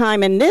at a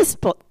time in this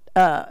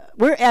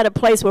we're at a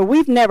place where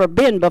we've never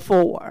been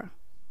before.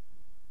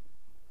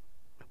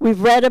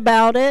 We've read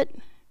about it,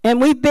 and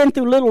we've been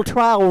through little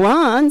trial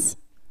runs.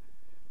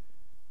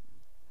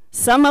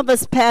 Some of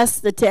us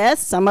passed the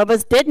test. Some of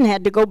us didn't,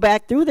 had to go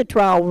back through the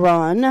trial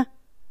run.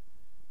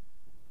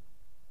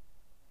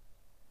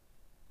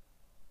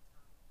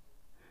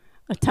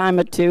 A time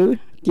or two,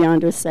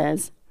 Deandra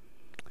says.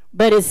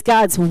 But it's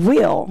God's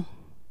will.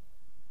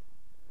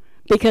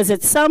 Because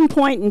at some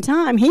point in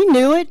time, he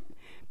knew it.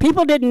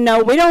 People didn't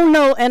know. We don't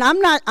know. And I'm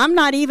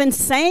not even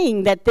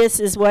saying that this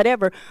is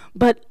whatever.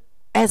 But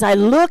as I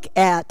look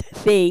at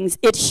things,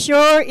 it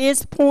sure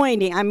is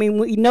pointing. I mean,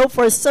 we know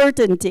for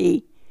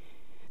certainty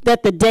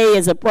that the day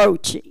is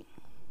approaching.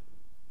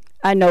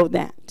 I know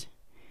that.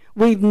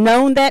 We've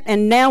known that,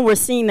 and now we're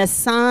seeing the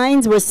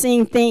signs. We're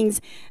seeing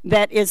things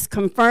that is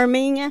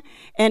confirming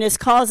and is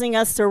causing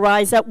us to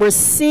rise up. We're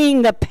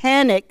seeing the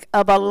panic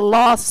of a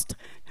lost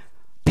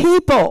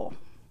people.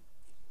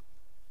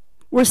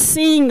 We're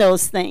seeing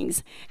those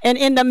things. And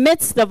in the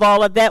midst of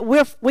all of that,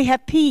 we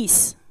have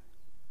peace.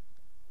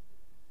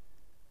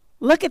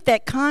 Look at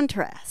that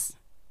contrast.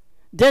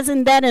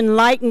 Doesn't that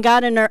enlighten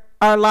God in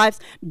our lives?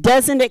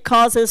 Doesn't it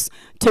cause us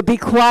to be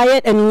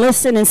quiet and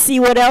listen and see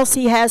what else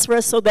he has for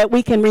us so that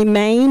we can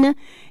remain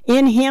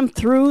in him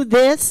through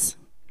this?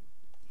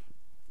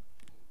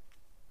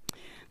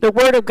 The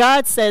Word of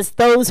God says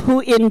those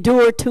who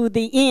endure to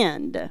the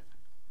end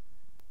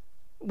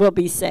will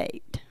be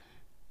saved.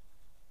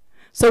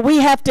 So we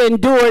have to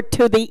endure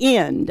to the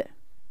end.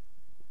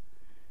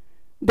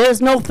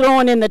 There's no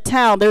throwing in the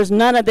towel. There's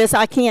none of this,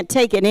 I can't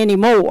take it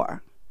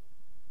anymore.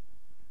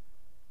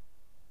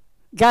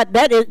 God,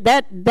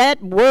 that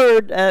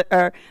word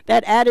or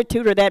that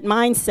attitude or that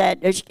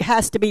mindset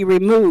has to be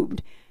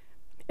removed.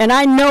 And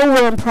I know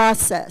we're in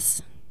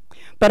process.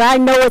 But I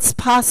know it's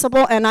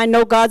possible, and I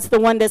know God's the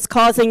one that's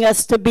causing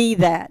us to be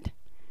that.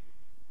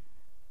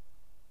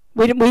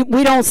 We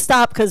don't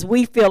stop because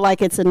we feel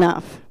like it's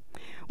enough.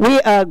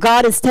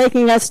 God is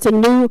taking us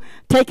to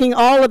taking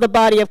all of the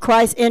body of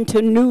Christ into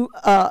new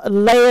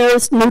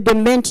layers, new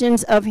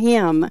dimensions of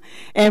him.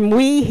 And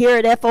we here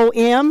at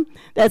FOM,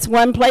 that's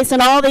one place,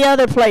 and all the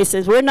other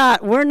places, we're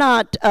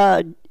not,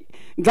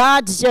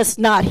 God's just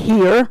not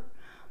here.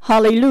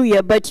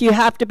 Hallelujah. But you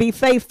have to be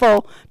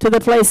faithful to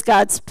the place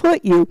God's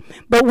put you.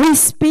 But we're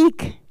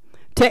speaking,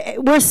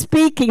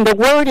 the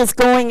word is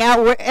going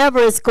out wherever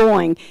it's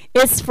going.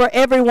 It's for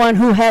everyone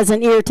who has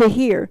an ear to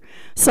hear.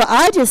 So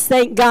I just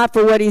thank God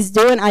for what he's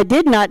doing. I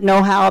did not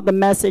know how the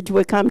message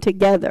would come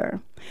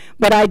together.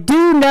 But I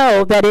do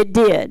know that it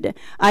did.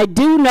 I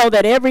do know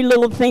that every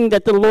little thing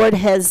that the Lord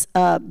has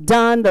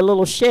done, the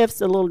little shifts,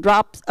 the little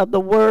drops of the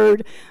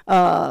word,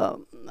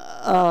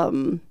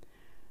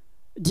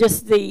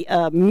 just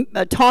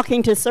the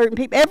talking to certain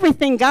people,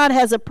 everything, God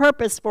has a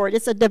purpose for it.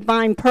 It's a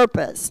divine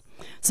purpose.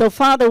 So,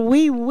 Father,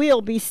 we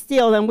will be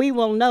still and we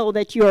will know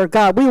that you are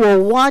God. We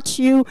will watch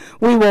you,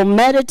 we will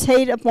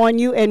meditate upon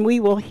you, and we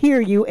will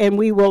hear you, and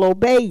we will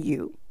obey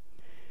you.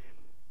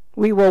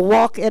 We will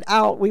walk it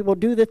out. We will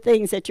do the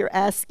things that you're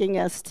asking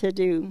us to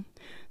do.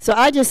 So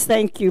I just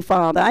thank you,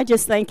 Father. I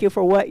just thank you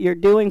for what you're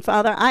doing,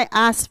 Father. I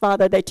ask,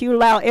 Father, that you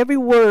allow every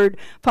word,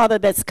 Father,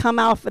 that's come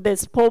out of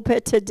this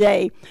pulpit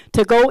today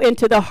to go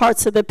into the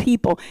hearts of the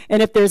people.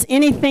 And if there's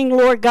anything,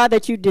 Lord God,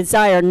 that you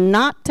desire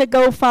not to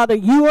go, Father,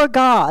 you are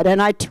God,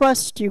 and I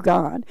trust you,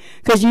 God,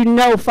 because you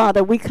know,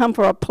 Father, we come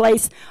from a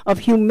place of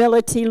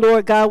humility,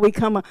 Lord God. We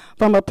come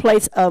from a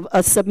place of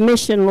a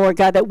submission, Lord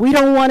God, that we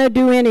don't want to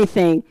do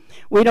anything.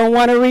 We don't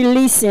want to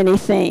release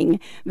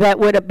anything that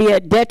would be a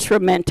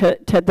detriment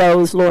to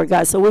those, Lord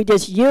God. So we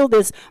just yield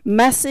this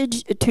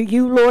message to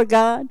you, Lord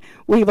God.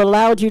 We've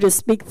allowed you to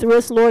speak through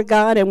us, Lord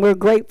God, and we're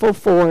grateful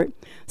for it.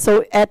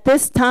 So at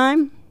this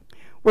time,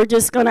 we're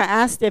just going to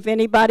ask if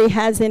anybody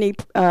has any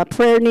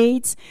prayer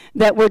needs,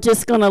 that we're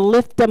just going to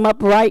lift them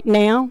up right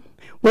now.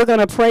 We're going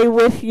to pray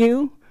with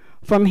you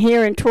from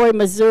here in Troy,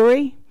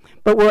 Missouri,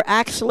 but we're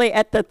actually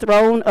at the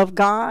throne of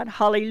God.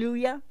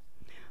 Hallelujah.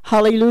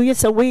 Hallelujah.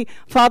 So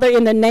Father,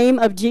 in the name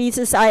of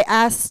Jesus, I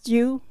asked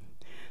you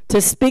to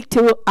speak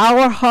to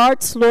our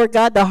hearts, Lord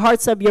God, the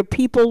hearts of your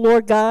people,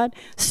 Lord God.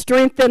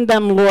 Strengthen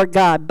them, Lord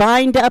God.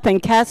 Bind up and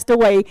cast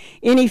away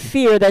any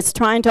fear that's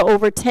trying to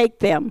overtake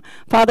them.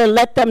 Father,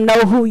 let them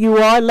know who you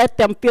are. Let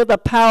them feel the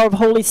power of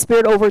Holy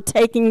Spirit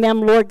overtaking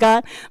them, Lord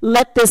God.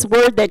 Let this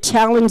word that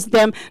challenged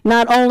them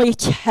not only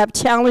have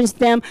challenged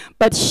them,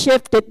 but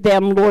shifted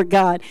them, Lord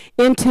God,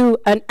 into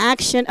an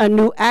action, a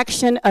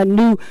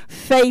new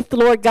faith,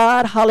 Lord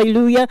God.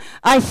 Hallelujah.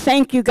 I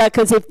thank you, God,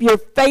 because if you're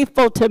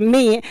faithful to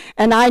me,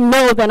 and I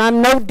know that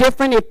I'm no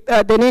different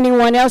than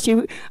anyone else.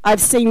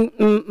 I've seen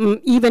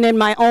even in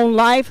my own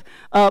life,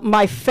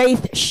 my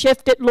faith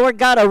shifted, Lord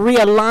God, a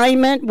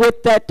realignment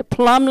with that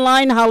plumb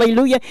line.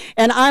 Hallelujah.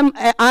 And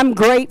I'm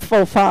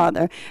grateful,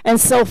 Father. And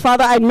so,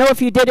 Father, I know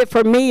if you did it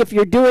for me, if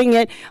you're doing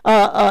it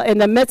in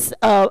the midst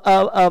of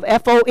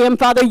FOM,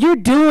 Father, you're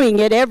doing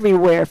it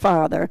everywhere,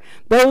 Father.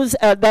 Those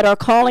that are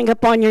calling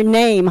upon your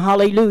name,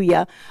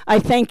 hallelujah. I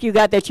thank you,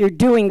 God, that you're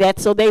doing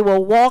that so they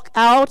will walk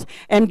out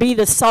and be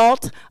the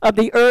salt of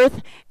the earth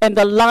and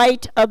the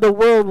light of the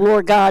world,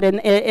 Lord God,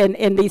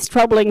 in these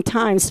troubling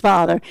times,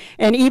 Father.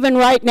 And even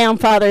right now,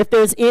 Father, if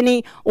there's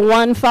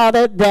anyone,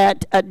 Father,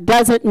 that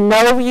doesn't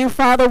know you,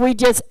 Father, we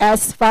just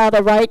ask,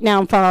 Father, right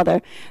now,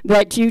 Father,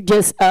 that you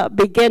just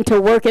begin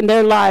to work in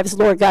their lives,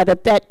 Lord God,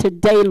 that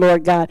today,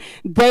 Lord God,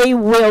 they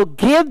will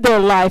give their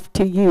life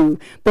to you,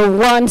 the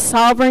one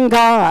sovereign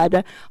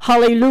God,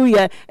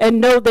 hallelujah, and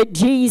know that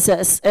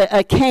Jesus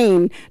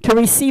came to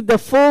receive the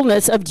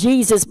fullness of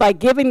Jesus by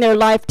giving their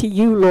life to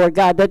you, Lord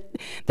God,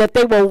 that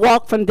they will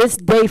walk from this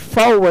day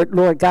forward,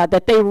 Lord God,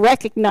 that they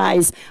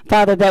recognize,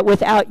 Father, that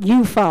without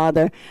you,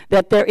 Father,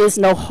 that there is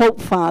no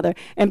hope, Father.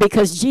 And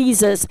because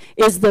Jesus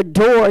is the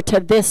door to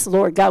this,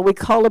 Lord God, we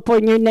call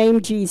upon your name,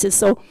 Jesus.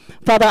 So,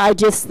 Father, I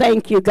just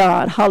thank you,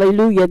 God,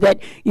 hallelujah,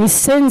 that you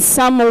send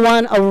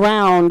someone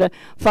around,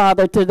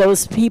 Father, to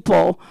those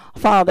people,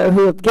 Father,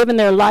 who have given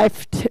their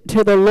life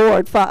to the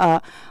Lord,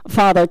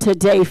 Father,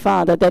 today,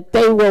 Father, that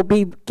they will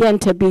begin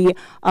to be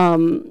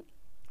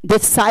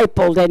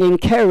discipled and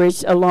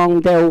encouraged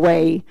along their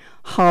way.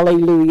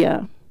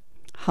 Hallelujah.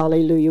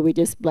 Hallelujah. We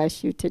just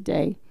bless you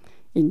today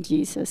in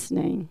Jesus'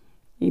 name.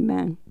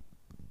 Amen.